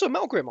 Also,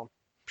 Metal Greymon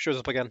shows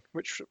up again,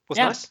 which was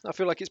Yeah. nice. I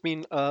feel like it's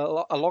been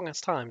a long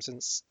ass time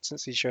since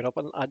he showed up,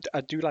 and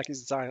I do like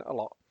his design a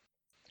lot.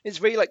 It's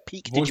very like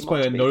peak Voiced Digimon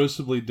by to a me.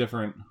 noticeably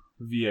different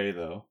VA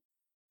though.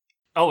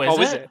 Oh,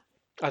 Is it? it?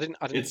 I didn't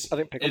pick up on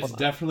It's that.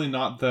 definitely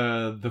not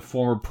the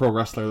former pro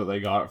wrestler that they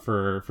got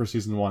for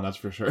season 1. That's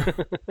for sure.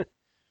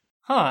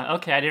 Huh.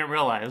 Okay, I didn't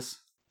realize.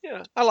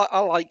 Yeah, I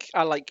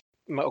like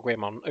Metal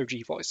Greymon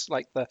OG voice,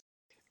 like the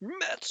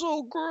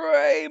Metal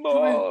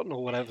Greymon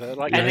or whatever.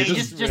 Like, Yeah, And he then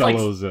he just just like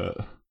bellows it.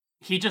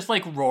 he just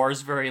like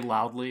roars very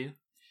loudly.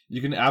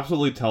 You can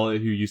absolutely tell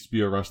that he used to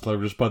be a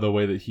wrestler just by the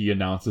way that he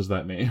announces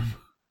that name.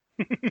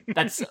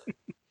 That's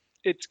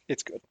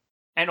it's good.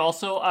 and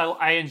also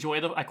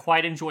I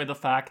quite enjoy the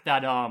fact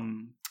that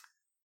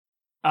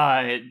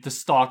the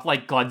stock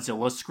like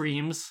Godzilla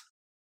screams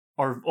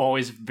are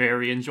always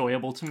very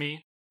enjoyable to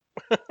me.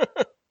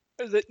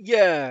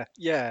 Yeah,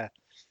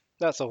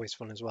 that's always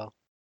fun as well.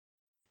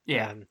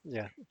 Yeah.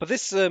 Yeah. But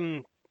this,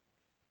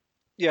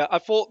 yeah, I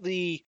thought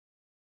the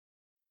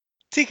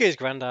TK's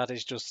granddad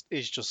is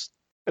just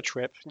a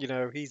trip. You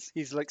know,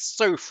 he's like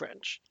so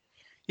French.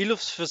 He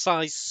loves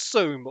Versailles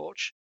so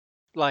much,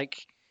 like,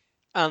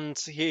 and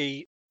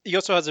he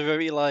also has a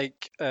very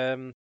like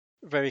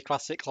very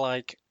classic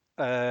like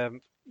you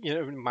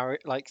know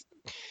like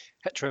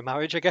hetero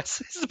marriage, I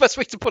guess is the best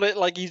way to put it.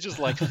 Like he's just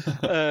like,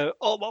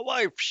 oh, my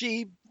wife,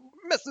 she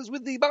messes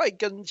with the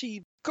bike and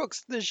she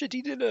cooks the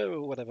shitty dinner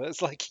or whatever.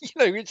 It's like, you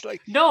know, it's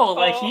like No,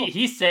 like oh.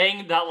 he's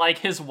saying that like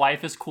his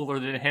wife is cooler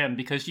than him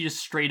because she just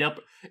straight up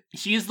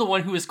she's the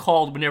one who is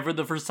called whenever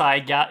the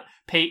Versailles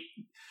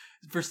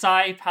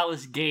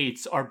Palace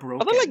gates are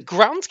broken. Are they like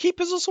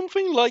groundskeepers or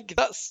something? Like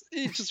it's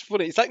just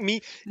funny. It's like me.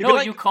 it'd be No,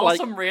 like, you call like,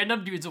 some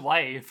random dude's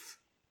wife.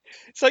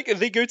 It's like if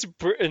they go to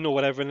Britain or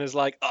whatever, and there's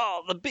like,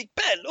 oh, the Big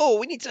Ben. Oh,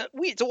 we need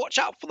to watch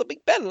out for the Big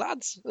Ben,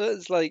 lads.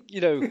 It's like, you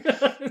know,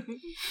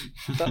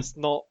 that's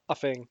not a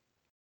thing.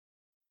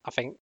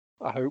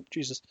 I hope,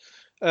 Jesus.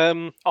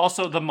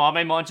 Also, the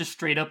Mamemon just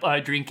straight up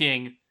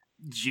drinking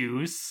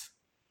juice.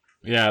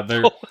 Yeah,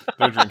 they're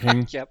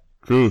drinking Yep.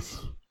 juice.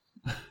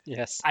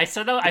 Yes. I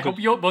said that. I hope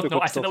you both the know.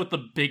 good I said that stuff.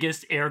 with the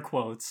biggest air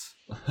quotes.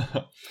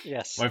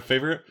 Yes. My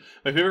favorite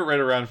right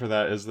around for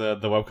that is the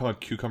webcomic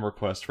Cucumber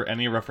Quest for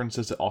any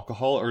references to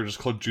alcohol or just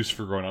called Juice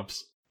for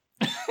Grown-ups.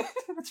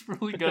 That's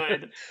really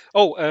good.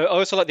 Oh, I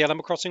also like the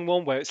Animal Crossing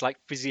one where it's like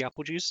fizzy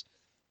apple juice.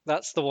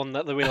 That's the one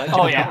that they were like,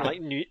 Oh, giving out yeah. on,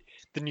 like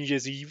the New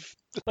Year's Eve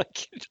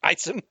like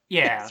item.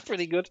 Yeah, It's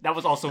pretty good. that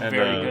was also And,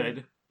 very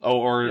good.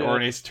 or Yeah.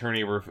 an Ace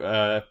Attorney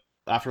where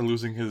after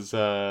losing his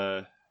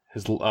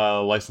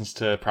license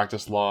to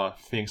practice law,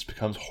 Phoenix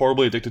becomes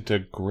horribly addicted to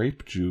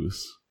grape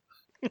juice.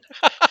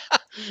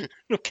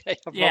 Okay.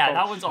 Yeah,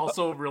 that one's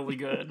also really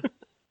good.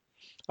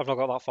 I've not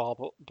got that far,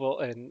 but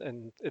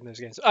in those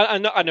games, I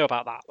know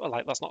about that.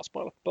 Like that's not a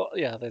spoiler, but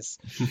yeah, there's.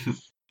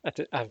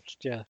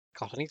 Yeah,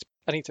 God,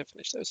 I need to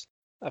finish those.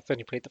 I've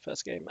only played the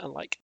first game and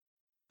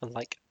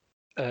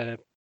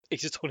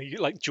Ace Attorney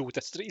like dual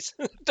destinies.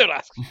 Don't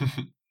ask.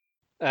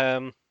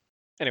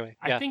 Anyway,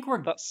 yeah, I think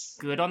we're that's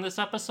good on this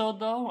episode,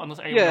 though. Unless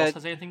anyone Yeah. else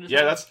has anything to say.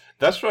 Yeah,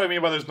 that's what I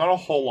mean by there's not a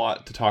whole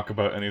lot to talk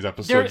about in these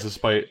episodes,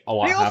 despite a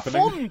lot they are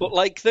happening. fun, but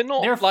like they're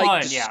not They're like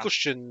fun, yeah.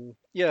 discussion.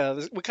 Yeah,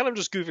 we're kind of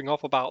just goofing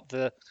off about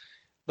the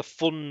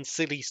fun,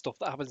 silly stuff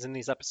that happens in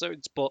these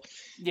episodes, but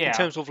Yeah. in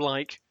terms of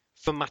like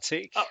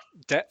thematic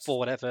depth or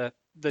whatever,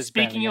 there's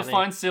Speaking barely of any.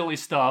 fun, silly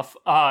stuff,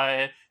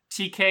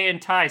 TK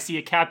and Ty see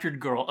a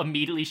captured girl,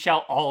 immediately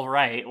shout, "All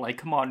right!" Like,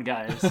 come on,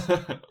 guys.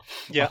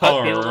 Yeah,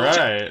 All it'll-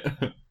 right.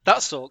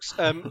 That sucks.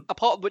 A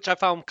part of which I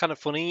found kind of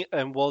funny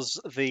was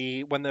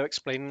when they're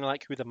explaining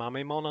like who the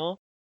Mamemon are,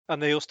 and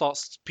they all start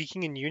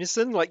speaking in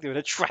unison, like they're in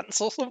a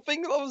trance or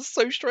something. That was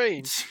so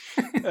strange.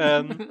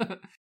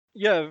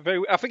 Yeah,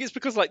 very. I think it's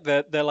because like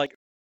their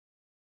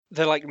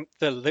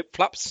lip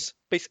flaps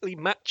basically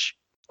match.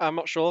 I'm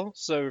not sure.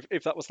 So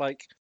if that was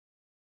like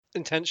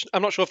intention,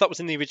 I'm not sure if that was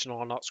in the original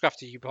or not.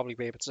 Scrafty, you'd probably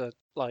be able to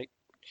like.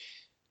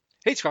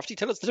 Hey, Scrafty,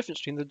 tell us the difference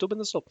between the dub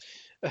and the sub.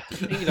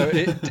 You know,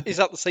 is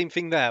that the same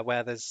thing there,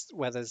 where there's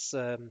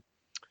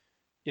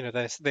you know,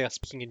 they are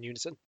speaking in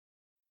unison?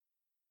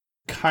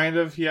 Kind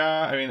of,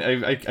 yeah. I mean,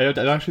 I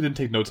actually didn't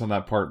take notes on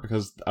that part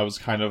because I was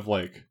kind of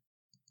like,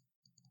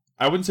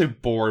 I wouldn't say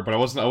bored, but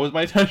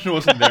my attention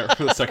wasn't there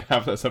for the second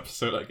half of this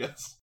episode, I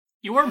guess.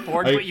 You weren't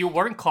bored, but you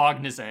weren't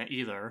cognizant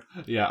either.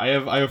 Yeah,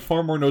 I have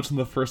far more notes in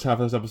the first half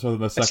of this episode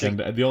than the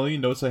second. The only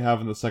notes I have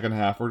in the second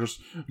half are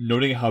just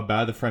noting how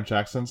bad the French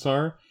accents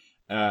are,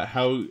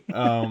 how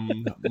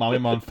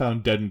Mamemon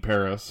found dead in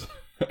Paris.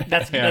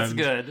 That's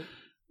good.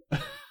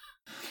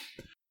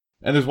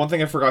 And there's one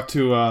thing I forgot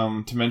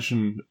to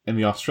mention in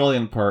the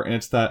Australian part, and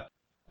it's that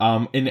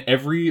one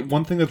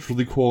thing that's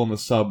really cool in the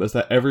sub is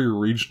that every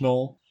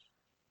regional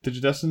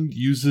Digidestined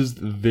uses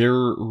their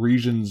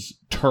region's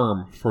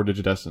term for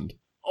Digidestined.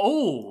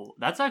 Oh,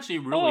 that's actually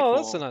really cool.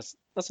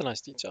 That's a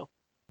nice detail.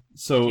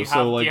 So do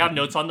you have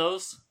notes on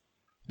those?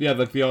 Yeah,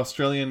 like the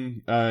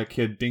Australian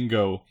kid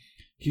Dingo,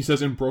 he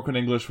says in broken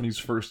English when he's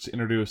first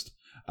introduced,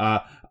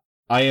 I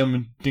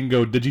am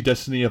Dingo,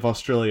 Digi-Destiny of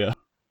Australia.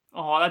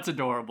 Oh, that's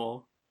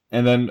adorable.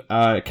 And then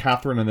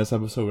Catherine in this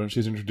episode, when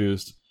she's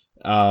introduced,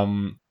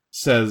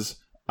 says,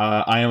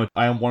 I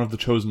am one of the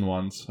chosen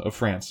ones of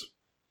France.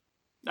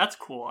 That's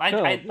cool. I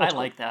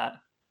like that.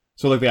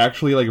 So like they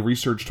actually like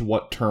researched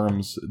what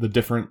terms the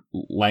different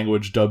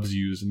language dubs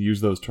use and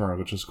use those terms,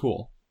 which is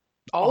cool.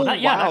 Oh,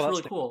 that's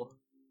really cool.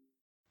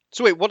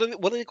 So wait, what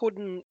are they called?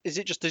 Is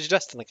it just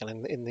Digi-Destiny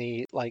in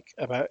the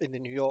in the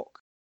New York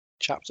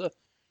chapter?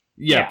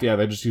 Yeah,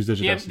 they just use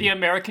Digi-Destiny. The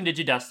American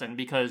Digi-Destin,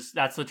 because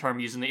that's the term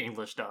used in the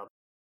English dub.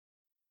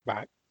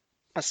 Right,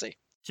 I see.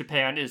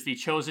 Japan is the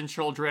chosen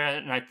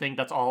children, and I think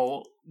that's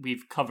all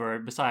we've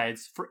covered,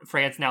 besides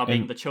France now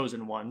being the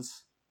chosen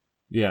ones.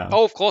 Yeah.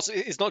 Oh, of course,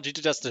 it's not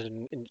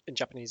Digi-Destin in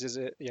Japanese, is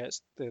it? Yeah,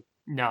 it's the...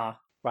 Nah.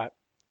 Right.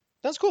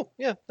 That's cool.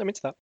 Yeah, I'm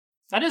into that.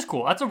 That is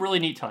cool. That's a really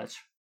neat touch.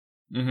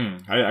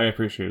 Mm-hmm. I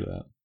appreciate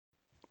that.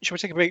 Shall we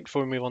take a break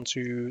before we move on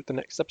to the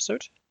next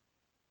episode?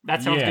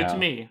 That sounds good to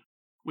me.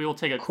 We will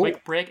take a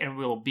quick break, and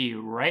we will be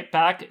right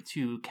back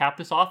to cap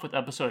this off with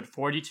episode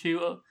 42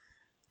 of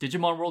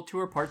Digimon World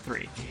Tour Part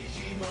 3.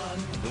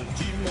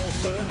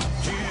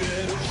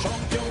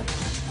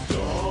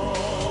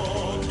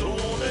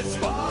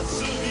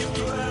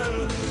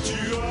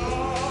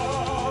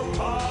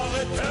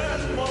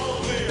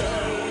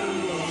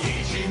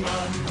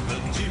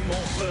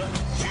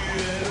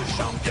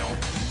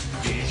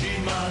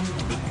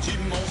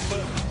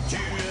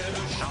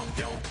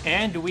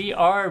 And we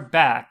are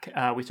back.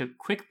 We took a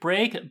quick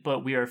break,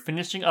 but we are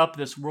finishing up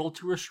this World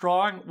Tour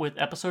strong with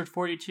episode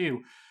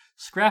 42.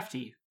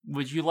 Scrafty,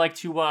 would you like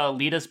to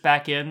lead us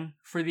back in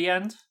for the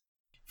end?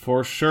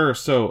 For sure.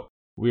 So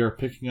we are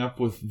picking up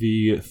with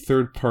the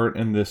third part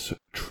in this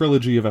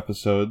trilogy of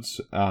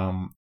episodes,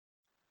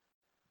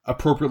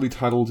 appropriately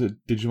titled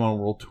Digimon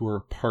World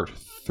Tour Part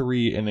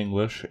 3 in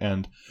English,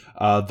 and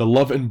The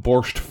Love and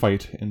Borscht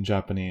Fight in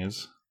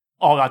Japanese.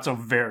 Oh, that's a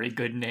very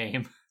good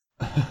name.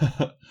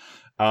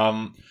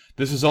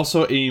 This is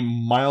also a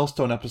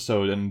milestone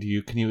episode, and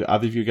can you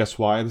either of you guess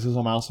why this is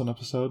a milestone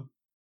episode?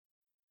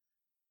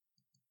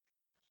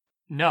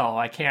 No,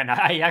 I can't.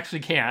 I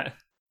actually can't.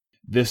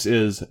 This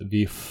is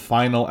the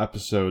final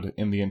episode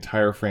in the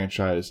entire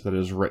franchise that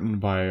is written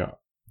by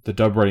the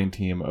dub writing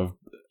team of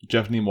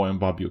Jeff Nimoy and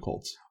Bob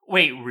Buchholz.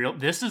 Wait, real?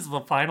 This is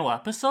the final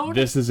episode?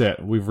 This is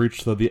it. We've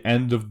reached the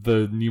end of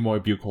the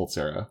Nimoy-Buchholz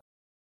era.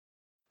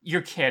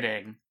 You're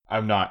kidding.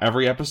 I'm not.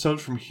 Every episode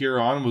from here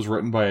on was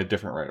written by a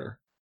different writer.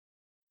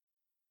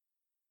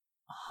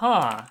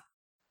 Huh.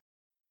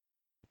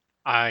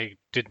 I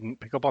didn't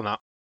pick up on that.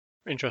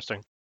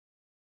 Interesting.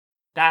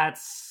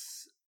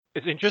 It's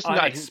interesting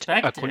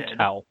unexpected. That I couldn't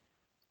tell.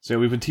 So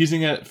we've been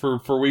teasing it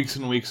for weeks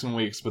and weeks and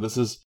weeks, but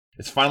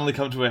it's finally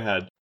come to a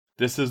head.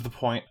 This is the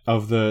point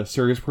of the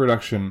series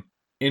production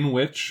in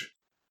which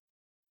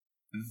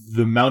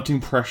the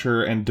mounting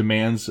pressure and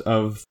demands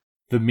of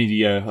the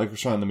media, like we're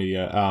showing the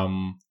media,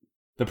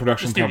 the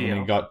production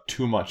company got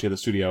too much. Yeah, the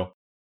studio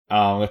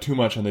got too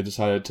much, and they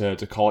decided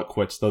to call it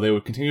quits. Though they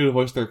would continue to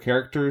voice their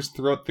characters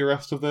throughout the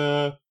rest of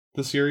the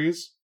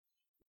series.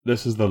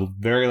 This is the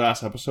very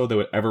last episode they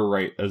would ever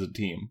write as a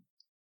team.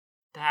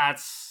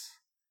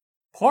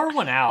 Pour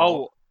one out.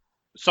 Oh,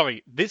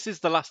 sorry. This is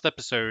the last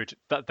episode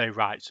that they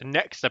write. So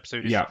next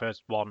episode is the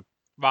first one.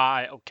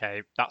 Right,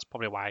 okay. That's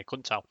probably why I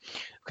couldn't tell.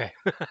 Okay.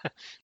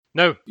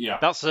 No,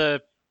 that's...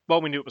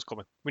 well, we knew it was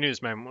coming. We knew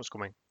this moment was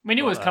coming. We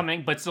knew it was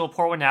coming, but still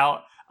pour one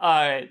out.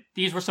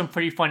 These were some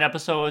pretty fun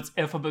episodes,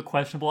 if a bit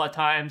questionable at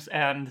times,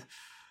 and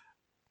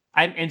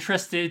I'm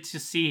interested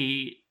to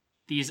see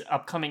these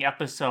upcoming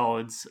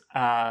episodes,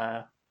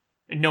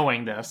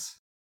 knowing this.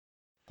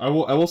 I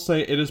will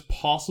say it is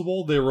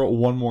possible they wrote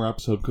one more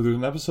episode, because there's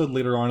an episode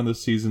later on in the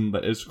season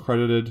that is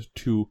credited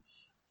to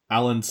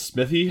Alan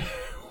Smithy,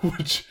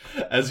 which,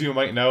 as you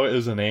might know,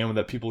 is a name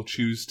that people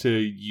choose to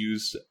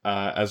use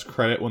as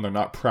credit when they're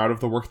not proud of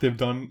the work they've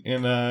done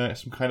in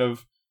some kind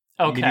of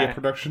media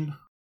production.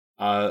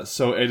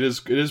 So it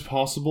is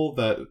possible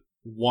that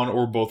one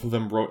or both of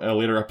them wrote a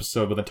later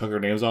episode but then took their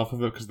names off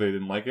of it because they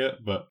didn't like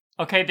it. But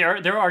okay,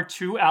 there are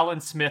 2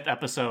 Alan Smith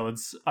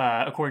episodes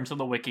according to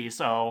the wiki.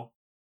 So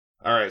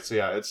all right, so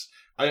yeah, it's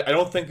I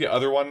don't think the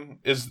other one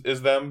is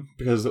them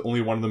because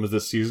only one of them is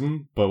this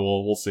season, but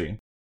we'll see.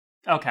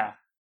 Okay.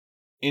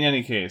 In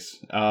any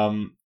case,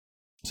 so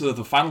that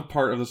the final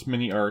part of this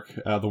mini arc,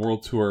 the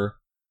World Tour,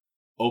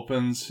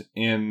 opens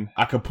in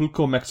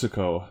Acapulco,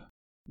 Mexico,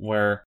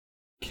 where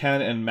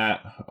Ken and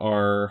Matt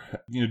are,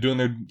 doing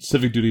their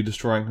civic duty,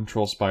 destroying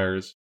control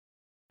spires,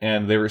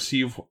 and they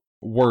receive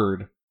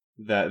word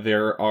that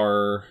there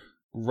are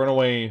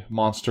runaway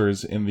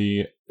monsters in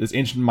this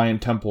ancient Mayan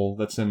temple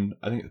that's in,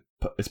 I think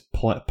it's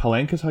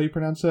Palenque is how you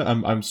pronounce it.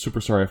 I'm super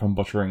sorry if I'm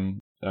butchering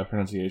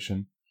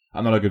pronunciation.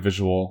 I'm not a good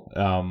visual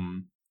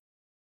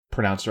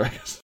pronouncer, I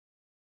guess.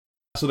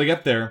 So they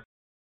get there,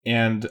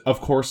 and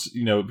of course,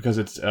 because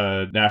it's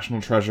a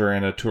national treasure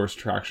and a tourist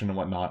attraction and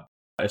whatnot,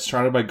 it's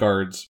surrounded by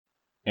guards,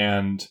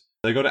 and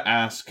they go to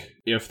ask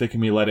if they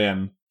can be let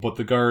in, but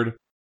the guard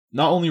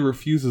not only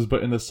refuses,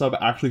 but in the sub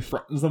actually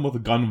threatens them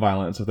with gun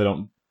violence if they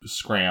don't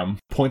scram.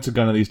 Points a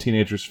gun at these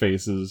teenagers'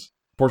 faces,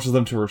 forces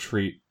them to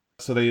retreat.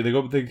 So they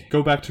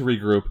go back to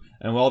regroup,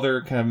 and while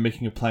they're kind of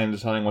making a plan,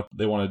 deciding what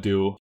they want to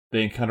do,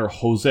 they encounter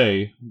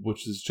Jose,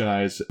 which is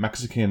Jenai's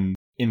Mexican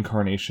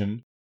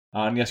incarnation.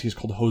 And yes, he's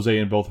called Jose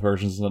in both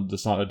versions, and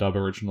it's not a dub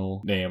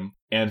original name.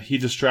 And he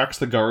distracts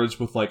the guards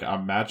with like a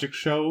magic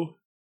show,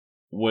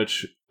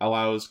 which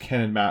allows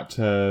Ken and Matt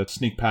to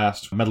sneak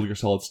past Metal Gear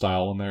Solid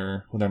style when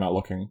they're not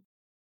looking.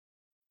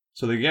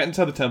 So they get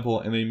inside the temple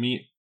and they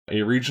meet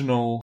a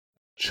regional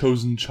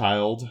chosen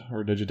child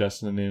or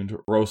Digidestined named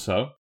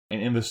Rosa.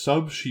 And in the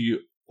sub, she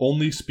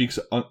only speaks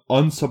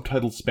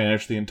unsubtitled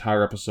Spanish the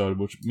entire episode,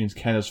 which means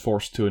Ken is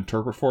forced to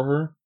interpret for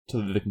her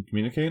so that they can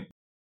communicate.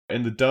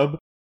 In the dub,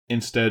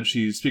 instead,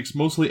 she speaks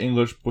mostly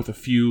English with a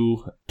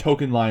few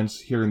token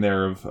lines here and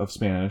there of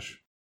Spanish.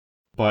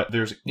 But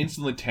there's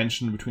instantly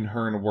tension between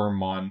her and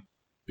Wormmon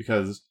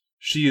because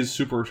she is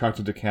super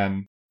attracted to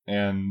Ken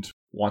and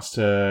wants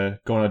to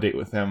go on a date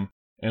with him.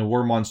 And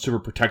Wormmon's super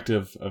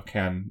protective of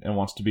Ken and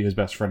wants to be his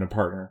best friend and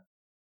partner.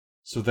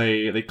 So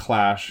they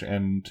clash,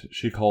 and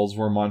she calls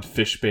Wormmon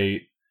fish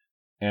bait,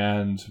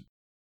 and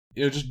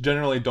just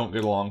generally don't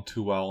get along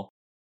too well.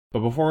 But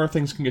before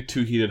things can get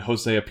too heated,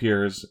 Jose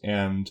appears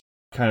and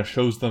kind of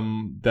shows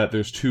them that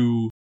there's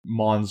two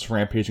Mons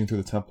rampaging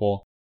through the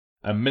temple,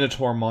 a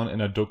Minotaur Mon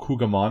and a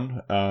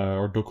Dokugamon,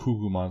 or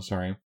Dokugumon,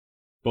 sorry,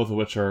 both of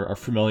which are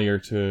familiar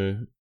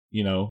to,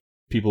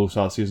 people who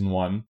saw season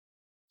 1.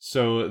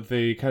 So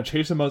they kind of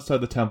chase them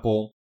outside the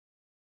temple,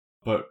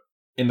 but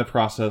in the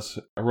process,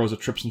 Rosa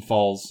trips and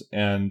falls,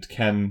 and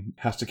Ken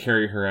has to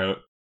carry her out.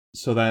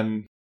 So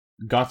then,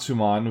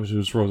 Gatsumon, which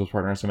is Rosa's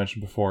partner, as I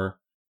mentioned before,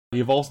 he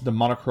evolves into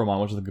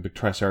Monochromon, which is like a big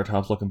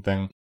Triceratops-looking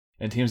thing,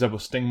 and teams up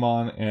with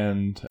Stingmon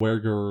and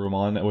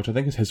Wergurumon, which I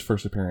think is his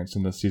first appearance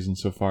in this season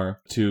so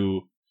far,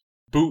 to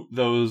boot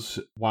those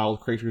wild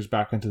creatures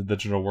back into the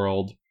digital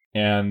world,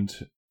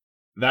 and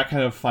that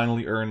kind of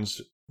finally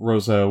earns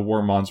Rosa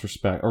Wormmon's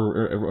respect,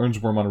 or earns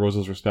Wormmon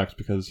Rosa's respect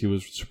because he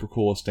was super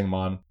cool with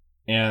Stingmon.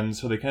 And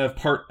so they kind of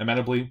part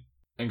amenably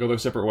and go their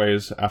separate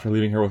ways after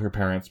leaving her with her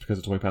parents because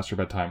it's way past her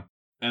bedtime.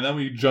 And then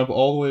we jump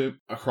all the way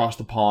across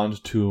the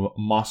pond to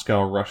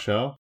Moscow,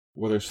 Russia,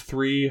 where there's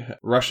 3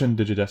 Russian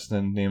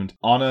Digidestined named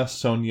Anna,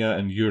 Sonia,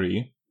 and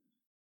Yuri,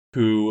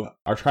 who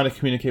are trying to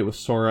communicate with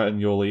Sora and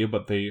Yoli,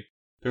 but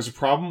there's a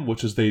problem,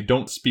 which is they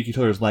don't speak each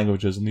other's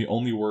languages, and the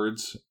only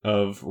words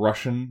of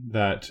Russian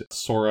that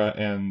Sora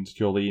and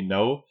Yoli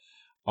know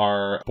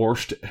are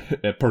borscht,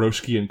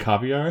 pierogi, and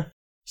caviar.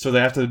 So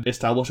they have to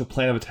establish a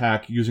plan of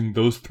attack using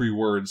those 3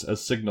 words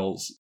as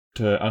signals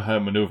on how to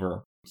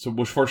maneuver. So,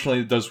 which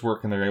fortunately does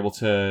work, and they're able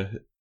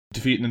to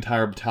defeat an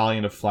entire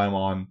battalion of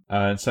Flymon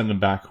and send them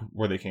back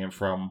where they came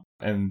from.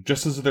 And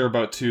just as they're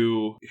about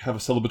to have a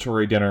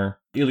celebratory dinner,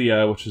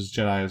 Ilya, which is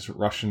Jenai's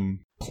Russian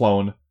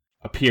clone,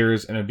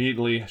 appears and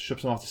immediately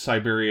ships them off to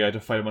Siberia to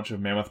fight a bunch of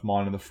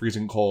Mammothmon in the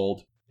freezing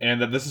cold.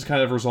 And that this is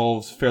kind of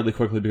resolved fairly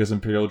quickly because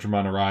Imperial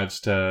Dramon arrives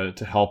to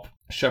help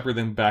shepherd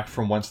them back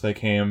from whence they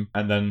came,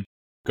 and then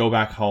go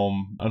back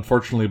home,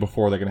 unfortunately,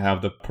 before they can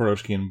have the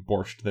pierogi and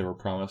borscht they were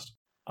promised.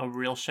 A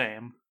real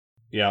shame.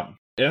 Yeah.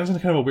 It ends in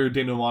kind of a weird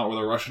denouement where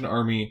the Russian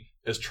army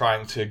is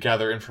trying to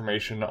gather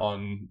information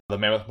on the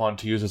Mammothmon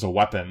to use as a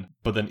weapon,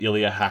 but then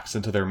Ilya hacks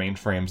into their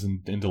mainframes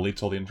and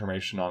deletes all the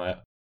information on it.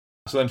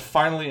 So then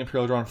finally,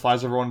 Imperial Dramon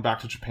flies everyone back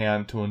to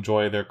Japan to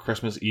enjoy their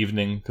Christmas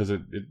evening, because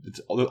it's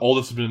all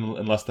this has been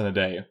in less than a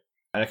day.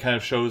 And it kind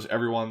of shows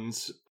everyone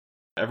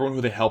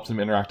who they helped and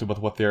interacted with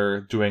what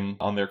they're doing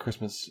on their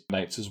Christmas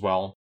nights as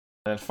well.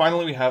 And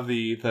finally we have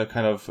the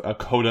kind of a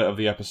coda of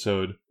the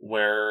episode,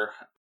 where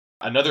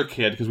another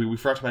kid, because we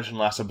forgot to mention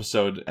last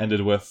episode, ended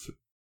with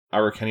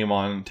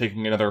Arukenimon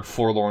taking another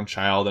forlorn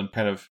child and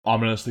kind of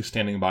ominously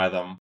standing by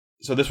them.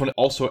 So this one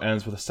also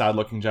ends with a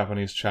sad-looking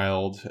Japanese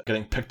child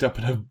getting picked up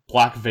in a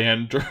black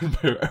van driven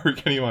by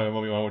Arukenimon and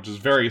Momimon, which is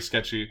very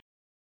sketchy.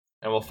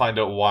 And we'll find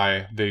out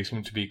why they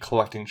seem to be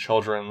collecting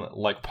children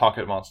like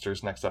pocket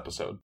monsters next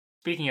episode.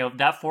 Speaking of,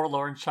 that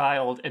forlorn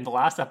child in the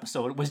last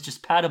episode was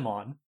just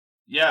Patamon.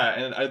 Yeah,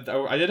 and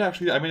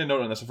I made a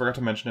note on this, I forgot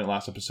to mention it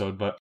last episode,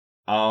 but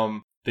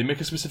they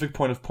make a specific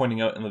point of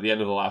pointing out at the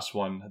end of the last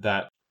one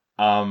that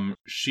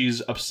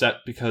she's upset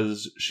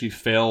because she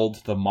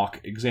failed the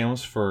mock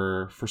exams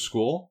for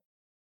school.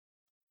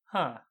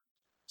 Huh.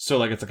 So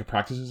like it's like a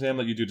practice exam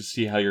that you do to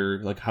see how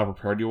how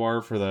prepared you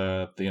are for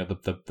the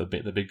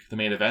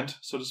main event,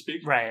 so to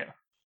speak. Right.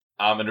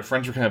 And her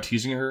friends were kind of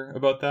teasing her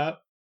about that.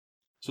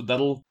 So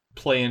that'll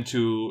play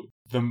into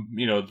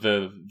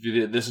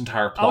this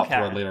entire plot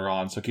thread later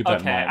on. So keep that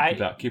in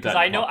mind. Keep that.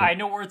 I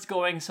know where it's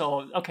going.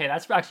 So okay,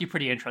 that's actually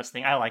pretty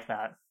interesting. I like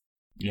that.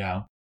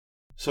 Yeah.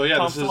 So yeah,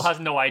 Tom still has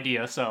no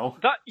idea. So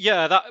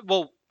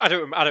well, I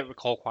don't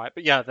recall quite,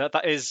 but yeah,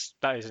 that is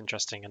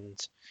interesting, and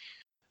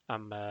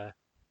yeah.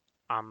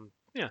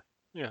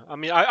 I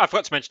mean, I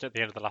forgot to mention at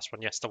the end of the last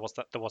one. Yes, there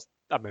was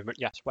a moment.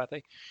 Yes, where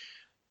they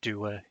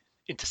do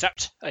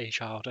intercept a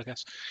child. I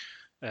guess.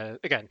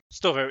 Again,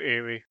 still very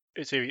eerie.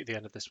 It's eerie at the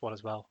end of this one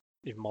as well,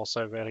 even more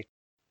so, really.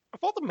 I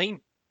thought the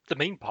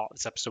main part of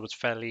this episode was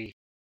fairly.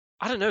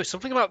 I don't know,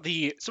 something about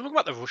the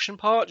Russian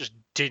part just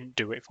didn't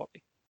do it for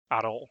me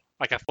at all.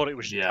 Like I thought it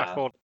was. Yeah.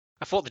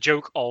 I thought the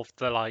joke of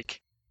the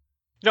like.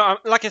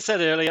 Like I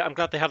said earlier, I'm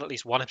glad they had at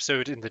least one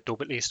episode in the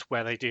dub at least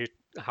where they do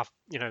have,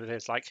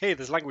 there's like, hey,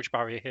 there's language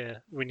barrier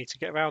here. We need to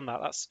get around that.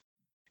 That's,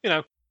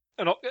 it's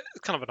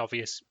kind of an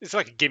obvious. It's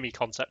like a gimme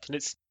concept, and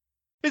it's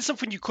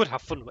something you could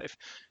have fun with.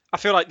 I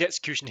feel like the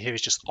execution here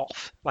is just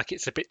off. Like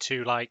it's a bit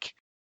too like,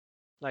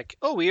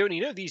 oh, we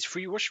only know these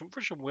three Russian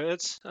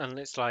words, and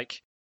it's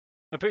like,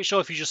 I'm pretty sure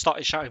if you just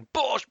started shouting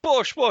 "Bosh,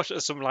 Bosh, Bosh"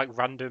 at some like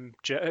random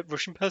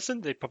Russian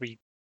person, they'd probably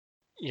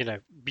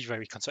be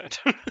very concerned.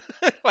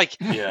 Like,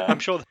 Yeah. I'm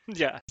sure.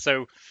 Yeah.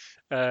 So,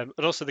 and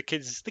also the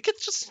kids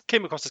just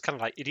came across as kind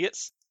of like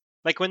idiots.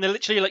 Like when they're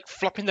literally like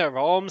flopping their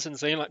arms and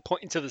saying like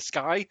pointing to the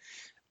sky.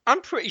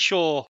 I'm pretty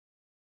sure.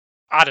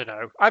 I don't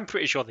know. I'm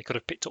pretty sure they could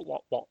have picked up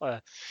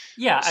what.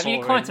 Yeah, I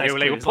mean, Soren context Yole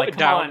were clues. Like, putting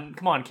down.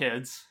 come on,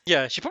 kids.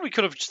 Yeah, she probably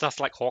could have just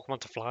asked like Hawkman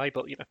to fly,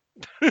 but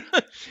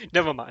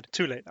never mind.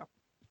 Too late now.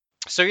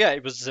 So yeah,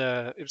 it was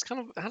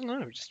kind of, I don't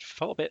know, it just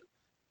felt a bit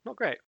not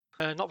great.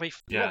 Not very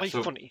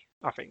funny,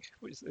 I think.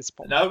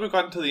 Now that we've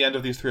gotten to the end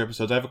of these 3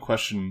 episodes, I have a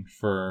question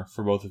for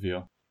both of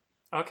you.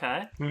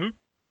 Okay. Mm-hmm.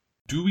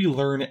 Do we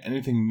learn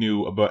anything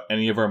new about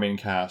any of our main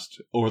cast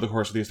over the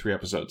course of these 3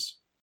 episodes?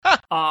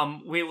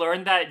 We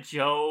learned that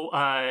Joe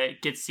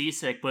gets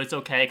seasick, but it's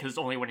okay because it's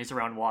only when he's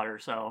around water.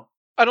 So.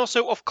 And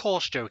also, of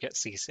course, Joe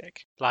gets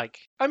seasick. Like,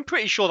 I'm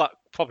pretty sure that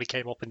probably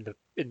came up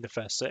in the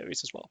first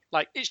series as well.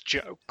 Like, it's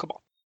Joe. Come on.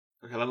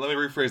 Okay, let me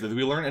rephrase that. Did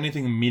we learn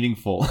anything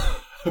meaningful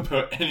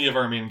about any of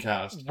our main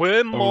cast?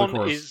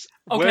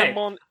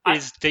 Wormmon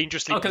is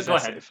dangerously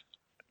possessive.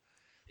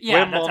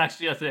 Yeah, that's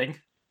actually a thing.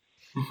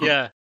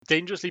 Yeah,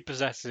 dangerously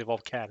possessive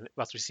of Ken,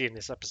 as we see in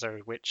this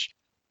episode. Which,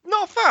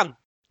 not a fan.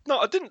 No,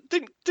 I didn't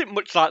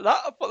much like that.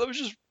 I thought that was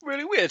just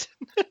really weird.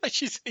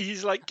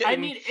 He's like getting. I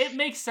mean, it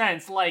makes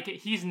sense. Like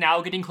he's now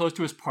getting close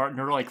to his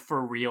partner, like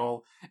for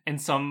real. And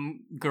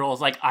some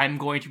girl's like, "I'm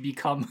going to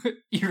become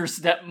your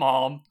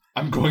stepmom."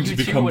 I'm going to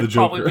become the would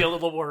Joker. Probably be a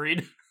little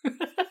worried.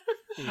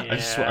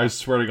 Yeah. I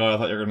swear to God, I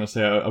thought you were going to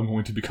say I'm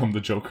going to become the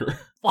Joker.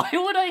 Why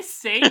would I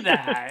say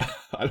that?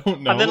 I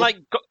don't know.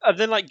 And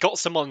then got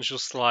someone's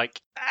just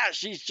like,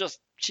 she's just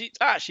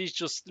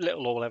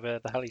little or whatever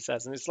the hell he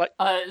says, and it's like,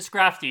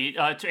 Scrafty,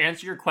 to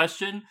answer your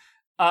question,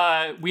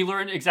 we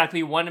learned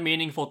exactly one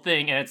meaningful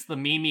thing, and it's the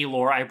Mimi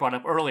lore I brought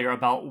up earlier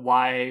about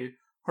why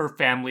her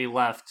family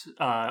left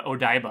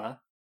Odaiba.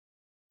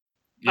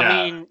 Yeah.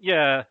 I mean,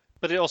 yeah.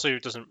 But it also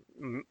doesn't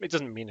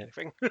mean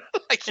anything.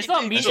 Like, it's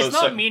not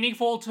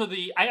meaningful to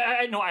the.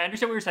 I know, I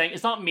understand what you're saying.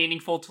 It's not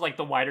meaningful to like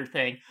the wider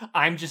thing.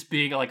 I'm just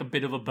being like a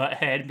bit of a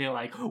butthead, being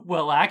like,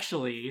 well,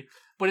 actually,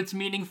 but it's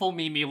meaningful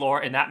Mimi lore,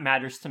 and that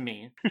matters to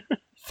me.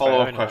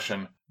 Follow-up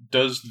question: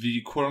 does the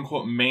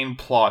quote-unquote main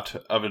plot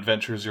of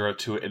Adventure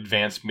 02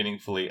 advance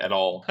meaningfully at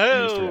all?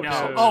 In these 3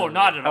 episodes? Oh,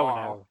 not at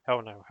all.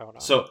 Hell no.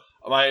 So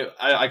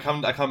I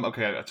come.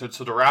 Okay,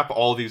 so to wrap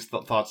all these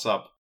thoughts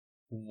up,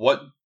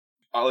 what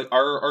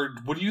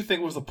what do you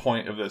think was the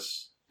point of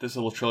this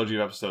little trilogy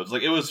of episodes?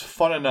 Like, it was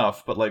fun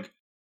enough, but like,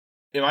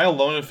 am I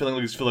alone in feeling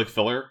like these feel like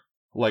filler?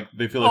 Like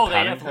they feel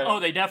like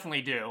they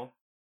definitely do.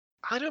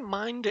 I don't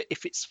mind it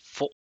if it's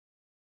full.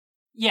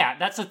 Yeah,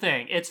 that's the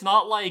thing. It's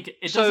not like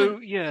it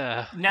doesn't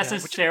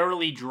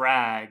necessarily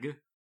drag.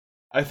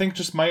 I think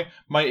just my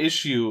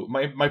issue,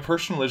 my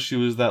personal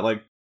issue is that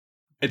like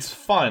it's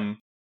fun,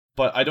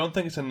 but I don't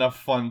think it's enough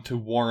fun to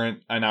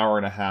warrant an hour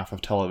and a half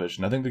of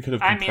television. I think they could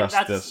have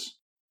compressed this.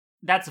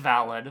 That's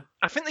valid.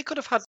 I think they could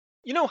have had.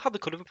 You know how they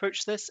could have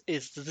approached this?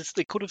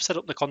 They could have set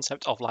up the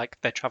concept of like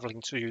they're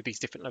traveling to these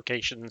different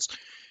locations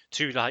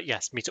to like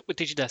meet up with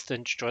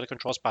Digidestin, destroy the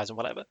control spies and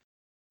whatever.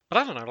 But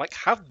I don't know, like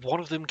have one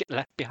of them get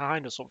left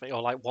behind or something,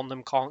 or like one of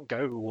them can't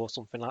go or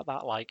something like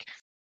that. Like,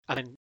 and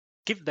then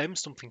give them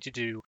something to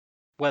do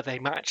where they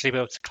might actually be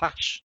able to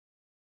clash.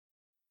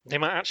 They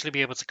might actually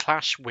be able to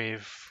clash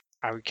with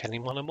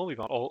Arukenimon and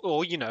Momimon,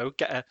 or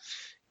get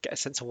a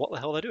sense of what the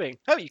hell they're doing.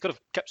 Oh, you could have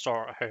kept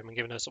Sora at home and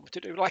given her something to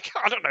do. Like,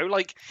 I don't know,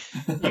 like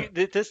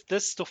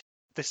there's stuff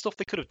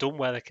they could have done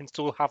where they can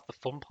still have the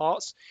fun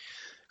parts.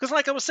 Because,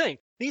 like I was saying,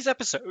 these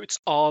episodes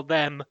are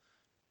them.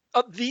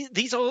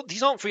 These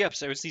aren't 3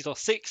 episodes. These are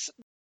 6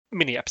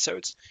 mini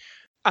episodes.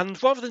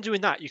 And rather than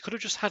doing that, you could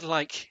have just had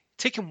like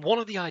taken one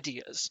of the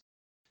ideas.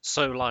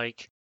 So,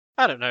 like,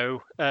 I don't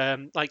know,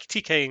 like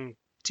TK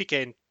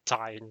and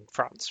Tai in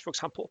France, for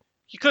example.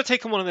 You could have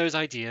taken one of those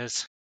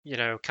ideas,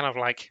 kind of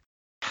like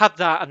had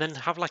that, and then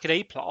have like an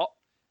A plot,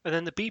 and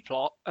then the B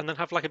plot, and then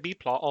have like a B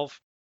plot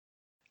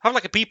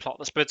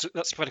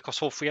that's spread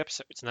across all 3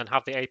 episodes, and then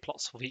have the A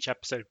plots of each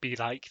episode be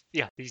like,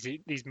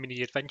 these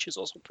mini adventures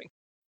or something.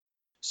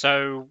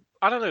 So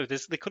I don't know.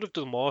 They could have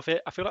done more of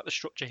it. I feel like the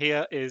structure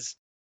here it's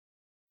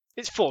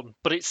fun,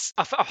 but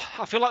I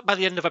feel like by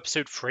the end of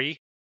episode 3,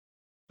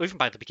 or even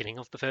by the beginning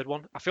of the 3rd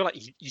one, I feel like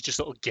you just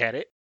sort of get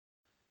it.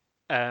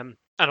 And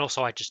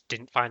also, I just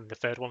didn't find the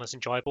 3rd one as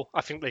enjoyable.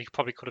 I think they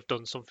probably could have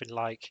done something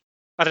like,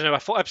 I don't know. I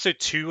thought episode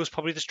 2 was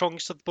probably the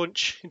strongest of the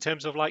bunch in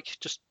terms of like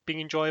just being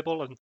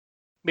enjoyable, and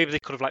maybe they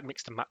could have like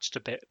mixed and matched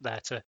a bit there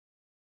to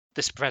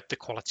spread the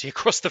quality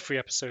across the 3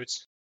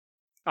 episodes.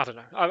 I don't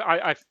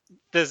know.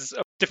 There's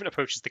different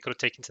approaches they could have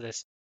taken to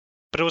this,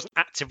 but I wasn't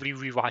actively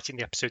rewriting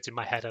the episodes in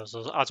my head as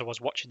I was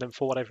watching them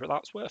for whatever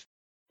that's worth.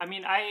 I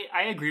mean,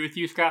 I agree with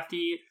you,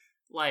 Scrafty.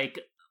 Like,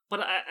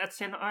 but at the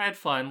same time, I had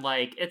fun.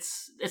 Like,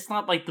 it's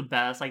not like the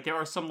best. Like, there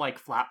are some like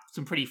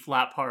some pretty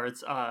flat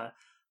parts.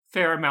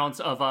 Fair amounts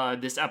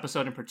of this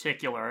episode in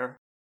particular,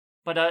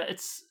 but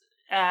it's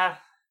I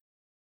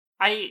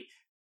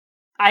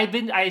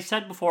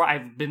said before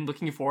I've been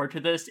looking forward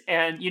to this,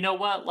 and you know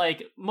what?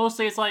 Like,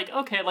 mostly it's like,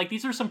 okay, like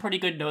these are some pretty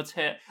good notes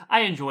hit. I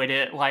enjoyed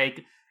it.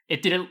 Like,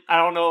 it didn't. I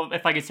don't know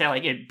if I could say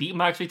like it beat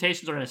my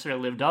expectations or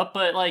necessarily lived up,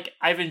 but like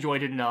I've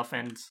enjoyed it enough.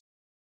 And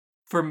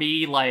for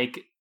me, like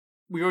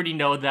we already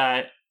know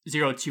that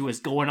 02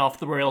 is going off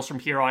the rails from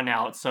here on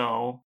out.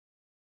 So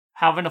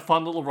having a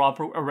fun little romp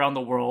around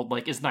the world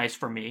like is nice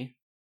for me.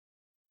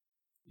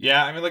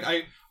 Yeah, I mean, like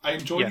I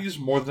enjoy these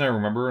more than I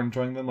remember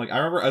enjoying them. Like I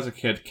remember as a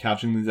kid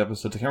catching these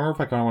episodes. I can't remember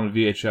if I got them on a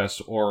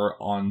VHS or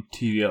on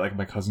TV at like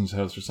my cousin's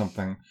house or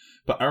something.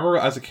 But I remember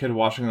as a kid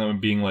watching them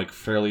and being like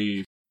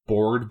fairly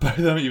bored by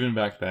them even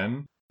back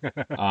then.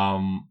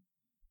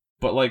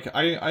 But like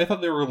I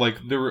thought they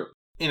were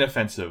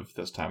inoffensive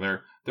this time.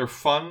 They're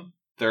fun.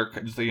 They're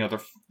just,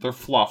 they're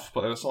fluff,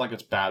 but it's not like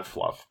it's bad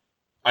fluff.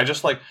 I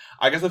guess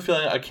the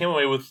feeling I came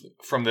away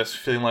from this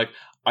feeling like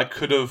I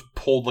could have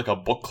pulled like a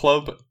book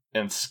club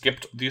and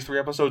skipped these 3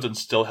 episodes and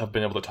still have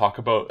been able to talk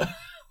about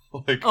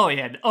like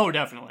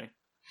Definitely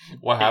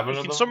what happened.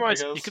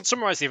 You can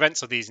summarize the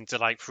events of these into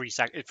like 3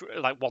 seconds,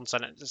 like 1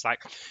 sentence. It's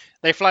like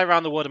they fly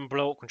around the world and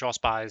blow up control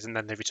spies, and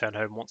then they return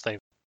home once they've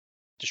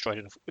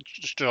destroyed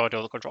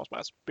all the control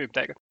spies. Boom,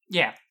 there you go.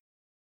 Yeah.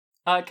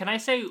 Can I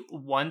say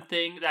one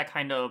thing that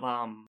kind of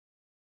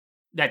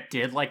that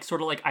did like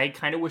sort of like I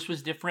kind of wish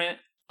was different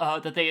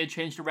that they had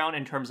changed around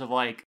in terms of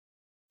like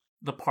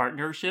the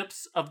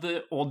partnerships of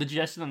the old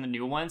Digestion and the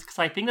new ones, because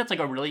I think that's like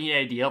a really neat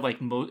idea.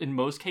 Like in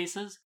most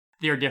cases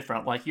they're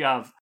different. Like you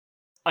have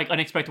like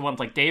unexpected ones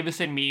like Davis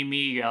and Mimi,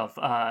 you have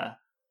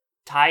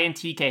Ty and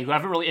TK who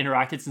haven't really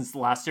interacted since the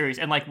last series,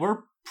 and like we're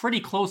pretty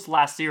close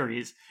last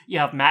series. You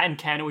have Matt and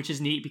Ken, which is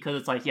neat because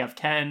it's like you have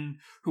Ken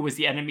who was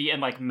the enemy,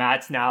 and like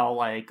Matt's now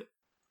like,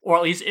 or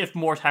at least if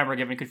more time were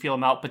given could feel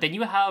him out. But then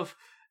you have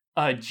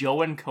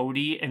Joe and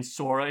Cody and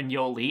Sora and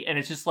Yoli, and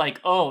it's just like,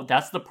 oh,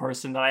 that's the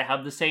person that I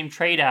have the same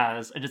trait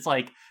as, and it's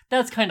like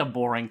that's kind of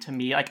boring to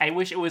me. Like I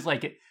wish it was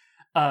like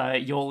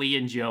Yoli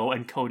and Joe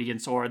and Cody and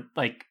Sora.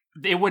 Like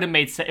it would have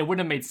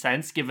made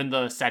sense given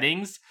the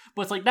settings,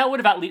 but it's like that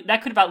could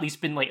have at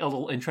least been like a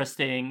little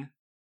interesting,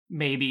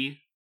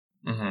 maybe.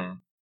 Mm-hmm.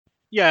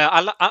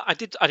 Yeah, I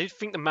did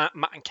think the Matt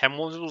and Ken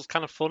one was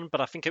kind of fun, but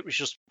I think it was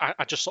just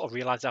I just sort of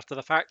realized after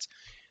the fact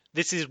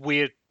this is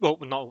weird. Well,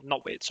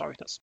 not weird. Sorry,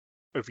 that's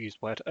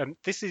overused word.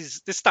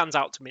 This stands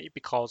out to me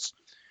because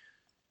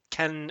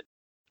Ken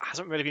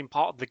hasn't really been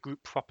part of the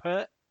group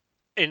proper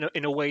in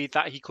a way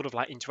that he could have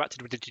like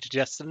interacted with the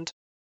Digidestined,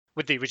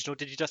 with the original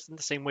Digidestined,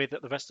 the same way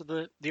that the rest of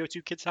the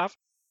O2 kids have.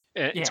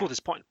 Until this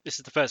point, this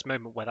is the first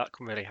moment where that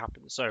can really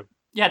happen. So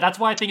yeah, that's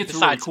why I think it's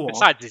really cool.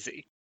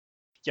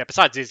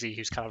 Besides Izzy,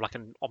 who's kind of like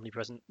an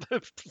omnipresent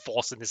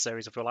force in this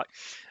series, I feel like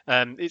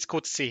it's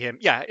cool to see him.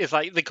 Yeah, it's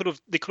like they could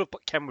have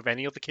put Ken with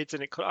any other kids,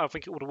 and I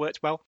think it would have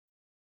worked well.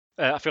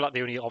 I feel like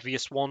the only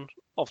obvious one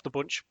of the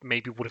bunch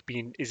maybe would have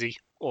been Izzy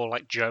or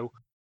like Joe,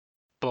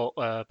 but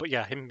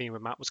yeah, him being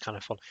with Matt was kind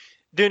of fun.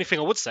 The only thing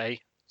I would say,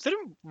 they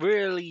don't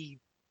really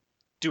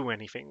do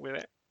anything with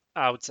it.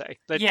 I would say,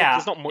 there's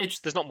not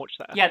much. There's not much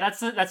there. Yeah, that's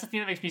the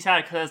thing that makes me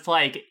sad, because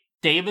like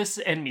Davis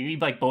and Mimi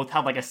like both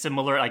have like a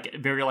similar like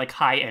very like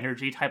high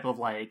energy type of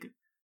like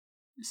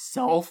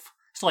self.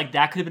 So like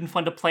that could have been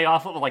fun to play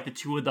off of, like the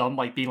two of them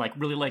like being like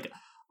really like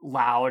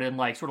loud and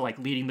like sort of like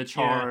leading the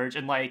charge,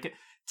 and like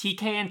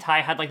TK and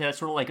Ty had like that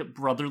sort of like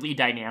brotherly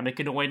dynamic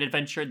in a way in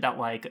Adventure that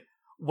like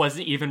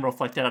wasn't even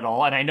reflected at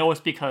all. And I know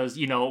it's because,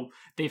 you know,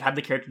 they've had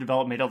the character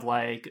development of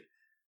like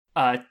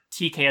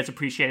TK has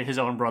appreciated his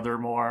own brother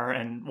more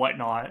and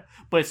whatnot,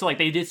 but it's like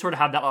they did sort of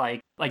have that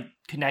like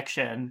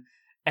connection.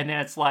 And then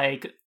it's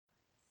like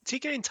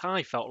TK and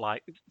Ty felt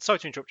like, sorry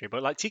to interrupt you,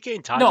 but like TK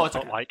and Ty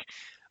felt like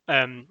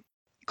God,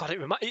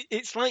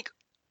 it's like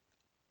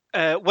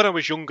when I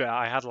was younger,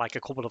 I had like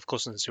a couple of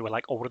cousins who were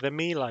like older than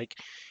me, like,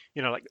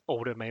 you know, like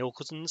older male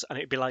cousins, and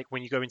it'd be like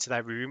when you go into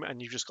their room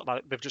and they've just got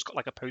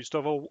like a poster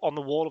on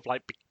the wall of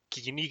like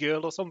Bikini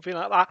Girl or something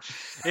like that.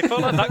 It felt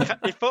like that.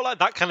 It felt like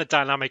that kind of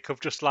dynamic of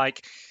just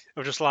like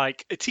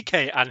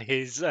TK and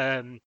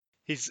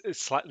his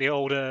slightly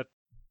older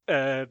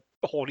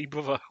horny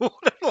brother.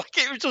 Like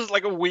it was just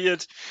like a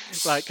weird,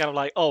 like kind of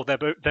like, oh,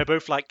 they're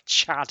both like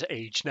Chad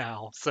age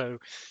now, so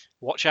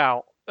watch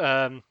out.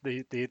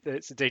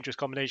 It's a dangerous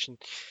combination.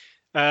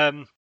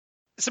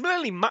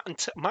 Similarly, Matt and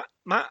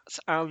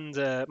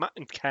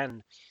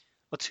Ken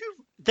are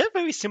they're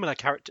very similar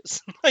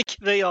characters. Like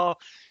they are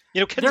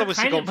Ken's They're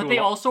obviously kind gone of, but through they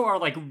a lot. also are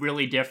like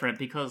really different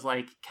because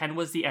like Ken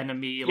was the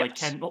enemy, like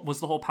Yes. Ken was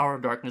the whole power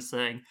of darkness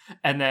thing,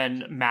 and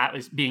then Matt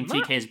is being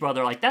Matt- TK's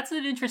brother. Like that's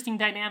an interesting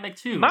dynamic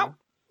too.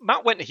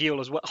 Matt went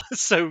heel as well,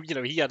 so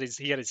he had his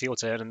heel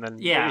turn and then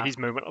Yeah. his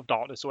moment of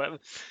darkness or whatever.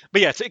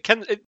 But yeah,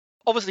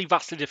 obviously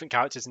vastly different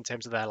characters in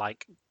terms of their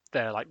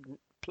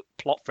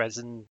plot threads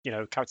and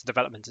character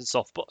development and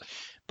stuff.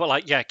 But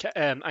like yeah,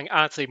 and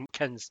I'd say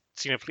Ken's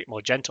significantly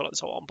more gentle and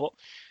so on. But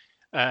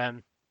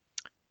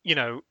you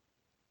know,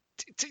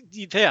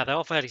 they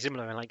are fairly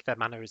similar in like their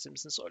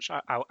mannerisms and such.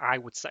 I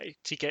would say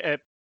TK.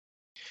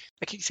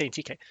 I keep saying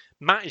TK.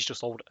 Matt is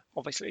just older,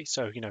 obviously,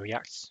 so he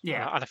acts.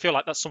 Yeah. And I feel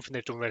like that's something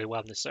they've done really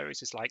well in this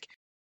series. Is like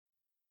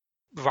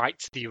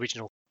write the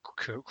original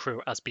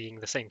crew as being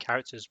the same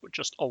characters, but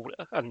just older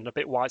and a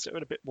bit wiser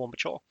and a bit more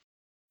mature.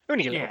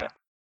 Only a little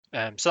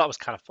bit. So that was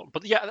kind of fun.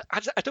 But yeah, I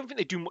don't think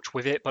they do much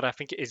with it, but I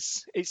think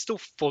it's still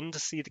fun to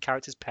see the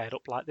characters paired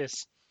up like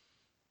this.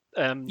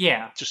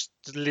 Just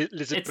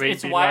Lizard Brain.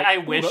 It's why like, I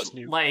wish that's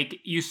new. like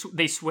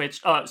they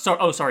switched.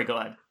 Sorry. Go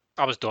ahead.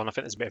 I was done. I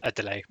think there's a bit of a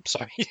delay.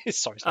 Sorry.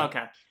 sorry.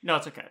 Okay. No,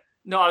 it's okay.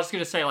 No, I was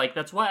gonna say like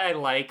that's why I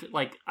like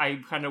I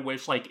kind of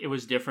wish like it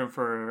was different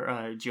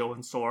for Joe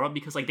and Sora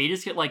because like they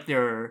just get like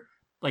their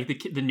like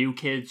the new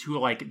kids who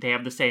like they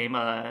have the same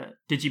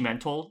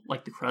Digimental,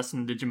 like the crest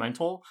and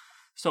Digimental.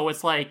 So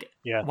it's like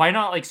why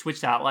not like switch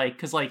that, like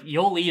because like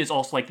Yoli is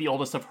also like the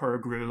oldest of her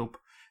group.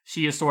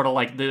 She is sort of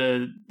like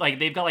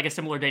they've got like a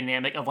similar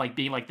dynamic of like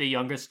being like the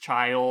youngest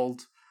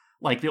child,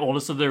 like the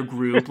oldest of their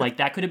group. Like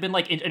that could have been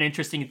like an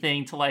interesting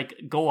thing to like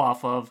go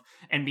off of.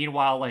 And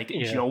meanwhile, like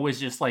Joe is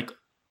just like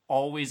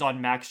always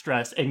on max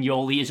stress, and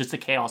Yoli is just a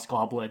chaos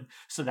goblin.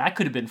 So that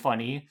could have been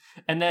funny.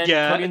 And then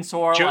Cody and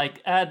Sora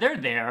they're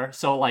there,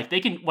 so like they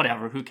can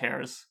whatever. Who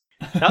cares?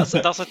 That's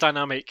a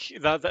dynamic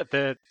that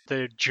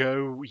the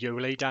Joe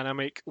Yole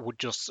dynamic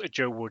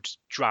Joe would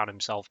drown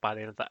himself by the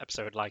end of that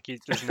episode. Like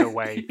there's no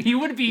way he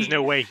would be. There's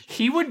no way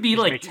he would be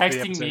like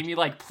texting Mimi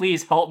like,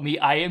 "Please help me!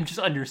 I am just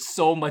under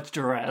so much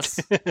duress."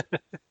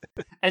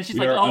 And she's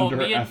like, "Oh,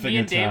 me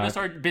and Davis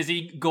are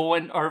busy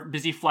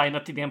flying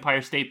up to the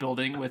Empire State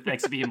Building with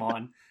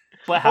XBMon."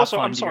 But have also,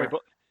 fun, I'm sorry, dear.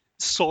 but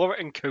Sora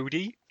and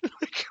Cody,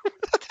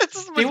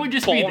 they would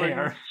just be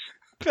there.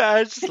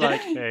 It's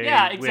like, hey,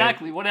 yeah,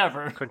 exactly.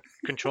 Whatever.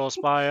 Control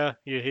Spire,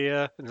 you're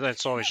here, and then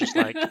Sora's just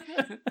like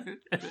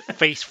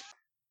face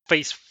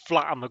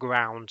flat on the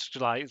ground,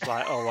 like it's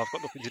like, oh, I've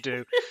got nothing to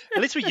do.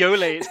 At least with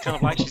Yole, it's kind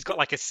of like she's got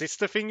like a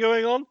sister thing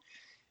going on.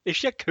 If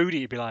she had Cody,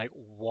 it'd be like,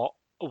 what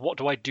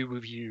do I do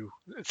with you?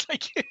 It's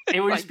like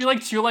it would just be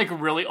like two like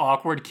really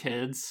awkward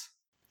kids.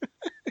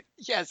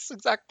 Yes,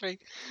 exactly.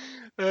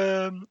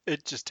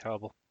 It's just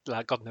terrible.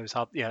 Like God knows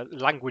how. Yeah,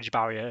 language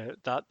barrier.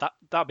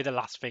 That'd be the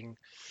last thing.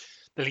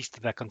 The least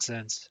of their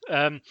concerns.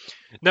 No,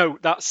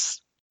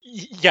 that's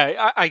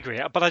I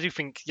agree, but I do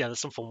think there's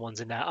some fun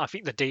ones in there. I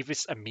think the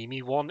Davis and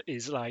Mimi one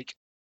is like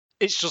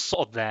it's just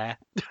sort of there.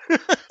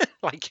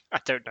 Like I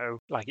don't know,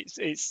 like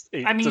it's.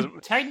 I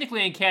mean,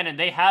 technically in canon,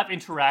 they have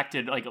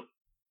interacted like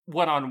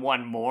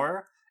one-on-one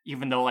more,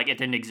 even though like it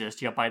didn't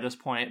exist yet by this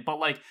point. But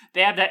like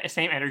they have that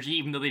same energy,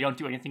 even though they don't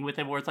do anything with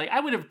it. Where it's like I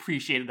would have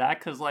appreciated that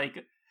because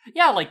like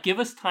like give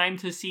us time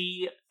to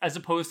see as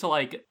opposed to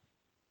like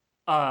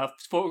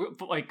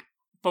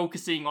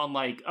focusing on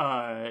like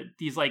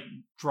these like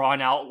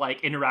drawn out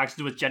like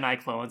interactions with Jedi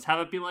clones. Have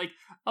it be like,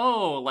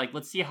 oh, like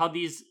let's see how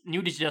these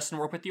new Digidestin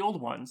work with the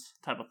old ones,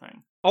 type of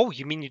thing. Oh,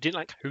 you mean you didn't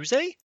like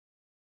Jose?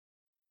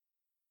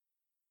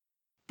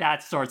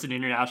 That starts an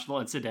international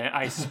incident.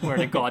 I swear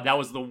to God, that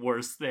was the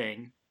worst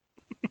thing.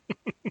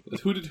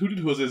 Who did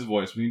Jose's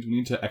voice? We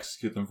need to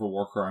execute them for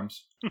war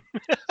crimes.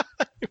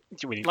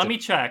 Let me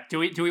check. Do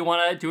we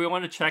want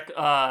to check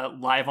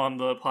live on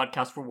the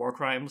podcast for war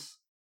crimes?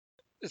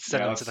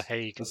 Send them to the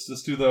Hague.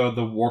 Let's do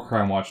the war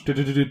crime watch. Yeah.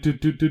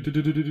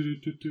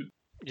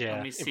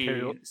 Let me see.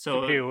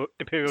 Imperial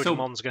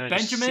Digimon's going to Benjamin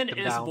just sit them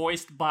is down.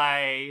 voiced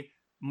by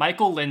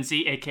Michael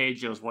Lindsay, aka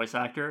Joe's voice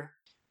actor.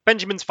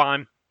 Benjamin's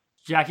fine.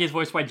 Jackie is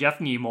voiced by Jeff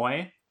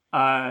Nimoy.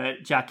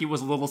 Jackie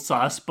was a little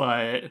sus,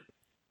 but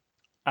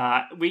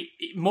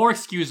more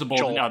excusable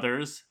than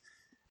others.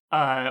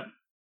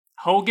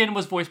 Hogan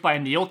was voiced by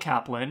Neil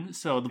Kaplan,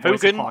 so the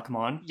voice of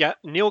Hawkmon. Yeah,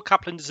 Neil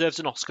Kaplan deserves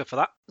an Oscar for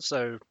that.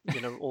 So,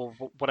 or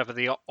whatever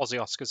the Aussie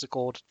Oscars are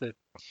called, the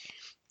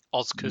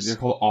Oscars. They're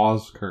called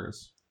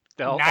Oscars.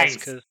 Nice.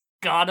 Oscars.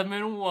 Got him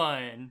in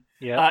one.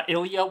 Yeah.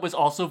 Ilya was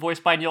also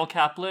voiced by Neil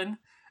Kaplan.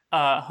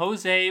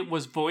 Jose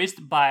was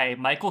voiced by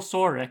Michael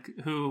Sorik,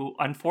 who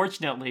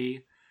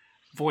unfortunately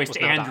voiced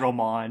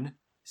Andromon.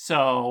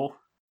 So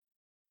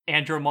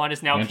Andromon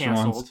is now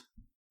cancelled.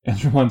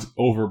 Andromon's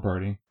over,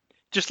 Birdie.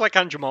 Just like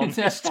Andromon,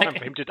 it's time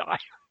for him to die.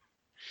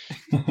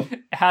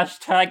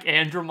 Hashtag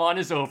Andromon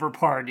is over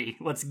party.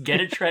 Let's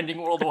get it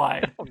trending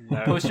worldwide. Oh,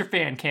 no. Post your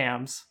fan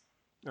cams.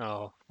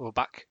 Oh, we're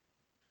back.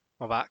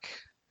 We're back.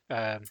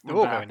 We're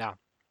all going now.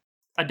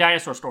 A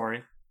dinosaur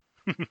story.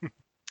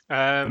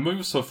 The movie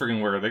was so freaking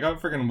weird. They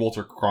got freaking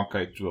Walter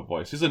Cronkite to do a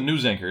voice. He's a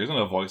news anchor. He's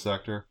not a voice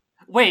actor.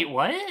 Wait,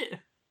 what?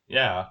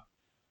 Yeah.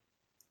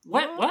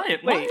 What?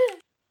 Wait.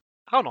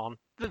 hold on.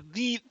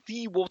 The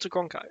Walter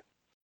Cronkite.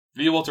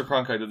 V. Walter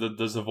Cronkite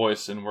does the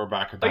voice, and we're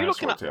back at Are you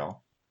looking Dinosaur at-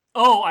 Tale.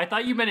 Oh, I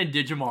thought you meant in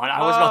Digimon.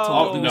 I was about to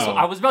Oh, lose. no.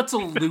 I was about to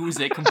lose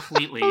it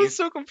completely. I was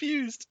so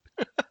confused.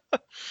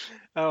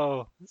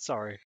 Oh,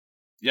 sorry.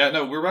 Yeah,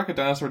 no, we're back at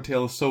Dinosaur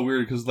Tale is so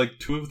weird because like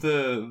two of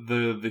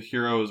the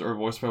heroes are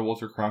voiced by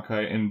Walter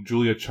Cronkite and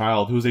Julia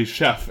Child, who's a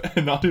chef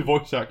and not a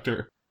voice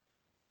actor.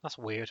 That's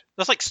weird.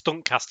 That's like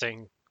stunt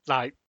casting,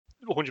 like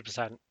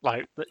 100%.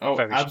 Like Oh,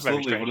 very, absolutely.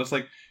 Very strange. But it's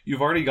like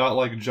you've already got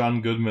like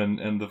John Goodman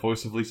and the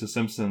voice of Lisa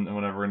Simpson and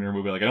whatever in your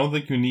movie. Like I don't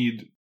think you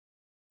need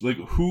like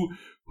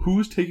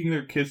who's taking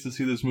their kids to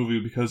see this movie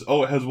because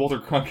it has Walter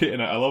Cronkite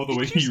in it. I love the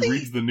way he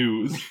reads the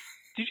news.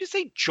 Did you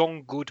say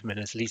John Goodman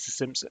as Lisa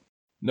Simpson?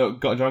 No,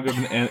 John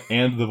Goodman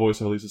and the voice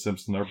of Lisa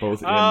Simpson are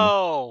both in.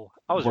 Oh,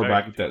 I was We're very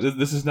back at that.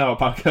 This is now a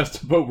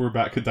podcast about We're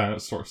Back at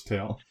Dinosaur's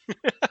Tale.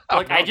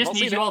 Look, I I've just not need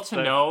seen you it, all to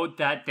but- know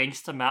that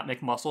thanks to Matt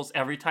McMuscles,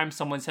 every time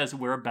someone says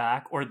we're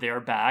back or they're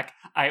back,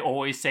 I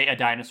always say a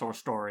dinosaur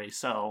story.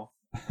 So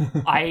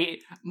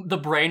the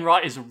brain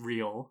rot is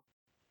real.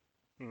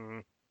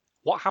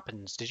 What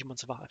happens? Digimon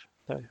survive?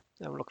 So,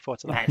 yeah, we're looking forward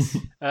to that. Nice.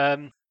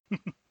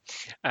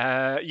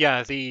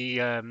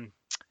 Yeah,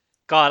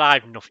 God, I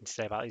have nothing to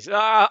say about these.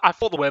 I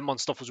thought the Wormmon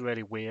stuff was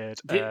really weird.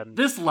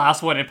 This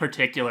last one in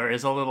particular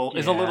is a little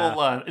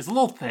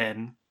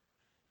thin.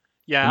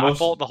 Yeah, most- I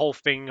thought the whole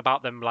thing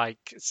about them like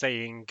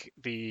saying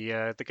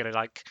they're gonna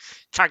like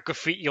tag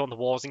graffiti on the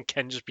walls and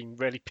Ken just being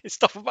really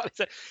pissed off about it. He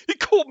said, he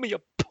called me a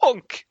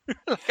punk.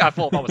 Like, I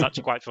thought that was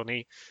actually quite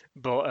funny,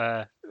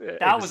 but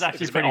That was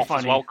actually a bit pretty off funny.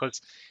 as well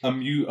because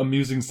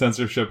Amusing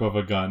censorship of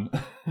a gun.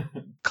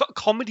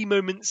 comedy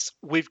moments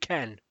with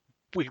Ken,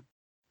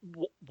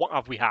 what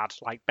have we had?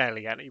 Like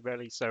barely any,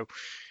 really. So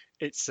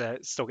it's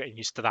still getting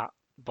used to that.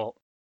 But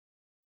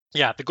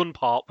yeah, the gun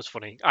part was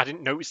funny. I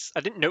didn't notice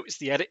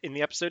the edit in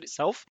the episode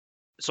itself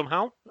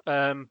somehow.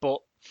 But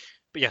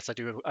yes, I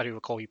do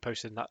recall you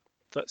posting that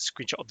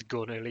screenshot of the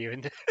gun earlier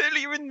in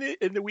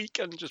the week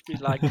and just being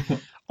like,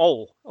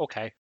 oh,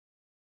 okay,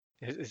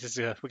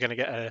 we're gonna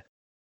get a.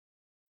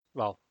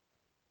 Well,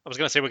 I was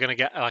gonna say we're gonna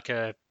get like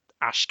a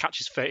Ash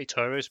catches 30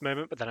 Toros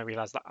moment, but then I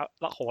realised that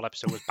whole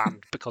episode was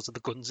banned because of the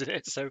guns in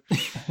it. So,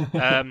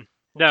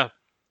 no,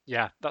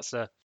 yeah, that's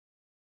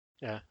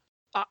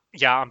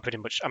yeah, I'm pretty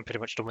much done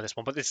with this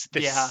one. But this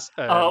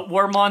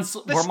Wormon's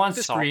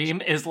this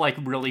scream is like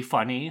really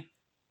funny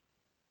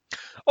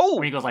oh,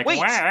 when he goes like, wait.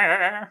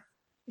 "Wah."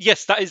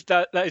 Yes, that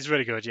is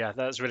really good. Yeah,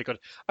 that's really good.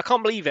 I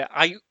can't believe it.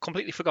 I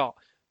completely forgot.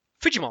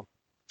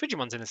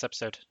 Frigimon's in this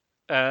episode.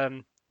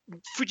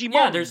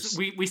 Frigimons.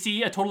 Yeah, we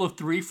see a total of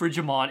 3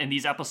 Frigimon in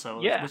these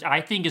episodes, Yeah. which I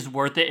think is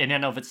worth it in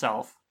and of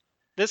itself.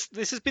 This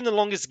has been the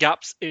longest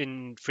gaps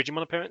in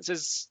Frigimon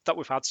appearances that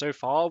we've had so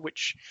far,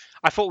 which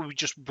I thought we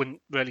just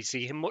wouldn't really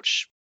see him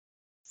much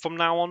from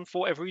now on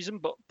for whatever reason.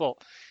 But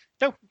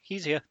no,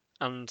 he's here,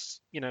 and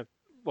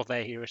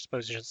they're here, I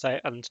suppose I should say,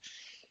 and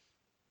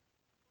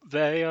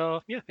they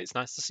are. Yeah, it's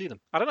nice to see them.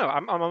 I don't know.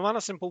 I'm a man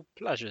of simple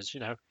pleasures.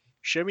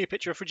 Show me a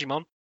picture of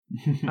Frigimon,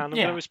 and I'm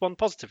Yeah. going to respond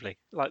positively.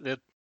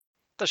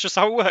 That's just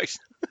how it works.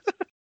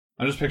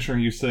 I'm just picturing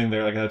you sitting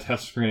there like at a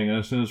test screening, and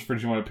as soon as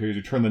Frigimon appears,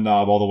 you turn the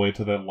knob all the way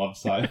to the love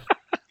side.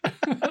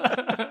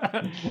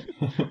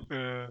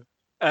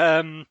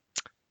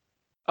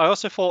 I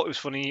also thought it was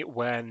funny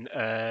when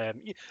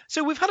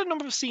so we've had a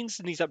number of scenes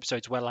in these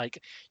episodes where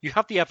like you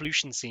have the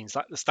evolution scenes,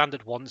 like the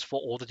standard ones for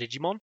all the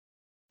Digimon,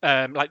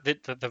 like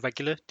the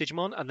regular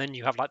Digimon, and then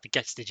you have like the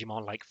guest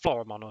Digimon like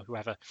Floramon or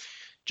whoever,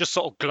 just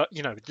sort of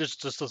there's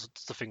just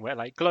the thing where it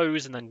like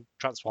glows and then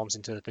transforms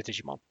into the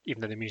Digimon,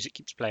 even though the music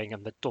keeps playing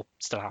and the dub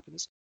still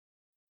happens.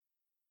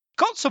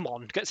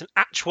 Gotsumon gets an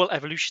actual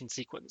evolution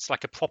sequence,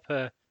 like a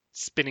proper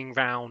spinning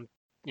round,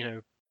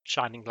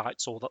 shining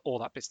lights, all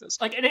that business.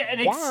 Like an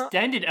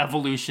extended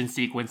evolution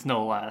sequence,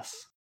 no less.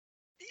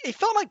 It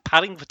felt like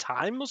padding for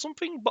time or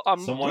something, but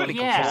I'm Someone really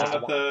yeah. confused.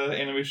 at the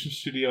animation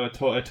studio at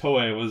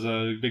Toei was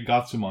a big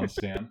Gatsumon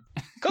stan.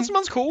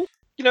 Gotsumon's cool.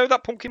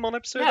 That Pokemon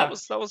episode.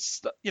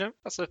 Yeah.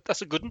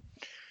 That's a good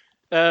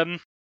one.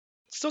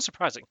 Still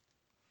surprising.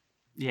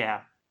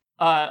 Yeah.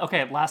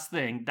 Okay, last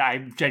thing that I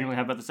genuinely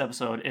have about this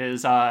episode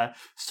is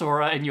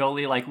Sora and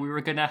Yoli, like, we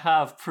were gonna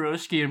have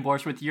Piroshki and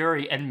Borscht with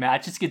Yuri, and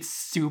Matt just gets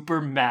super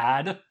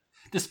mad,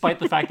 despite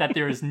the fact that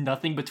there is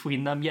nothing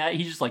between them yet.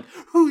 He's just like,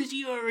 who's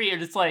Yuri?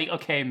 And it's like,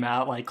 okay,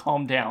 Matt, like,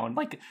 calm down.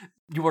 Like,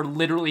 you are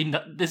literally,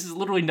 this is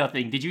literally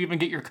nothing. Did you even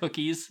get your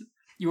cookies?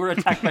 You were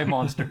attacked by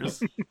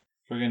monsters.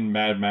 Friggin'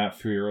 Mad Matt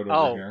Fury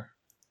Oh. over here.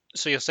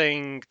 So you're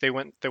saying they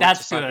went to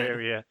That's good.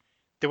 Siberia.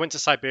 They went to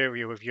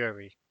Siberia with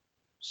Yuri.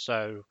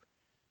 So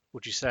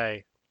would you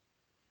say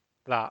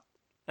that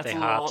That's They a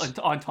little had-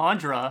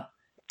 entendre.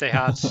 they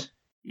had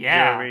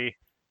Yeah. Yuri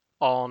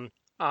on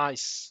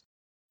ice?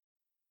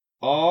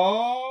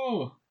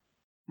 Oh!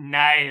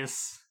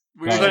 Nice.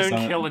 We're Right, just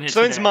Sloan- killing it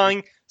Sloane's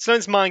today.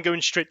 Sloane's mind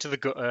going straight to the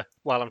gutter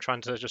while I'm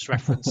trying to just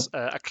reference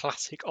a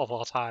classic of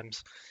our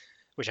times.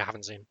 which I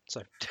haven't seen.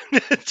 So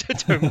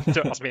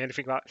don't ask me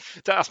anything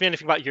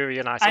about Yuri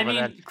on Ice. I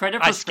mean,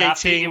 credit for ice scrapping.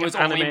 skating, It was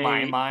anime, only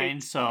my mind,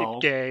 it's so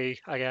gay,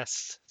 I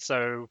guess.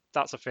 So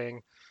that's a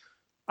thing.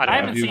 I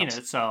haven't seen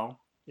it, so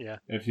yeah.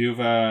 If you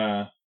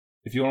want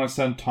to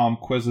send Tom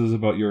quizzes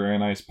about Yuri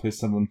on Ice, please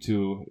send them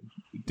to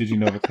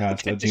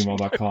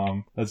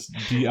diginovacast@gmail.com. That's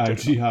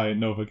DIGI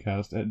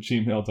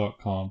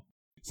novacast@gmail.com.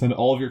 Send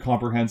all of your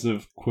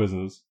comprehensive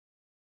quizzes.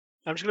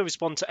 I'm just going to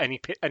respond to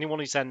anyone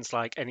who sends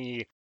like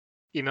any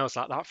emails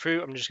like that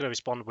through. I'm just going to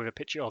respond with a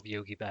picture of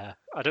Yogi Bear.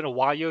 I don't know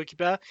why Yogi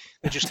Bear.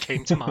 It just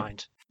came to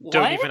mind.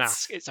 Don't even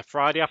ask. It's a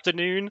Friday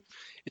afternoon.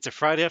 It's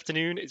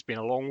been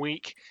a long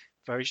week.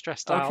 Very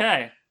stressed out.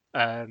 Okay.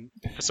 For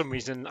some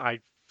reason, I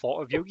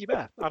thought of Yogi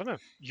Bear. I don't know.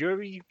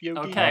 Yogi.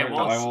 Okay,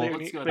 well, I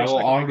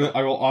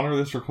will honor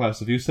this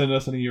request. If you send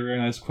us any Yuri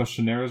on Ice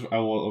questionnaires, I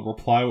will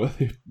reply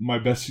with my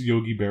best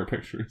Yogi Bear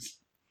pictures.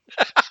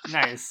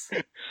 Nice.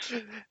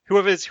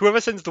 Whoever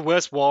sends the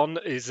worst one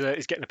is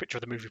getting a picture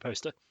of the movie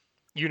poster.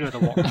 You know the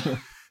one.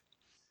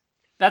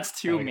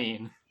 That's too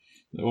mean.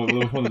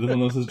 Which one? This one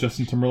that says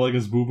Justin Timberlake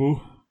as Boo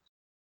Boo?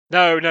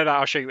 No.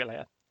 I'll show you it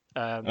later.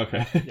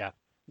 Okay. Yeah.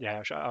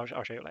 I'll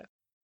show you later.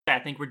 I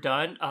think we're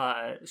done.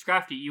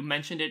 Scrafty, you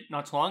mentioned it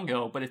not too long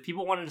ago, but if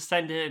people wanted to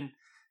send in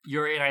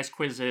Yuri and Ice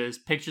quizzes,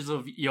 pictures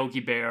of Yogi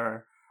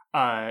Bear,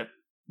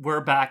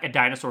 We're Back, a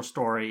Dinosaur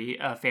Story,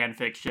 fan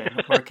fiction,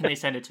 where can they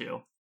send it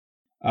to?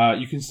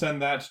 You can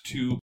send that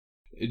to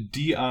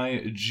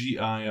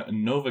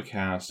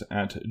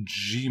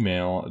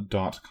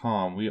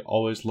diginovacast@gmail.com. We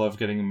always love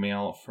getting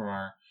mail from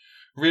our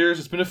readers.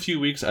 It's been a few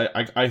weeks.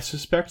 I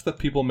suspect that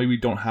people maybe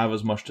don't have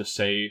as much to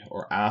say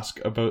or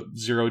ask about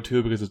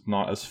 02 because it's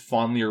not as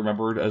fondly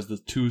remembered as the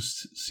two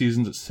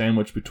seasons it's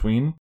sandwiched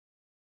between.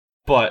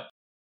 But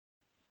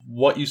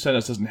what you send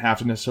us doesn't have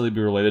to necessarily be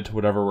related to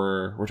whatever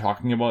we're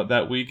talking about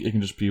that week. It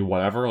can just be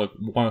whatever.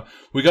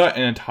 We got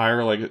an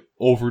entire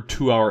over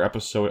 2-hour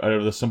episode out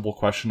of the simple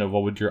question of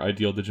what would your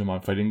ideal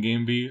Digimon fighting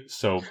game be.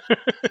 So,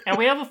 and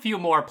we have a few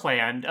more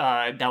planned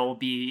that will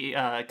be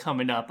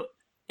coming up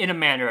in a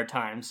matter of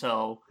time.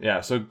 So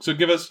yeah, so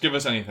give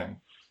us anything.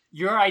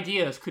 Your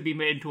ideas could be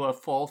made into a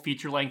full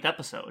feature-length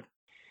episode.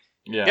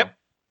 Yeah.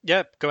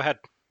 Yep. Go ahead.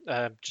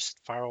 Just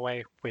fire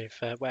away with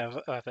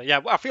whatever.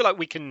 Yeah, I feel like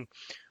we can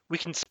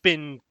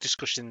spin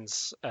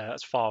discussions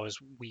as far as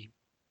we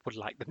would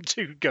like them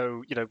to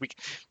go.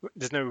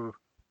 There's no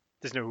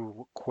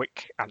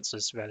quick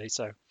answers really.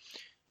 So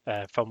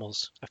from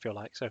us, I feel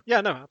like. So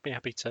yeah, no, I'd be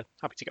happy to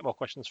get more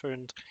questions through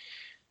and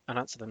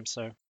answer them.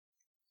 So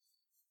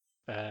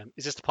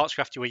is this the part,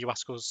 Scrafty, where you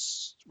ask me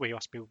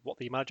what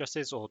the email address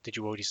is, or did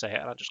you already say it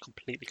and I just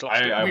completely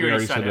glossed it? We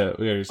already said it.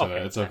 We already said Okay.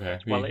 it. It's okay.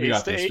 Well, we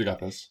got this. We got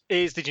this. It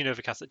is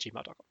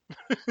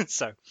diginovacast@gmail.com.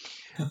 So,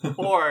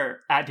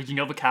 or at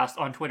diginovacast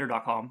on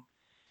twitter.com.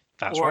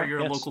 That's or right,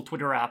 your yes. local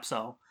Twitter app.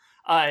 So,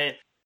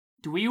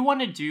 do we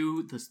want to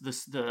do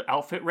the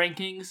outfit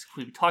rankings?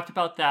 We talked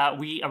about that.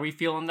 Are we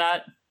feeling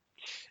that?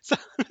 It's a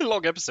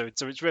long episode,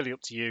 so it's really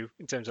up to you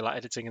in terms of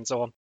editing and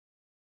so on.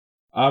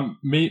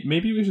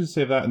 Maybe we should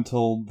save that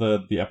until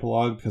the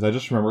epilogue, because I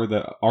just remember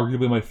that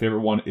arguably my favorite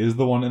one is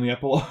the one in the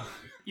epilogue.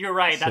 You're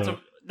right. So.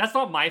 That's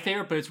not my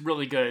favorite, but it's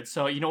really good.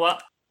 So you know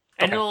what?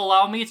 And Okay. it'll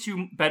allow me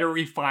to better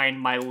refine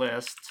my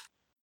list.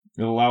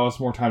 It'll allow us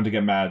more time to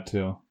get mad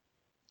too.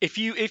 If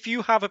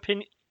you have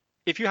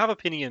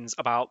opinions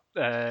about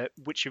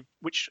which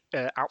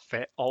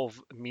outfit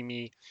of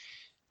Mimi,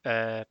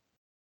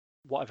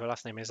 whatever her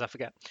last name is, I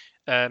forget.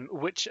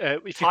 If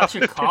you have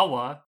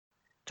Tachikawa,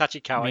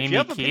 Tachikawa. If Mimi you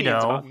have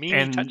opinions about Kido, Mimi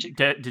and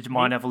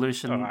Digimon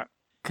Evolution All right.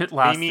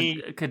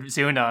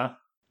 Kazuna.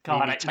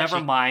 God, Mimi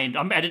never mind.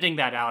 I'm editing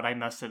that out. I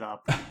messed it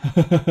up.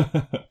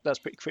 That's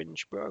pretty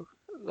cringe, bro.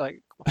 What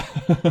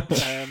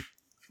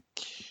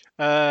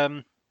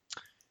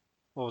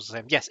was the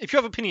name? Yes, if you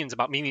have opinions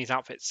about Mimi's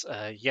outfits,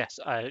 yes,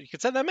 you can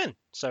send them in.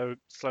 So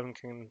Sloan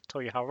can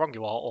tell you how wrong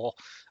you are or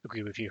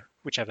agree with you,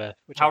 whichever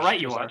How right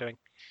she you feels like are. doing.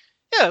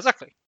 Yeah,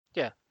 exactly.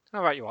 Yeah,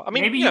 how right you are. I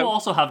mean, maybe you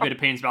also have good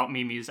opinions about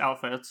Mimi's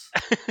outfits.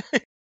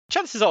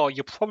 chances are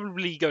you're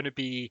probably going to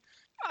be.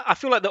 I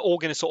feel like they're all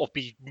going to sort of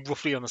be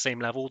roughly on the same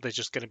level. There's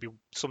just going to be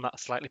some that are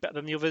slightly better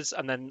than the others,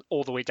 and then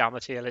all the way down the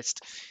tier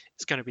list,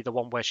 it's going to be the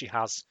one where she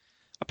has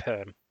a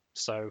perm.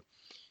 So,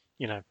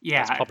 Yeah,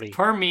 that's probably...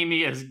 perm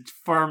Mimi is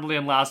firmly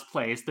in last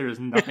place. There's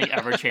nothing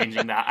ever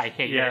changing that. I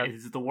hate it.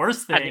 It's the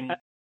worst thing.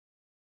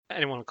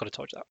 Anyone could have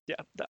told you that.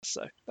 Yeah, that's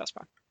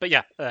fine. But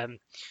yeah,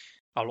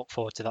 I'll look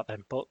forward to that then.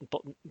 But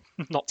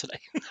not today.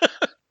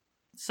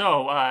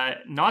 So,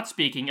 not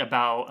speaking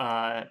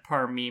about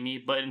perm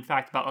Mimi, but in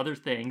fact about other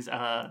things,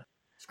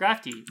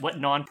 Scrafty, what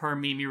non-perm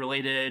Mimi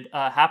related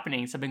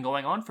happenings have been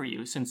going on for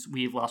you since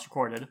we've last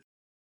recorded?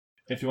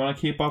 If you want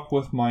to keep up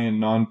with my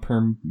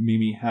non-perm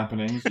Mimi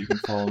happenings, you can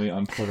follow me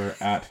on Twitter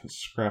at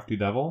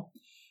ScraftyDevil.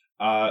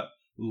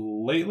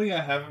 Lately,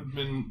 I haven't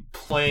been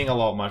playing a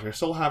lot much. I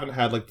still haven't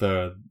had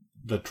the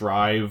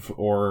drive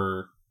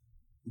or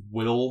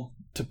will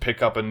to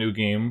pick up a new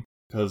game.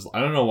 Because I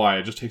don't know why,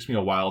 it just takes me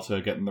a while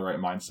to get in the right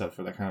mindset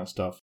for that kind of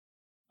stuff.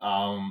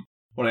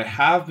 What I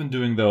have been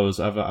doing, though, is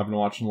I've been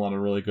watching a lot of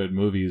really good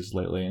movies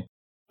lately.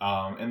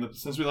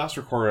 Since we last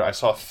recorded, I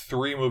saw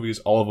 3 movies,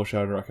 all of which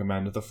I would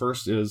recommend. The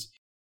first is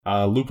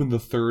Lupin the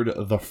Third: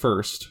 The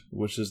First,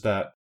 which is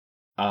that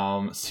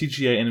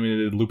CGI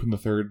animated Lupin the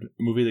Third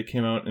movie that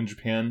came out in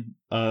Japan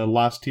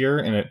last year,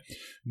 and it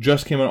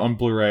just came out on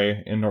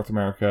Blu-ray in North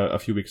America a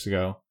few weeks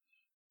ago.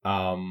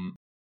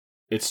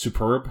 It's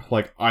superb.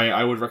 Like,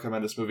 I would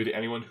recommend this movie to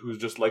anyone who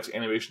just likes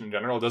animation in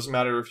general. It doesn't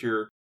matter if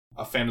you're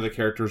a fan of the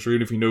characters, or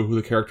even if you know who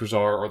the characters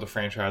are, or the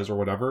franchise, or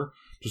whatever.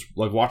 Just,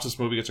 like, watch this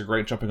movie. It's a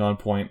great jumping on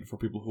point for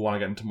people who want to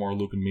get into more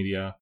Lupin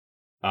media.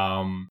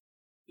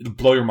 It'll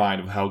blow your mind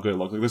of how good it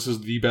looks. Like, this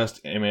is the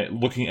best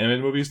looking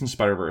animated movies in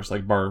Spider-Verse,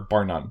 like, bar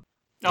none.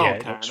 Oh,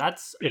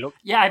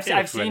 Yeah, okay.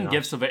 I've seen really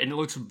gifs of it, and it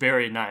looks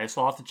very nice.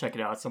 So I'll have to check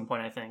it out at some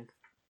point, I think.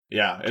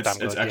 Yeah, it's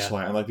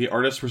excellent. Yeah. And, like, the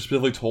artists were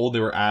specifically told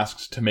they were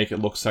asked to make it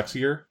look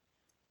sexier.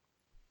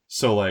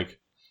 So, like,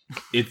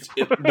 it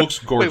looks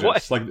gorgeous.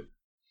 Wait, like,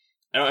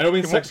 I don't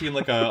mean sexy in,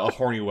 like, a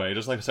horny way.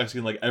 Just, like, sexy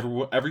in, like,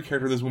 every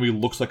character in this movie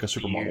looks like a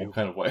supermodel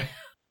kind of way.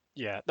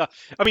 Yeah,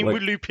 I mean, Like-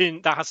 with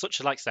Lupin, that has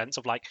such a, like, sense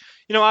of, like,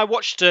 you know, I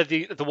watched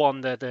the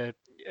one, the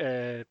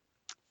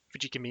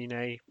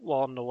Fujikimine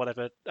one, or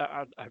whatever,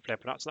 hopefully I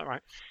pronounced that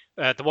right,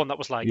 the one that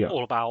was, like, Yeah.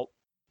 all about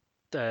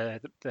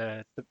the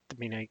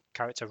Mine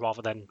character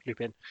rather than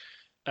Lupin,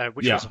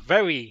 which Yeah. was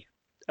very,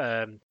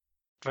 very,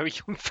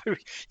 very,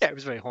 yeah, it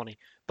was very horny,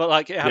 but,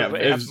 like, it had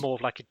was- more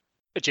of, like,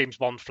 a James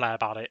Bond flair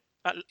about it.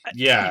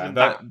 Yeah,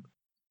 Even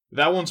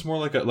that one's more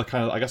like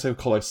kind of, I guess I would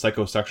call it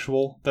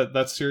psychosexual,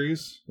 that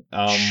series.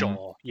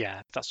 Sure,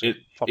 yeah, that's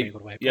probably a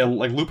good way. Yeah,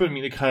 like Lupin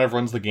Media kind of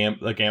runs the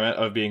gamut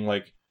of being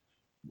like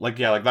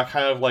that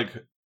kind of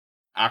like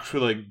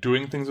actually like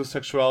doing things with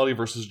sexuality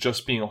versus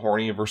just being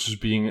horny versus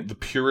being the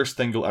purest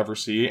thing you'll ever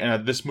see.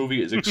 And this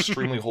movie is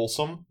extremely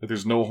wholesome. Like,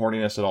 there's no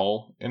horniness at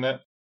all in it,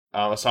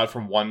 aside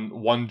from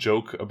one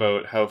joke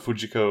about how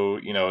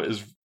Fujiko, you know,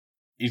 is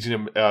easy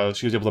to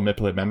she was able to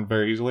manipulate men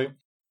very easily.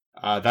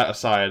 That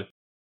aside,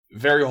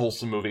 very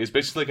wholesome movie. It's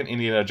basically like an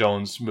Indiana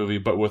Jones movie,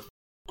 but with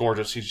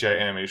gorgeous CGI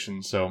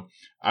animation. So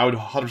I would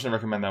 100%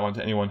 recommend that one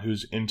to anyone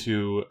who's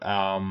into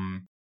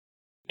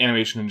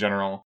animation in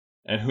general.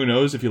 And who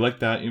knows, if you like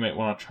that, you might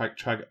want to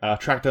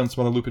track down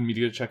some other Lupin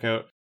media to check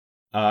out.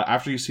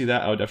 After you see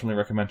that, I would definitely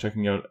recommend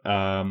checking out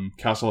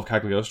Castle of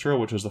Cagliostro,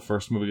 which was the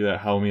first movie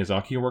that Hayao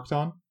Miyazaki worked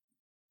on.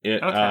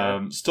 It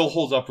still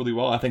holds up really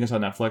well. I think it's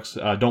on Netflix.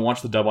 Don't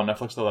watch the dub on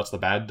Netflix, though. That's the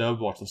bad dub.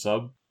 Watch the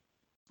sub.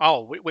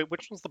 Oh, wait,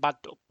 which one's the bad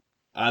dub?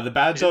 The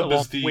bad dub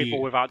is with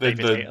or without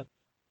David Hayter?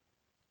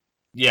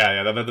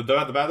 Yeah.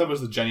 The bad dub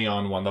is the Jenny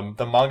On one.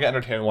 The manga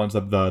entertainment one's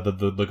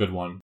the good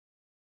one.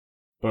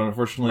 But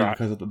unfortunately,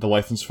 because the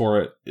license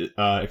for it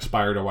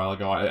expired a while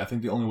ago, I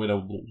think the only way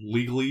to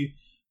legally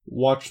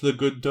watch the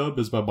good dub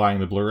is by buying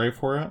the Blu-ray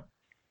for it.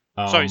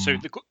 Sorry, so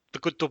the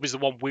good dub is the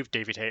one with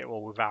David Hayter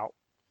or without?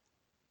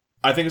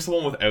 I think it's the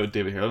one without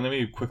David Hayter. Let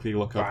me quickly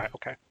look up. Right.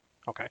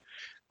 Okay.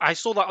 I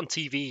saw that on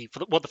TV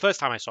the first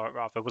time I saw it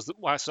rather was it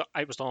was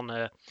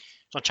on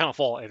Channel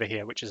 4 over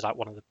here, which is like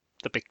one of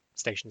the big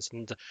stations,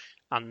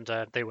 and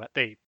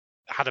they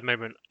had a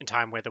moment in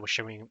time where they were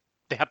showing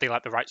they had the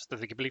rights to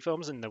the Ghibli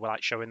films, and they were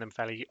like showing them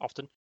fairly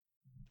often,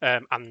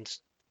 and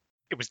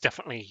it was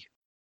definitely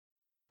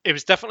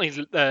because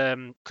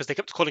they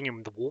kept calling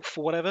him the Wolf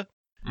or whatever,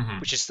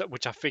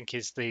 which I think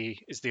is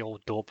the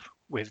old dub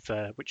with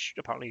which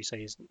apparently you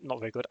say is not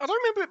very good. I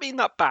don't remember it being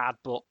that bad,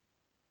 but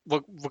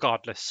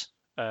regardless.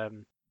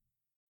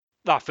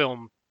 That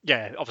film,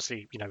 yeah,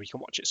 obviously, you know, you can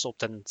watch it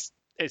subbed, and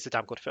it's a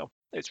damn good film.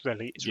 It's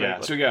really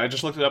good. So I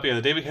just looked it up. Yeah,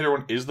 the David Hayter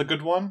one is the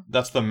good one.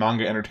 That's the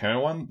manga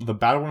entertainment one. The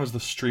bad one is the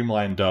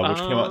streamlined dub, which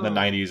came out in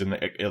the 90s, and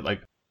it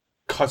like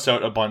cuts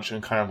out a bunch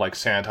and kind of like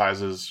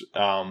sanitizes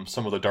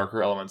some of the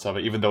darker elements of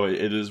it, even though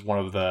it is one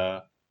of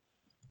the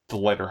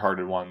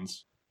lighter-hearted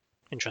ones.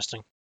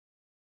 Interesting.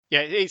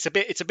 Yeah, it's a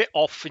bit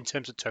off in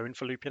terms of tone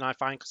for Lupin, I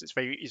find, because it's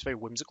very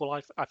whimsical.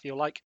 I feel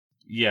like.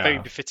 Yeah, very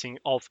befitting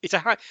of it's a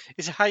Hayao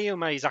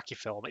Miyazaki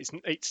film.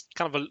 It's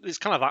kind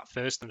of that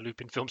first and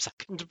Lupin film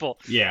second, but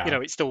yeah, you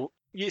know, it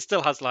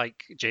still has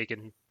like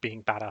Jagan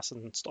being badass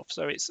and stuff.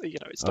 So it's, you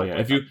know, it's still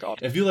If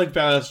you like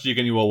badass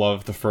Jagan, you will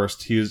love the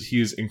first.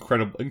 He's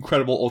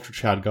incredible Ultra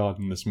Chad God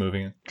in this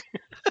movie.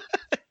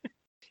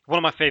 One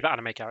of my favorite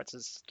anime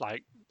characters,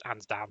 like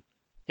hands down,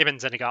 him and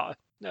Zenigata.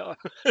 No,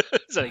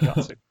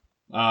 Zenigata.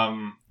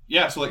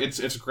 Yeah, so like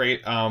it's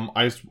great.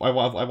 I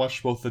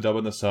watched both the dub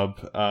and the sub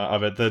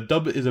of it. The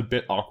dub is a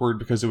bit awkward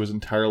because it was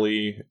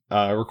entirely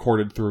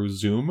recorded through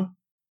Zoom.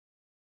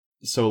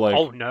 So like,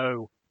 oh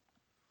no,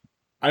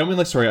 I don't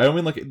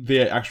mean like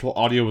the actual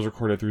audio was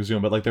recorded through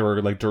Zoom, but like they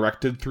were like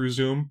directed through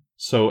Zoom.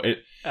 So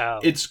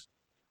it's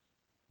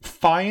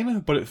fine,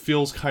 but it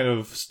feels kind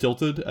of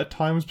stilted at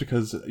times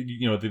because,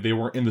 you know, they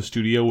weren't in the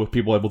studio with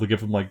people able to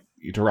give them like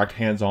direct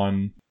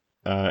hands-on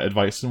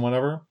advice and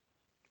whatever.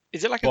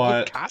 Is it like a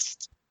good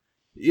cast?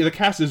 Yeah, the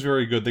cast is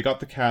very good. They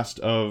got the cast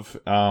of,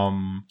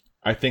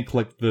 I think,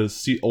 like,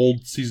 the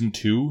old Season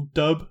 2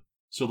 dub.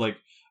 So, like,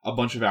 a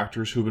bunch of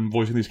actors who've been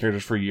voicing these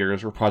characters for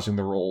years, reprising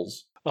the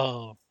roles.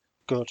 Oh,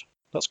 good.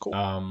 That's cool.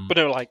 But But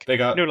no, like they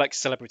got no like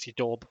celebrity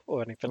dub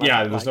or anything like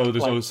yeah. that. There's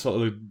like,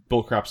 no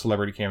bullcrap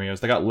celebrity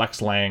cameos. They got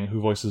Lex Lang, who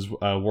voices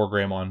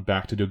Wargreymon,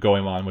 back to do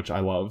Goemon, which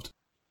I loved.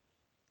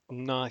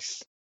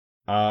 Nice.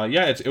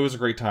 Yeah, it was a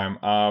great time.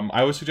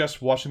 I would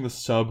suggest watching the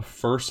sub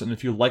first, and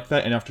if you like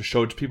that and have to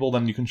show it to people,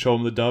 then you can show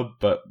them the dub.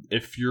 But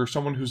if you're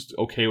someone who's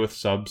okay with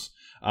subs,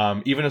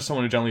 even as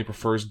someone who generally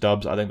prefers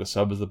dubs, I think the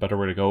sub is the better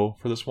way to go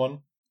for this one.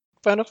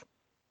 Fair enough.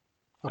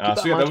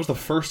 So yeah, that was the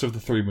first of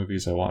the 3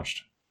 movies I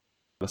watched.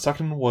 The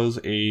second was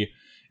an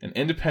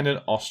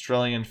independent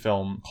Australian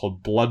film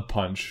called Blood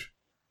Punch.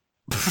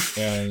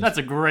 And That's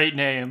a great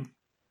name.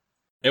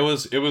 It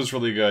was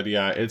really good.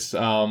 Yeah, it's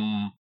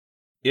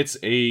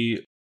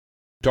a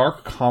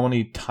dark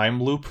comedy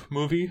time loop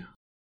movie.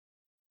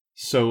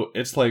 So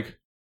it's like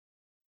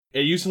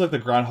it uses like the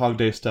Groundhog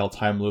Day style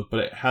time loop, but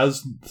it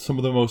has some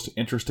of the most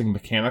interesting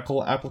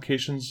mechanical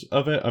applications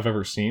of it I've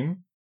ever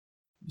seen.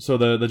 So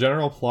the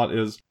general plot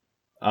is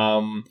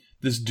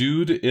this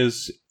dude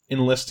is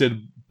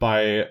enlisted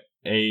by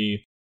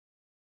a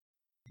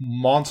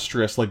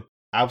monstrous, like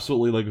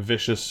absolutely like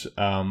vicious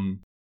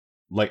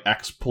like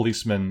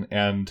ex-policeman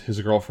and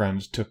his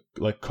girlfriend to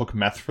like cook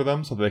meth for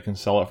them so that they can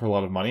sell it for a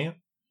lot of money.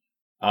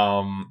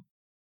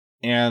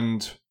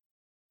 And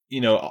you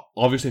know,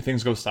 obviously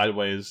things go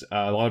sideways.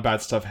 A lot of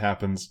bad stuff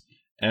happens,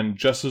 and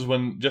just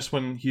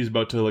when he's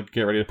about to like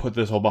get ready to put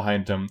this all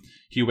behind him,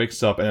 he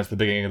wakes up and it's the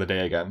beginning of the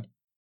day again.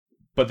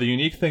 But the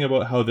unique thing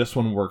about how this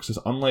one works is,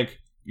 unlike,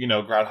 you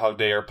know, Groundhog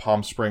Day or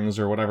Palm Springs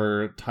or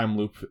whatever time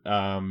loop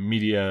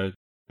media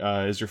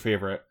is your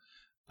favorite,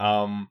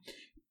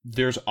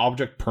 there's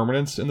object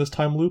permanence in this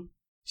time loop.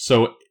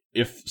 So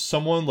if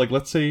someone, like,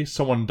 let's say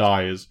someone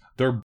dies,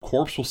 their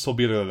corpse will still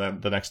be there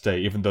the next day,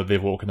 even though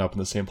they've woken up in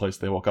the same place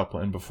they woke up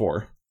in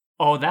before.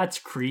 Oh, that's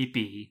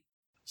creepy.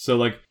 So,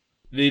 like,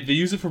 they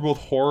use it for both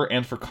horror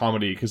and for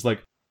comedy, because,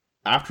 like,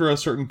 after a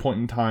certain point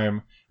in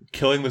time,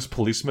 killing this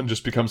policeman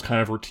just becomes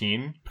kind of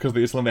routine, because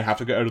they have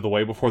to get out of the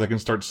way before they can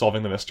start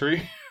solving the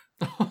mystery.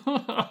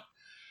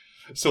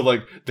 So,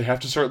 like, they have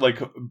to start, like,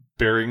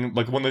 burying,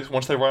 like,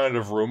 once they run out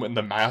of room in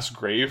the mass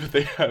grave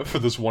they have for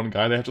this one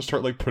guy, they have to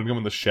start, like, putting him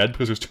in the shed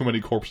because there's too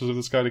many corpses of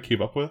this guy to keep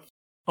up with.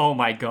 Oh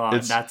my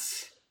god,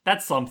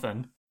 that's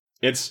something.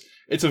 It's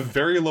a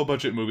very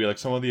low-budget movie. Like,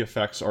 some of the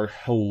effects are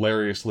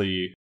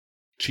hilariously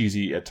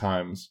cheesy at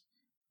times.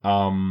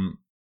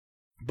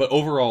 But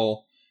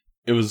overall,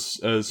 it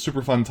was a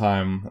super fun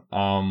time.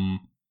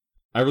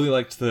 I really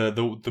liked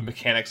the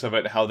mechanics of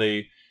it, how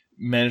they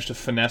managed to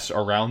finesse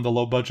around the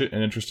low budget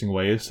in interesting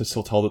ways to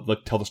still tell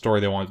the story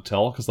they wanted to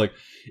tell. Because, like,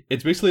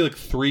 it's basically like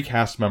 3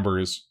 cast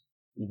members,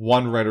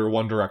 1 writer,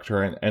 1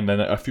 director, and then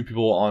a few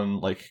people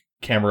on like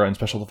camera and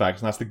special effects,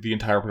 and that's like the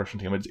entire production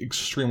team. It's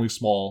extremely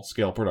small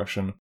scale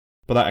production,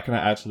 but that kind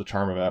of adds to the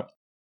charm of it.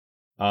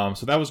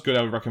 So that was good.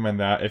 I would recommend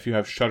that. If you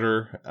have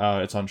Shudder,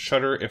 it's on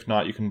Shudder. If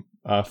not, you can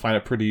find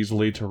it pretty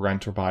easily to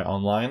rent or buy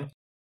online.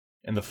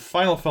 And the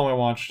final film I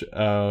watched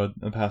in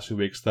the past few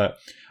weeks that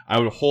I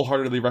would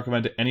wholeheartedly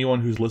recommend to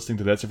anyone who's listening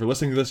to this. If you're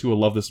listening to this, you will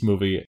love this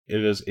movie.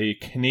 It is a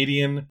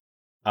Canadian,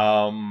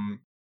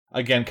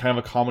 again, kind of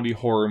a comedy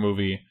horror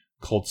movie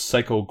called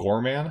Psycho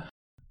Goreman.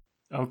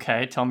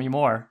 Okay, tell me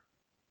more.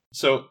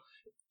 So,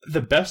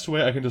 the best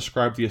way I can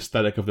describe the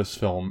aesthetic of this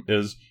film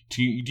is,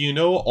 do you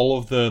know all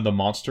of the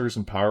monsters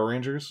in Power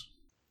Rangers?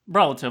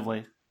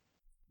 Relatively.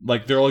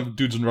 Like, they're like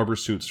dudes in rubber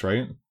suits,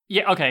 right?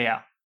 Yeah, okay, yeah.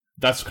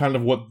 That's kind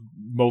of what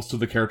most of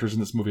the characters in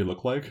this movie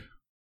look like.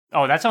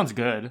 Oh, that sounds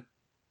good.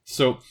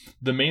 So,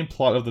 the main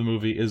plot of the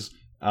movie is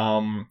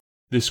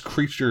this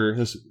creature,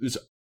 this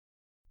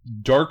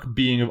dark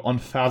being of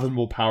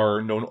unfathomable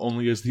power known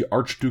only as the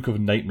Archduke of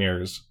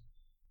Nightmares,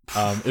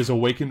 is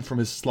awakened from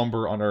his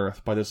slumber on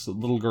Earth by this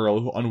little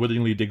girl who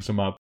unwittingly digs him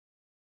up.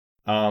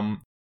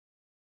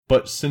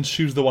 But since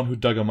she's the one who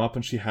dug him up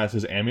and she has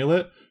his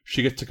amulet,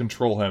 she gets to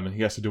control him and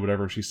he has to do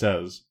whatever she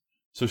says.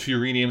 So she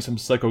renames him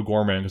Psycho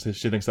Goreman because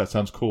she thinks that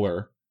sounds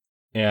cooler,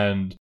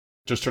 and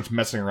just starts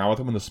messing around with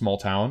him in the small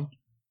town.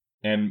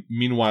 And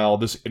meanwhile,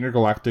 this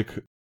intergalactic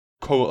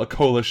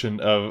coalition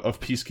of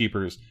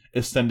peacekeepers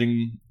is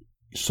sending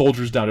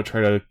soldiers down to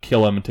try to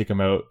kill him and take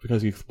him out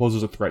because he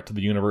poses a threat to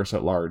the universe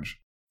at large.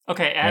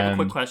 Okay, I have a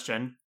quick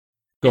question.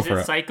 Go for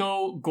it.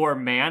 Psycho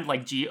Goreman,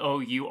 like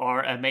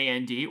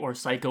Gourmand, or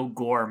Psycho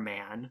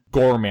Goreman?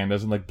 Goreman,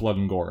 as in like blood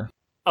and gore.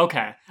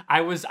 Okay,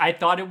 I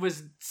thought it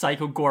was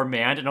Psycho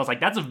Gourmand, and I was like,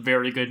 that's a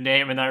very good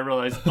name, and then I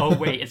realized, oh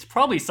wait, it's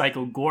probably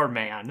Psycho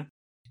Goreman.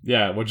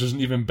 Yeah, which is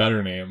an even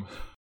better name.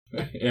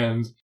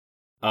 And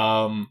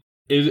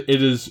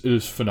it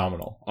is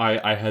phenomenal.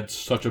 I had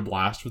such a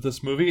blast with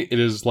this movie. It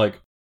is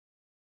like,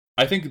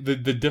 I think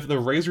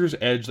the razor's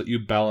edge that you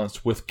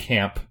balance with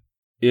camp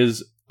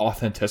is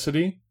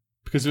authenticity,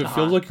 because if it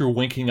feels like you're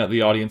winking at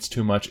the audience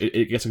too much,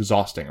 it gets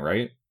exhausting,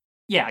 right?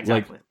 Yeah,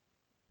 exactly. Like,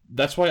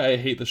 that's why I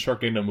hate the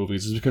Sharknado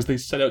movies, is because they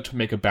set out to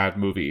make a bad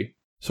movie,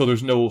 so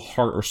there's no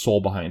heart or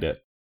soul behind it.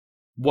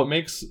 What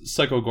makes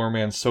Psycho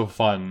Goreman so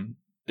fun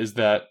is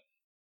that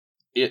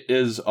it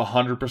is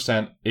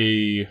 100%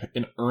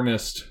 an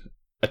earnest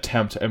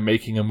attempt at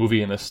making a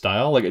movie in this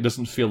style. Like, it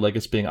doesn't feel like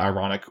it's being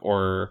ironic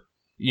or,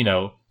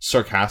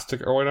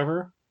 sarcastic or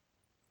whatever.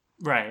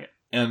 Right.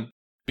 And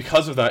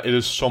because of that, it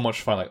is so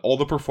much fun. Like, all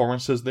the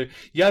performances, they're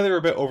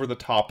a bit over the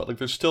top, but like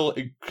they're still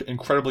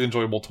incredibly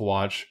enjoyable to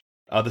watch.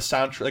 The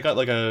soundtrack, they got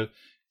like a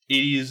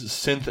 80s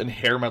synth and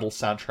hair metal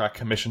soundtrack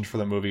commissioned for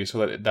the movie,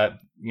 so that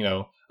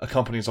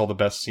accompanies all the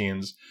best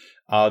scenes.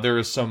 There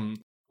is some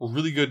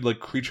really good like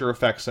creature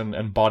effects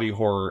and body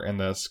horror in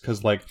this,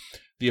 because like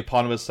the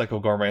eponymous Psycho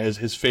Gourmet,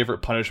 his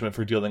favorite punishment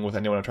for dealing with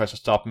anyone who tries to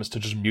stop him is to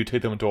just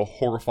mutate them into a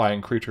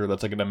horrifying creature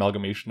that's like an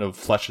amalgamation of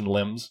flesh and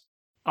limbs.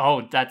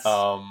 Oh, that's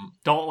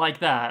don't like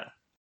that.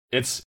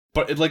 It's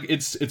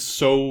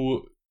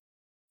so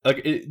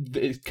like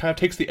it kind of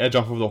takes the edge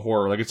off of the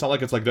horror. Like, it's not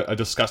like it's like a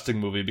disgusting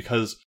movie,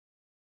 because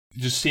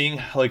just seeing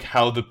like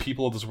how the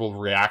people of this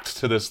world react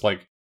to this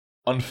like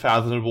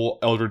unfathomable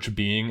eldritch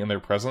being in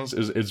their presence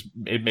is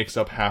it makes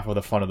up half of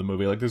the fun of the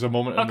movie. Like, there's a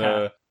moment in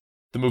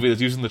the movie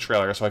that's used in the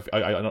trailer, so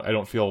I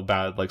don't feel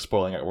bad like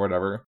spoiling it or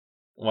whatever.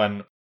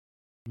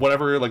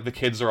 Whenever like the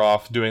kids are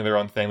off doing their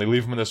own thing, they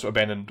leave them in this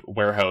abandoned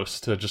warehouse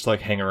to just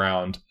like hang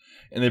around,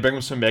 and they bring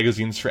them some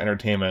magazines for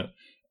entertainment,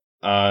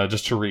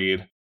 just to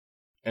read.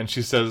 And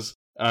she says,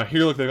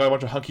 "Here, look, they got a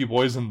bunch of hunky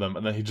boys in them."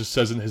 And then he just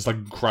says in his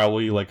like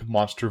growly like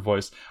monster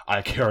voice,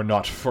 "I care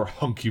not for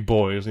hunky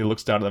boys." And he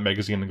looks down at the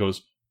magazine and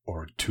goes,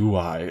 "Or do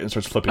I?" and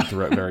starts flipping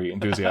through it very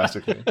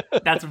enthusiastically.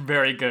 That's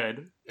very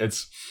good.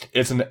 It's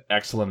an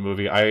excellent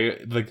movie.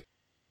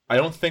 I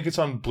don't think it's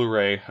on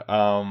Blu-ray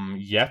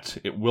yet.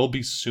 It will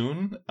be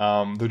soon.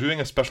 They're doing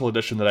a special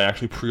edition that I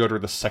actually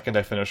pre-ordered the second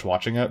I finished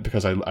watching it,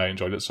 because I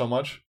enjoyed it so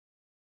much.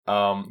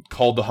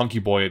 Called the Hunky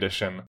Boy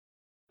edition.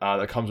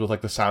 That comes with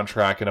like the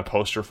soundtrack and a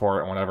poster for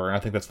it and whatever. And I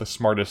think that's the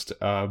smartest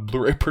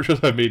Blu-ray purchase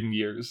I've made in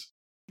years.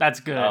 That's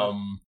good.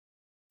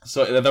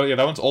 So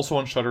that one's also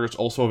on Shudder. It's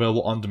also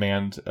available on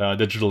demand,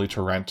 digitally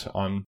to rent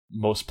on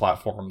most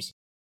platforms.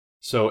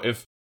 So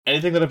if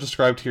anything that I've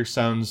described here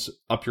sounds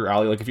up your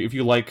alley, like if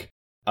you like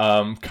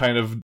kind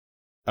of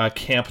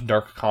camp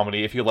dark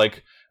comedy, if you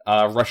like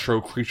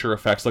retro creature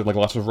effects, like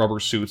lots of rubber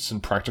suits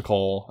and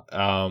practical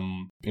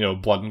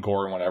blood and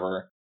gore and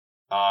whatever,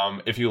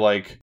 if you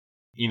like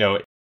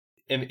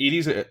an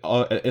 80s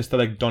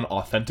aesthetic done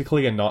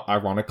authentically and not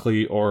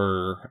ironically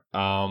or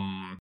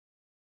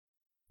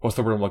what's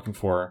the word I'm looking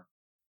for,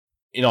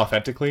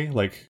 inauthentically,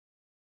 like,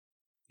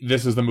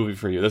 this is the movie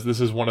for you.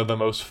 This is one of the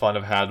most fun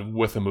I've had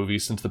with a movie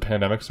since the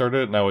pandemic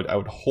started, and I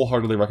would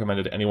wholeheartedly recommend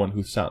it to anyone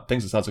who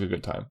thinks it sounds like a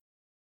good time.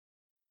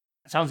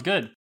 Sounds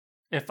good.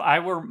 If I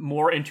were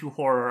more into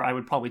horror, I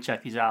would probably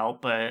check these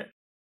out, but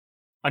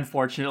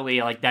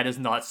unfortunately, like, that is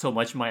not so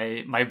much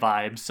my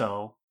vibe.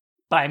 So,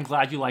 but I'm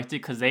glad you liked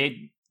it, because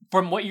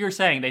from what you're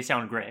saying, they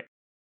sound great.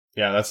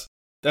 Yeah,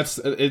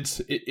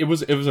 it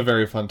was a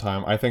very fun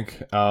time. I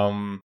think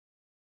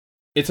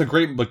it's a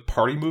great like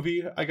party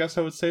movie, I guess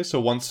I would say.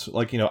 So once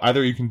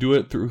either you can do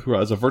it through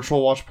as a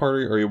virtual watch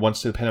party, or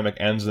once the pandemic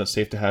ends and it's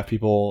safe to have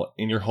people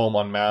in your home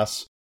en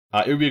masse,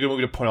 it would be a good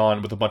movie to put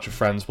on with a bunch of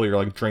friends while you're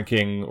like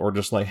drinking or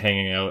just like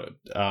hanging out.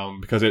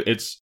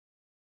 Because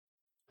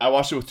I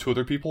watched it with 2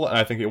 other people, and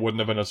I think it wouldn't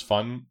have been as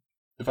fun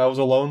if I was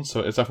alone.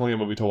 So it's definitely a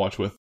movie to watch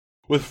with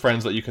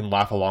friends that you can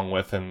laugh along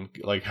with and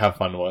like have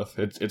fun with.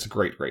 It's a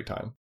great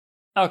time.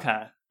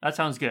 Okay, that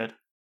sounds good.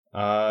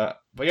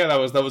 But yeah,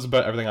 that was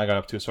about everything I got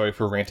up to. Sorry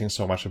for ranting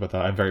so much about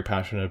that. I'm very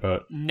passionate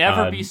about.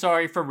 Never be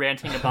sorry for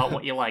ranting about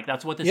what you like.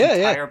 That's what this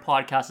entire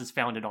podcast is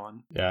founded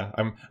on. Yeah,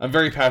 I'm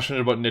very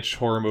passionate about niche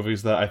horror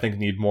movies that I think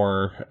need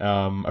more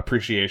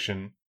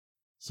appreciation.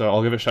 So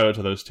I'll give a shout out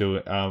to those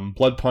 2,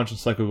 Blood Punch and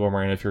Psycho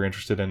Gourmet, if you're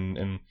interested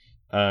in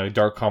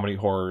dark comedy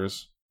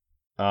horrors.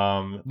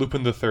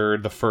 Lupin the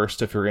Third, the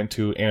first, if you're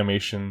into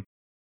animation.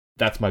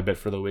 That's my bit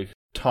for the week.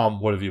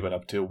 Tom, what have you been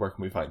up to? Where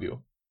can we find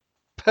you?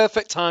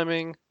 Perfect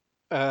timing.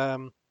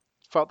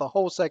 Throughout the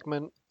whole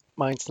segment,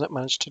 my internet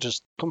managed to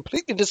just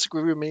completely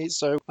disagree with me,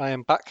 so I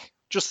am back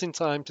just in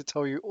time to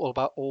tell you all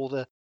about all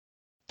the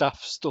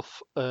daft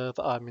stuff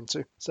that I'm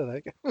into. So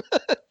there you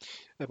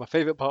go. My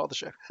favourite part of the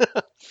show.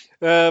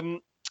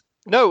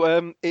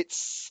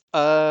 It's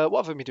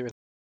what have I been doing?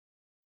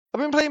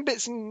 I've been playing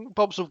bits and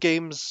bobs of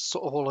games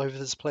sort of all over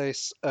this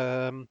place.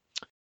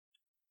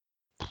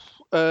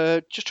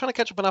 Just trying to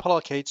catch up on Apple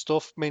Arcade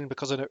stuff, mainly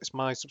because I noticed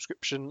my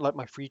subscription, like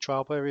my free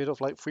trial period of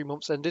like 3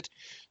 months ended.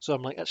 So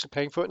I'm like actually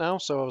paying for it now.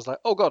 So I was like,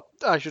 oh God,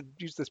 I should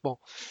use this more.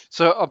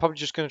 So I'm probably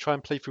just going to try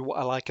and play through what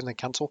I like and then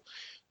cancel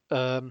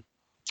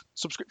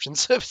subscription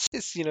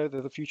services. They're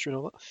the future and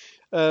all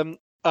that.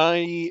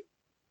 I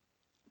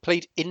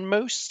played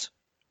Inmost,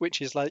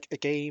 which is like a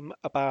game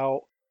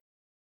about...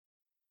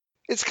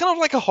 It's kind of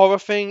like a horror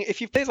thing.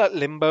 If you've played like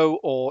Limbo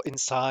or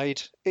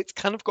Inside, it's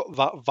kind of got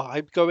that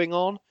vibe going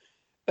on.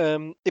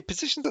 It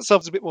positions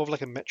itself as a bit more of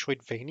like a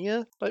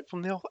Metroidvania, like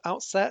from the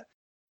outset.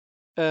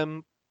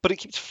 But it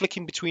keeps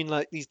flicking between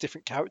like these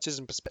different characters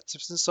and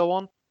perspectives and so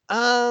on.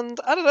 And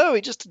I don't know,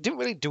 it just didn't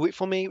really do it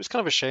for me. It was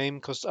kind of a shame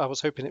because I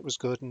was hoping it was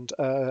good, and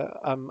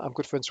I'm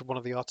good friends with one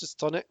of the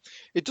artists on it.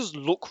 It does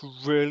look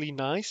really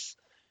nice.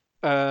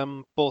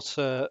 And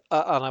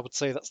I would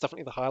say that's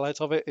definitely the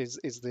highlight of it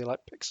is the like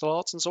pixel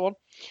art and so on.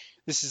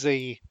 This is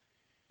they're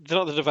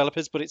not the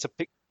developers, but it's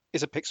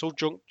a pixel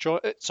junk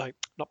joint. Sorry,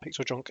 not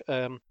pixel junk.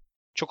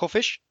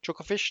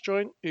 Chucklefish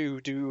joint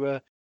who do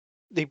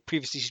they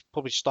previously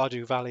published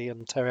Stardew Valley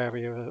and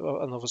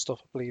Terraria and other stuff,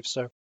 I believe.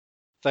 So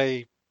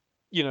they,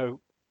 you know,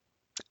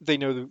 they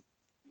know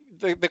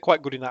they're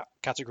quite good in that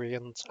category,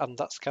 and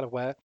that's kind of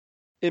where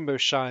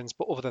Inmost shines.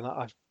 But other than that,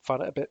 I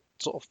found it a bit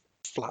sort of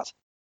flat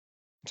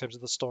in terms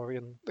of the story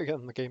and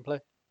again the gameplay.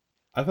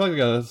 I feel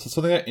like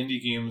something that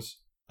indie games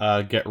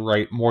get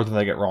right more than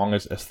they get wrong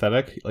is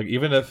aesthetic. Like,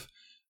 even if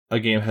a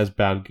game has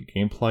bad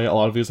gameplay, a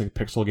lot of these like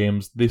pixel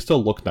games, they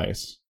still look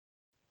nice.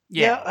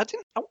 Yeah,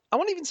 I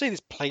won't even say this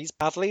plays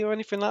badly or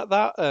anything like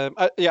that.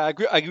 I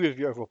agree with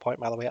your overall point,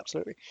 by the way,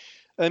 absolutely.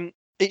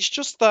 It's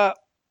just that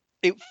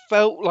it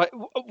felt like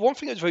one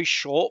thing that was very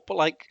short, but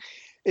like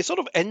it sort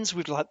of ends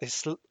with like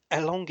this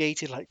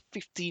elongated, like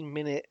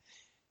 15-minute.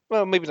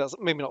 Well, maybe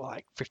not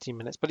like 15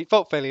 minutes, but it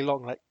felt fairly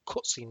long, like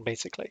cutscene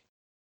basically.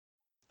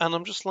 And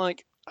I'm just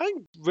like, I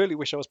really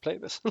wish I was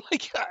playing this.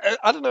 Like,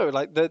 I don't know,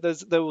 like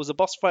there was a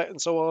boss fight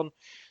and so on,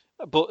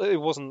 but it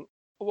wasn't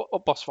a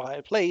boss fight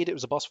I played. It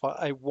was a boss fight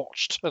I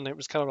watched, and it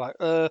was kind of like,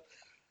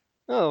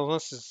 oh,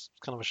 this is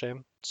kind of a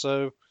shame.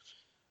 So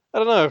I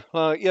don't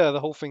know. Yeah, the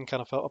whole thing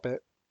kind of felt a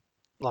bit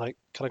like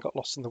kind of got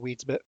lost in the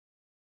weeds a bit.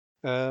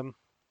 Um,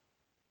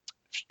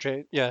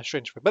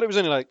 strange, but it was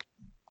only like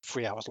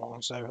 3 hours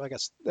long, so I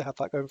guess they had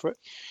that going for it.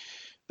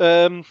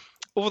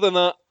 Other than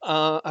that,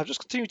 I've just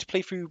continued to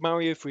play through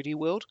Mario 3D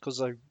World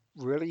because I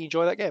really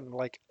enjoy that game.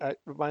 Like, it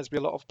reminds me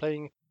a lot of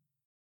playing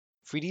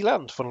 3D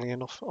Land, funnily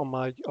enough, on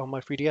my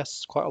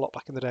 3DS quite a lot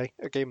back in the day.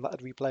 A game that I'd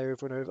replay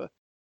over and over.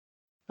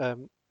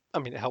 I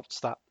mean, it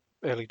helped that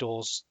early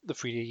doors the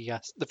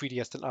 3DS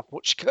didn't have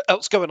much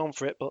else going on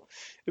for it, but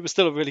it was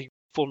still a really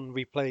fun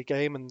replay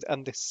game,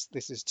 and this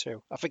is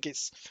too. I think it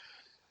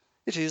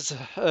is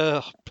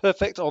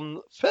perfect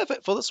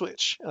for the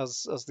Switch,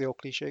 as the old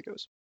cliche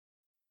goes.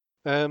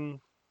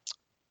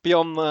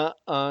 Beyond that,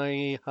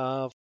 I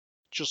have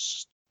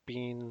just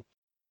been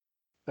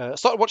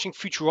started watching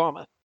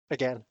Futurama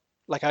again.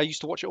 Like, I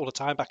used to watch it all the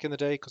time back in the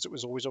day because it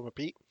was always on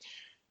repeat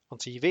on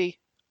TV.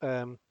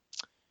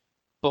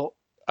 But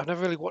I've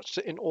never really watched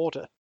it in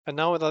order. And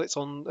now that it's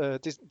on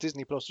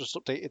Disney Plus, just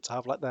updated to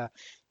have like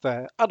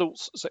their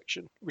adults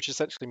section, which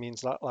essentially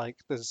means that like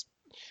there's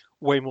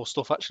way more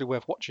stuff actually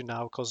worth watching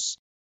now. Because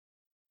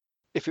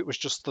if it was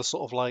just the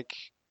sort of like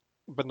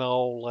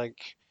banal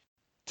like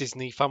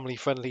Disney family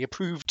friendly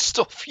approved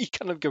stuff, you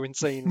kind of go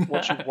insane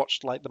once you've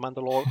watched like the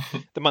Mandalorian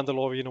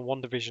and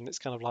WandaVision. It's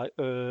kind of like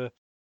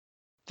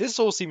this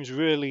all seems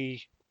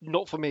really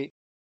not for me.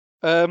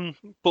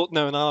 But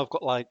no, now I've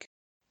got like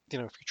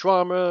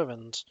Futurama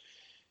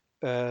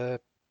and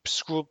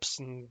Scrubs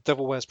and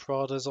Devil Wears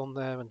Prada's on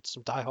there and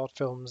some Die Hard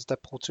films,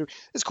 Deadpool 2.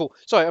 It's cool.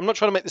 Sorry, I'm not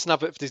trying to make this an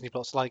advert for Disney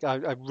Plus. Like,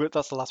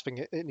 that's the last thing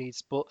it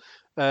needs. But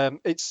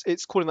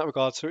it's cool in that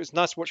regard. So it's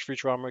nice to watch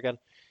Futurama again,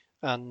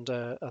 and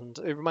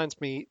it reminds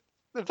me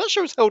that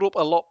show's held up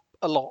a lot,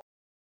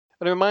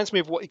 and it reminds me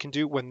of what you can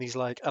do when these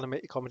like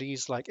animated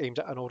comedies, like aimed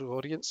at an older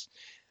audience,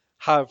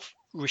 have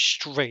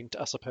restraint,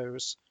 I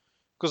suppose,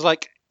 because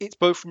like it's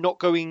both not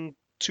going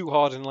too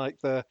hard in like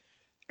the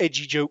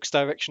edgy jokes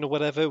direction or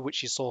whatever,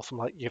 which you saw from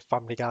like your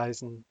Family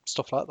Guys and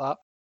stuff like that.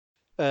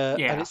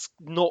 And it's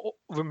not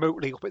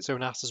remotely up its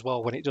own ass as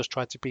well when it does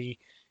try to be,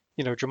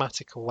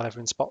 dramatic or whatever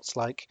in spots.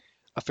 Like,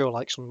 I feel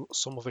like some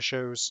other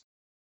shows,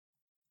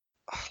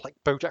 like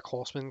BoJack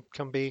Horseman,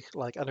 can be.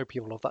 Like, I know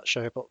people love that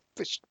show, but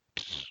it's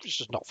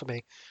just not for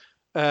me.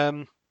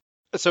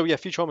 So yeah,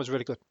 Futurama is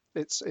really good.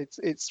 It's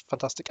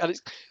fantastic,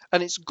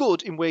 and it's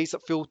good in ways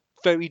that feel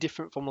very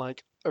different from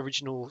like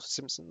original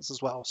Simpsons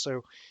as well.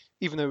 So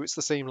even though it's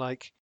the same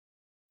like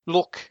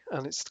look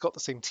and it's got the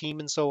same team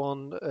and so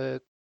on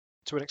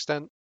to an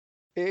extent,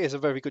 it is a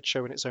very good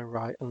show in its own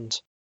right. And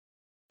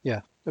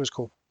yeah, it was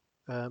cool.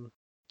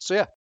 So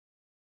yeah,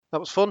 that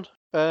was fun.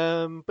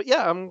 But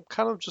yeah, I'm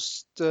kind of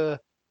just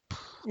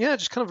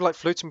just kind of like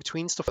floating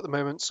between stuff at the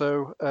moment.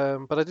 So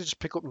but I did just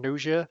pick up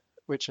Nausea,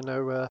 which I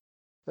know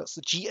that's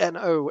the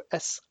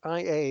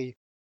GNOSIA,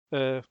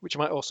 which you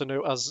might also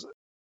know as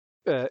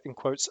in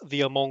quotes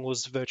the Among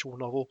Us virtual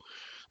novel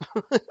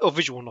or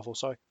visual novel.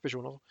 Sorry,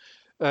 visual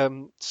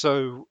novel.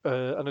 So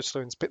I know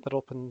Sloane's picked that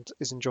up and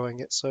is enjoying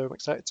it. So I'm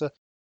excited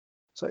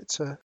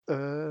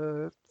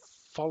to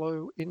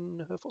follow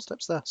in her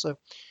footsteps there. So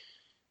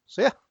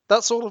yeah,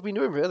 that's all I've been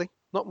doing really.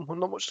 Not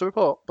much to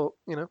report, but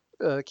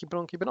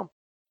keeping on.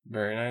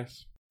 Very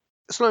nice.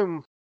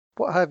 Sloane,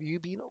 what have you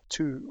been up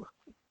to?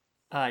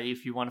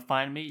 If you want to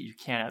find me, you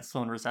can at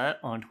Sloan Rosette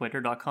on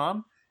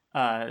Twitter.com.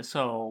 I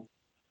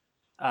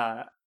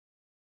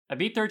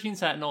beat 13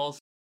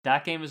 Sentinels.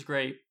 That game is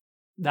great.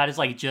 That is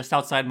like just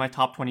outside my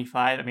top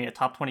 25. I mean, a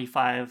top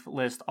 25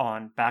 list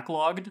on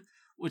Backlogged,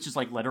 which is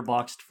like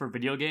letterboxed for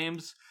video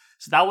games.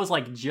 So that was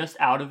like just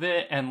out of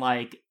it. And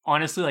like,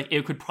 honestly, like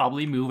it could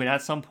probably move in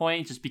at some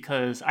point just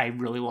because I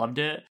really loved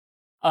it.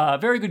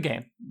 Very good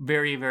game.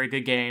 Very, very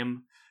good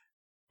game.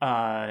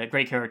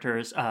 Great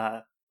characters.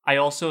 I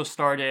also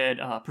started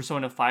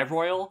Persona 5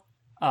 Royal.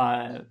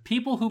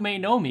 People who may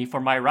know me for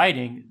my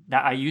writing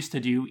that I used to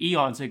do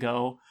eons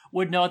ago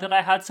would know that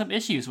I had some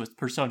issues with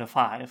Persona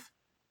 5.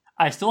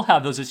 I still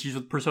have those issues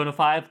with Persona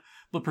 5,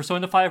 but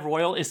Persona 5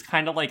 Royal is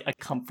kind of like a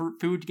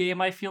comfort food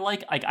game, I feel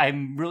like.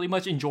 I'm really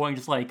much enjoying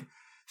just like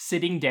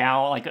sitting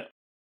down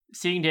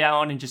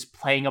and just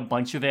playing a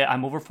bunch of it.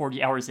 I'm over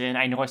 40 hours in.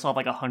 I know I still have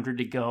like 100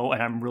 to go,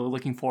 and I'm really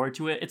looking forward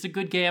to it. It's a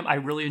good game. I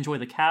really enjoy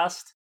the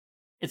cast.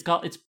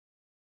 It's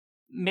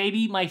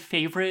maybe my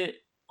favorite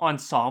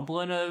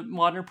ensemble in a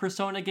modern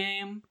Persona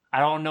game. I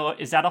don't know.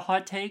 Is that a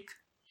hot take?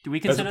 Do we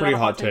consider That's a pretty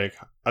that a hot take?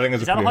 I think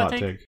it's a pretty hot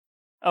take.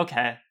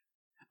 Okay.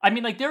 I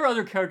mean, like, there are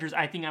other characters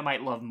I think I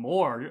might love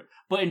more,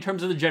 but in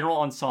terms of the general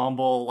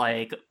ensemble,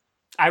 like,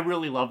 I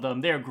really love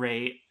them. They're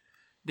great.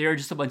 They're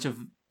just a bunch of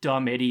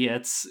dumb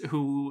idiots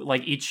who,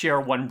 like, each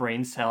share one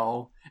brain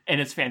cell, and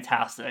it's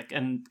fantastic.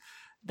 And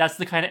that's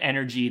the kind of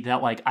energy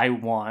that, like, I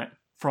want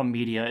from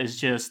media, is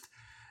just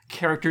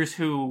characters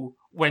who,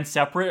 when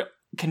separate,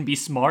 can be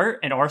smart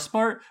and are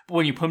smart, but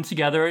when you put them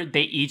together,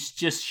 they each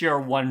just share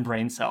one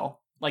brain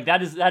cell. Like,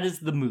 that is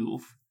the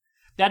move.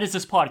 That is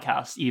this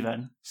podcast,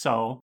 even.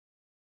 So,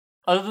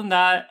 other than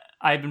that,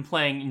 I've been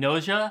playing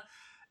Nausea.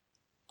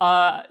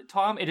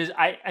 Tom, it is,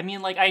 I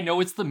mean, like, I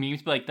know it's the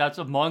memes, but, like, that's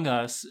Among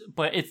Us,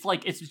 but it's,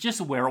 like, it's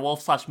just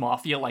werewolf /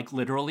 mafia, like,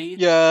 literally.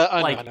 Yeah,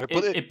 I like, know.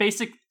 But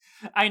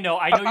I know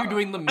you're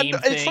doing the meme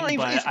thing,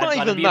 but I've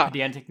got to be a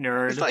pedantic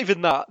nerd. It's not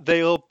even that.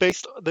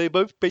 They're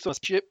both based on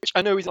a ship, which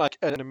I know is like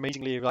an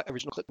amazingly like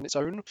original clip in its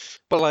own.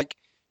 But like,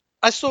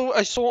 I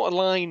saw a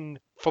line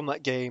from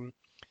that game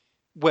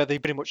where they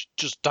pretty much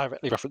just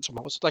directly reference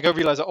Among Us. Like, I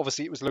realized that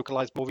obviously it was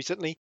localized more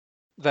recently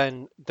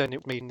than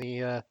it made in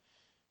the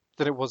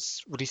than it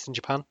was released in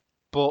Japan.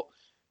 But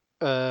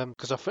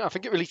because I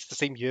think it released the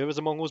same year as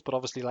Among Us, but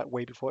obviously like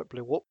way before it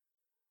blew up.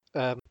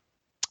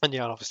 And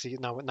yeah, obviously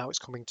now it's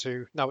coming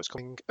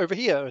over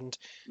here, and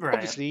Right.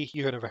 obviously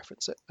you're going to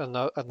reference it,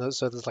 so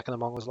there's like an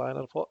Among Us line.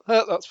 And I thought,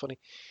 that's funny.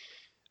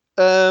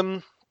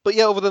 But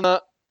yeah, other than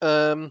that,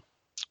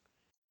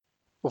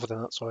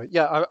 sorry,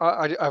 yeah,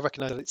 I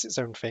recognise that it's its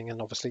own thing,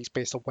 and obviously it's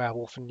based on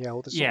werewolf and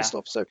all this sort of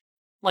stuff. So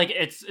like,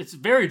 it's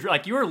very,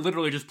 like, you're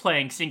literally just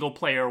playing single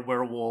player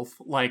werewolf,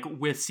 like,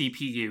 with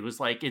CPUs.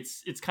 Like,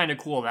 it's kind of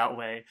cool that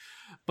way.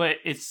 But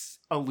it's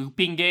a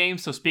looping game,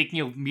 so speaking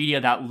of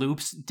media that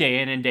loops day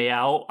in and day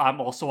out,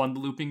 I'm also on the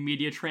looping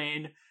media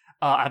train.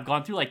 I've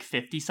gone through like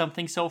 50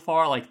 something so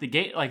far. Like, the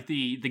game, like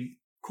the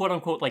quote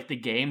unquote, like, the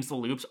games, the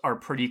loops are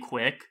pretty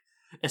quick.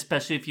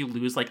 Especially if you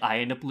lose, like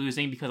I end up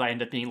losing because I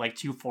end up being like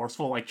too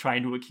forceful, like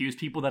trying to accuse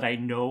people that I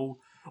know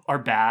are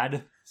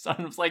bad. So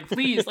I'm just like,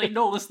 please, like,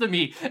 no, listen to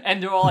me.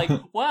 And they're all like,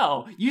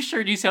 wow, you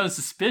sure do sound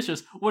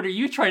suspicious. What are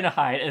you trying to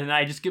hide? And then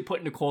I just get put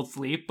into cold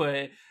sleep.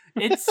 But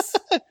it's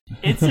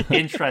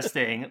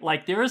interesting.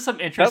 Like, there is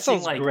some interesting.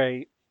 That sounds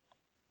great.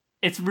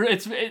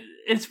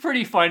 It's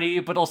pretty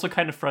funny, but also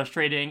kind of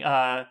frustrating.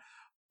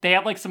 They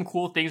have like some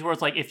cool things where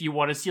it's like, if you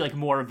want to see like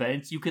more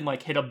events, you can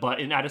like hit a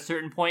button at a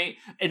certain point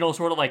and it'll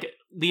sort of like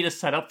lead a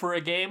setup for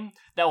a game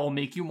that will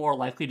make you more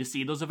likely to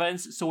see those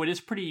events. So it is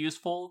pretty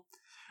useful.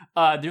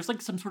 There's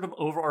like some sort of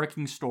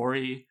overarching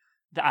story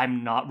that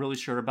I'm not really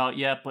sure about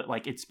yet, but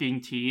like it's being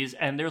teased.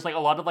 And there's like a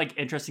lot of like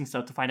interesting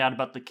stuff to find out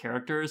about the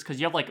characters, because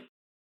you have like,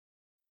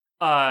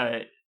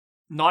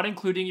 not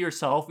including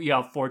yourself, you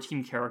have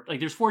 14 characters.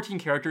 Like, there's 14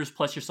 characters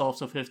plus yourself,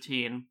 so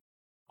 15.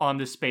 On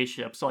this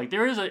spaceship. So like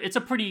it's a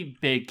pretty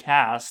big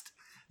cast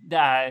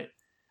that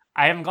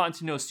I haven't gotten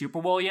to know super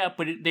well yet,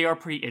 but they are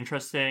pretty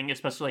interesting,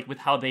 especially like with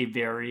how they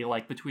vary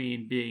like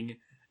between being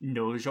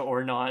nausea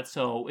or not.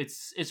 So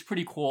it's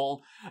pretty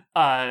cool.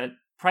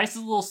 Price is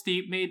a little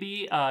steep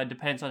maybe,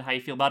 depends on how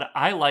you feel about it.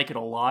 I like it a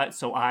lot,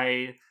 so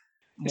I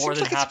more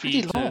than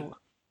happy to long.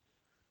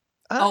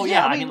 Oh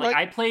yeah, I mean like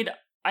I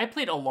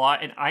played a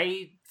lot, and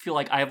I feel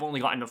like I've only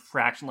gotten a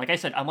fraction. Like I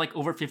said, I'm like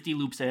over 50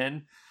 loops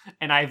in,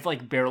 and I've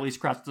like barely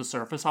scratched the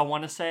surface, I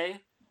want to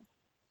say.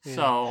 Yeah.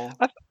 So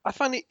I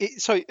find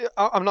it. So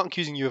I'm not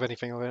accusing you of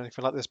anything or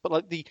anything like this, but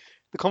like the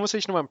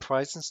conversation around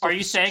price and stuff. Are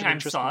you saying I'm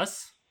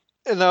sus?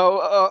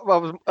 No,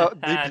 well,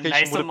 the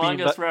nice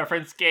Among Us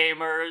reference,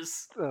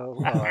 gamers.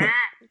 Oh, what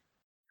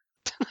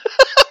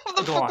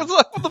the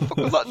fuck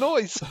was that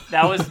noise?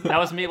 That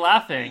was me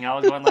laughing. I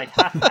was going like,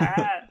 ha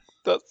ha.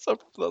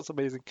 That's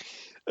amazing.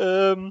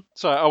 Sorry,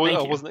 I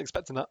wasn't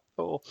expecting that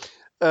at all.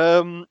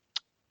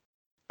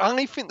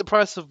 I think the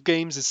price of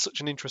games is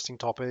such an interesting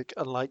topic,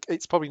 and like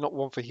it's probably not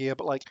one for here,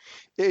 but like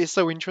it is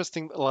so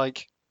interesting that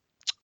like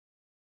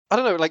I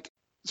don't know, like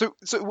so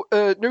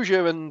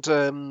Nausea and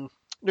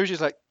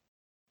Nausea's like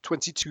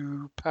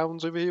 £22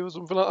 over here or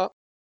something like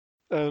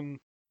that.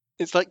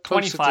 It's like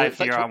 25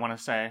 here, I want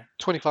to say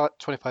 25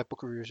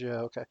 buckaroos.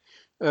 Yeah, okay.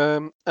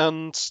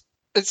 And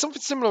it's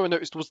something similar I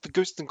noticed was the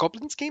Ghosts and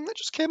Goblins game that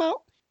just came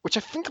out, which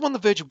I think I'm on the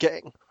verge of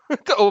getting.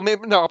 Or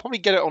maybe no, I'll probably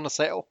get it on a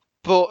sale.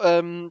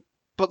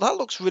 But that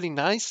looks really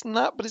nice and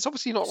that, but it's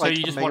obviously not like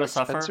you just a want mega to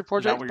suffer? expensive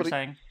project. Is that what you're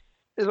saying?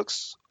 It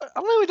looks, I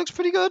don't know, it looks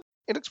pretty good.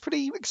 It looks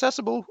pretty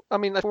accessible. I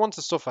mean, if I want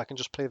to suffer, I can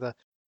just play the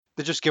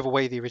they just give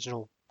away the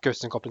original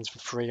Ghosts and Goblins for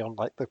free on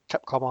like the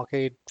Capcom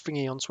Arcade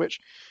thingy on Switch.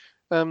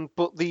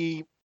 But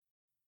the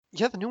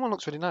new one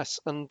looks really nice,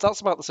 and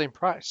that's about the same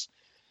price.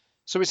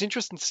 So it's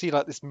interesting to see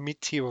like this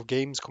mid-tier of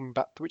games coming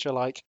back, which are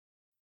like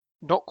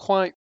not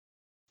quite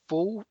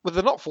full. Well,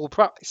 they're not full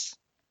price,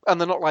 and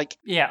they're not like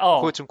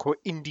quote unquote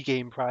indie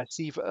game price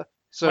either.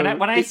 So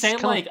when I say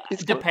kind like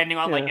depending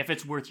on like if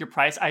it's worth your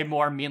price, I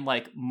more mean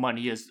like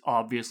money is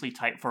obviously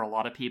tight for a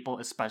lot of people,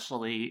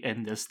 especially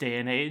in this day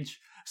and age.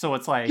 So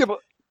it's like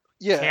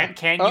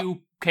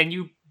can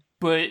you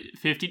put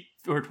 $50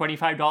 or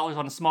 $25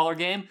 on a smaller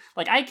game?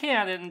 Like I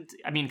can, and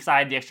I mean because I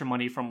had the extra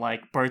money from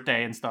like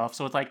birthday and stuff,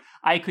 so it's like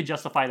I could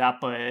justify that,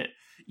 but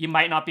you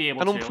might not be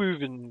able to.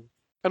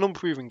 An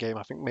unproven game,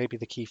 I think, may be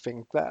the key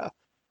thing there.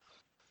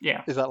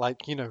 Yeah, is that like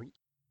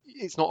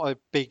it's not a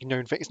big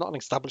known thing. It's not an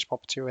established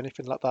property or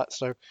anything like that.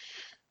 So,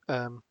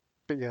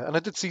 but yeah, and I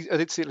did see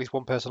at least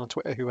one person on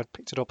Twitter who had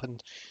picked it up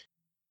and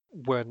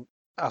weren't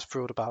as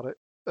thrilled about it.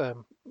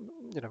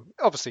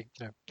 Obviously,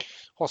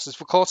 horses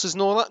for courses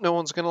and all that. No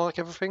one's going to like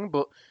everything,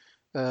 but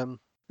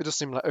it does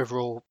seem like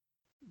overall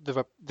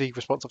the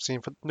response I've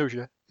seen for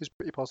Noja is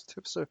pretty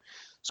positive. So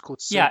it's cool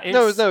to see. Yeah,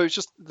 it's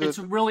just it's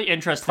really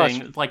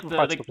interesting.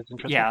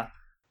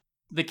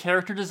 The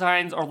character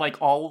designs are like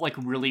all like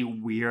really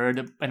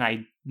weird, and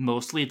I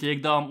mostly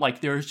dig them. Like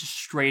there's just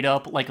straight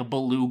up like a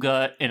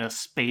beluga in a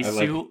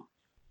spacesuit.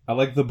 I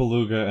like the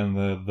beluga and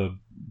the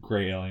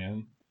gray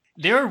alien.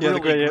 They're really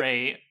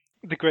great.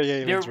 The gray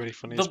alien's really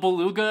funny. The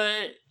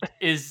beluga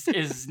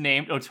is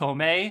named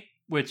Otome,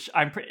 which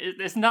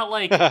it's not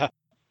like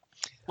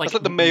like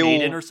the male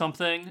maiden or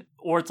something,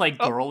 or it's like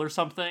girl or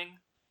something.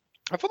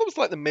 I thought it was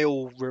like the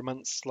male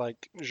romance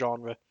like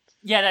genre.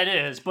 Yeah, that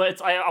is, but it's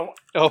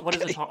what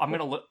is it? I'm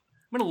gonna look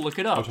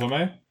it up.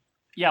 Otome?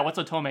 Yeah, what's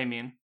Otome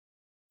mean?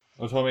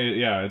 Otome,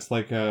 yeah, it's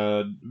like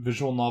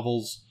visual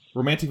novels,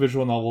 romantic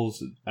visual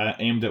novels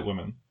aimed at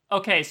women.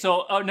 Okay,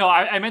 so no,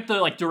 I meant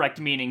the like direct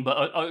meaning,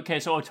 but okay,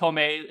 so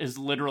Otome is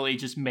literally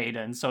just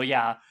maiden. So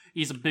yeah,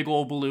 he's a big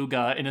old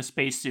beluga in a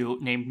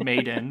spacesuit named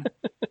Maiden,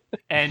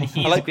 and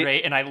he's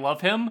great, and I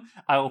love him.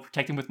 I will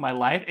protect him with my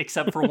life,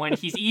 except for when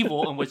he's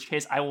evil, in which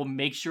case I will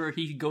make sure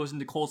he goes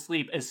into cold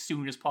sleep as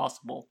soon as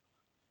possible.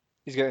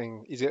 He's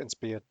getting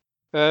speared.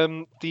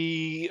 Sorry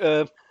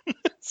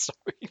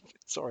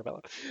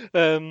about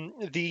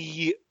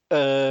that. The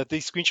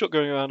screenshot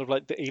going around of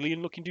like the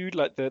alien looking dude,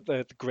 like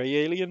the grey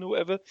alien or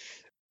whatever,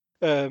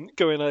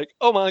 going like,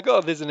 oh my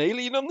god, there's an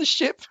alien on the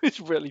ship. It's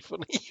really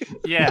funny.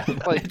 Yeah,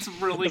 it's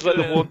really good.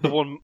 Like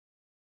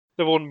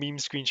the one meme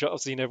screenshot I've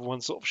seen everyone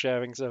sort of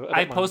sharing. So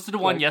I posted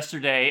one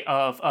yesterday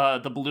of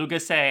the beluga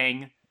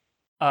saying,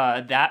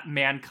 that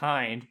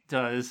mankind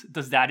does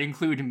that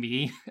include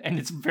me? And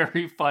it's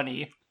very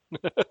funny.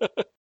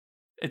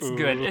 It's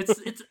good.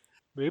 It's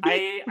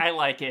maybe? I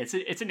like it.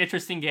 It's an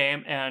interesting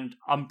game, and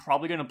I'm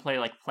probably gonna play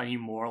like plenty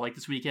more like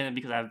this weekend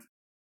because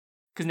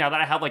now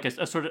that I have like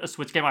a sort of a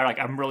Switch game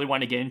I'm really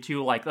want to get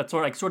into, like that's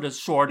sort of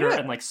shorter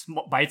and like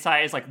bite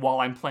size, like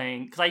while I'm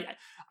playing, because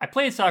I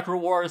played Sakura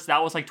Wars,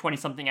 that was like 20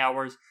 something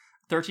hours.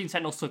 13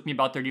 Sentinels took me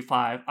about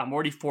 35. I'm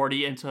already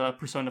 40 into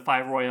Persona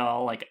 5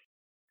 Royale. Like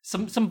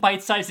some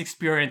bite-sized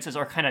experiences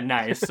are kind of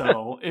nice,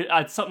 so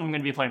it's something I'm going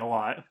to be playing a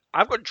lot.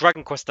 I've got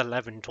Dragon Quest XI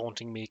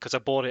taunting me because I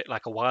bought it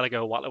like a while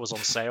ago while it was on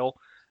sale.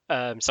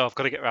 So I've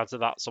got to get around to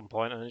that at some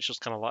point, and it's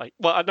just kind of like,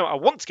 well, I know I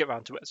want to get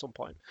around to it at some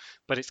point,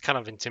 but it's kind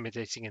of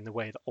intimidating in the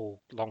way that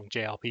all long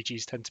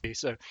JRPGs tend to be.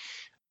 So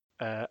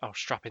I'll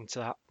strap into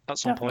that at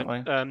some point.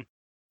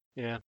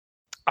 Yeah,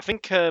 I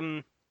think.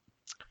 Yeah.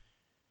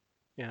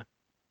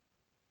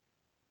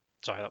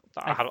 Sorry, I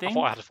thought I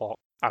had a thought.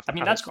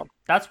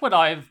 That's what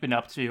I've been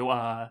up to.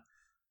 I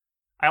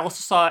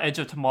also saw Edge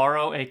of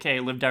Tomorrow, aka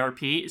Live Die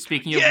Repeat.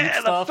 Speaking of weird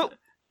stuff,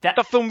 that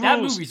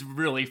movie's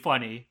really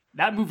funny.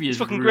 That movie is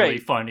really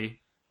great. Funny.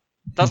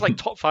 That's like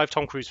top 5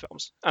 Tom Cruise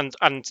films, and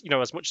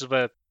as much of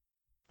an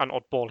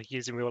oddball he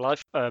is in real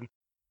life,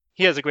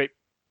 he has a great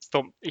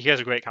film. He has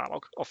a great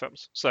catalogue of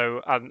films.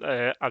 So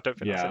I don't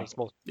think that's any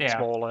small praise.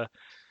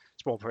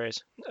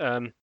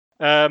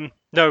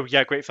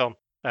 Great film.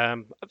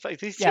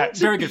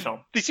 Very good film.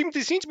 They seem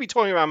to be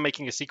toying around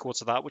making a sequel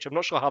to that, which I'm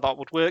not sure how that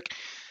would work.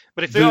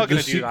 But if they are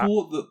going to do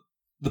that,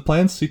 the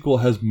planned sequel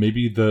has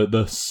maybe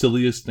the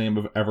silliest name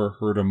I've ever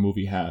heard a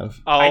movie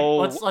have.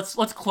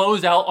 Let's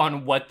close out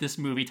on what this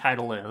movie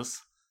title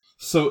is.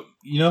 So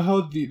you know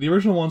how the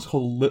original one's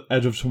called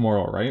Edge of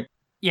Tomorrow, right?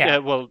 Yeah.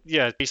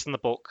 Based on the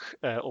book,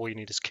 All You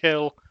Need Is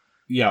Kill.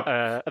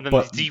 Yeah. And then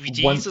the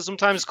DVDs are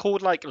sometimes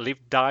called like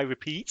Live, Die,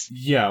 Repeat.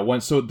 Yeah. When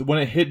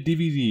it hit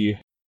DVD,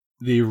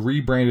 they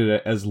rebranded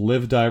it as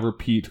Live, Die,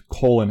 Repeat: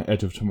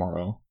 Edge of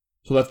Tomorrow.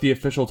 So that's the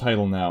official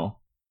title now.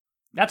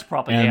 That's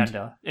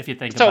propaganda, if you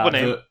think about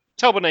it.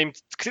 Terrible name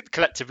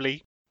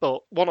collectively, but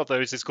one of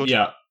those is good.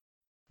 Yeah.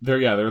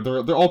 They're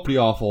all pretty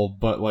awful,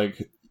 but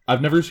like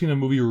I've never seen a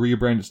movie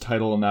rebrand its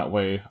title in that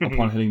way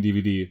upon hitting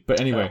DVD. But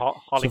anyway,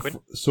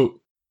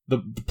 so the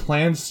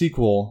planned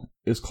sequel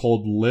is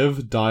called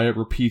Live, Die,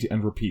 Repeat,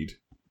 and Repeat.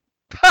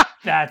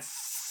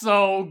 That's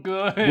so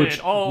good.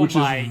 which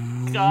my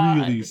is god.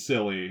 really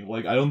silly.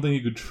 Like, I don't think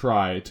you could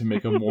try to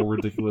make a more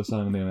ridiculous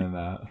sounding name than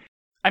that.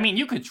 I mean,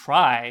 you could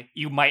try.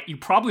 You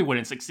probably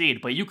wouldn't succeed,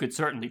 but you could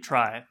certainly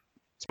try.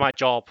 It's my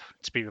job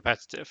to be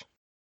repetitive.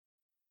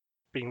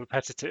 Being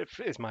repetitive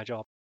is my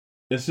job.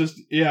 It's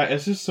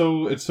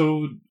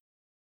so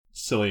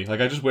silly.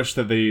 Like, I just wish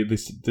that they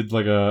did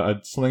like a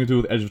something to do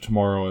with Edge of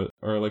Tomorrow,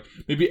 or like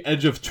maybe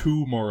Edge of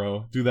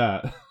Tomorrow. Do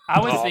that. I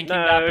was thinking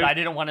that, but I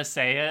didn't want to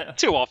say it.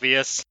 Too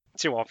obvious.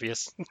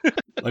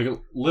 Like,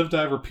 live,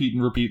 die, repeat,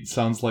 and repeat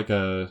sounds like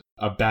a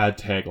bad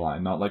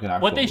tagline, not like an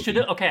actual. What they should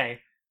okay.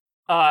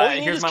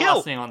 Here's my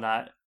last thing on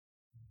that.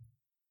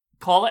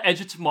 Call it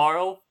Edge of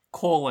Tomorrow,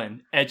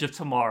 Edge of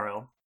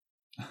Tomorrow.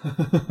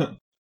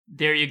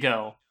 There you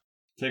go.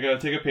 Take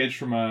a page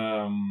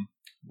from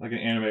like an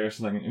anime or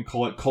something and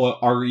call it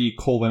RE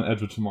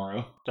Edge of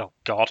Tomorrow. Oh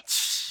God.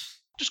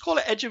 Just call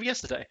it Edge of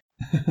Yesterday.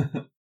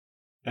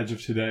 Edge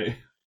of Today.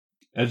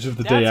 Edge of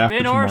the day after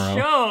tomorrow. That's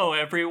been our show,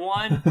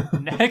 everyone.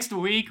 Next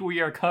week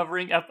we are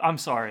covering... I'm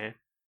sorry.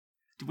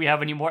 Do we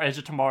have any more Edge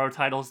of Tomorrow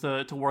titles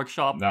to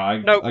workshop? No, I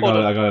got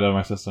it out of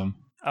my system.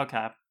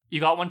 Okay. You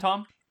got one,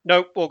 Tom?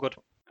 No, all good.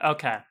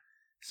 Okay.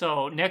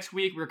 So next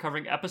week we're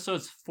covering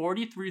episodes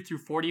 43 through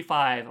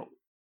 45.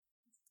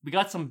 We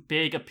got some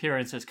big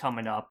appearances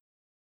coming up.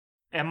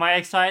 Am I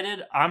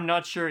excited? I'm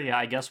not sure yet.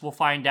 I guess we'll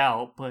find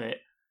out. But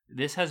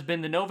this has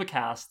been the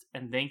NovaCast,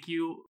 and thank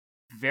you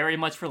very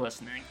much for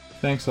listening.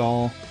 Thanks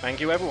all. Thank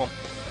you, everyone.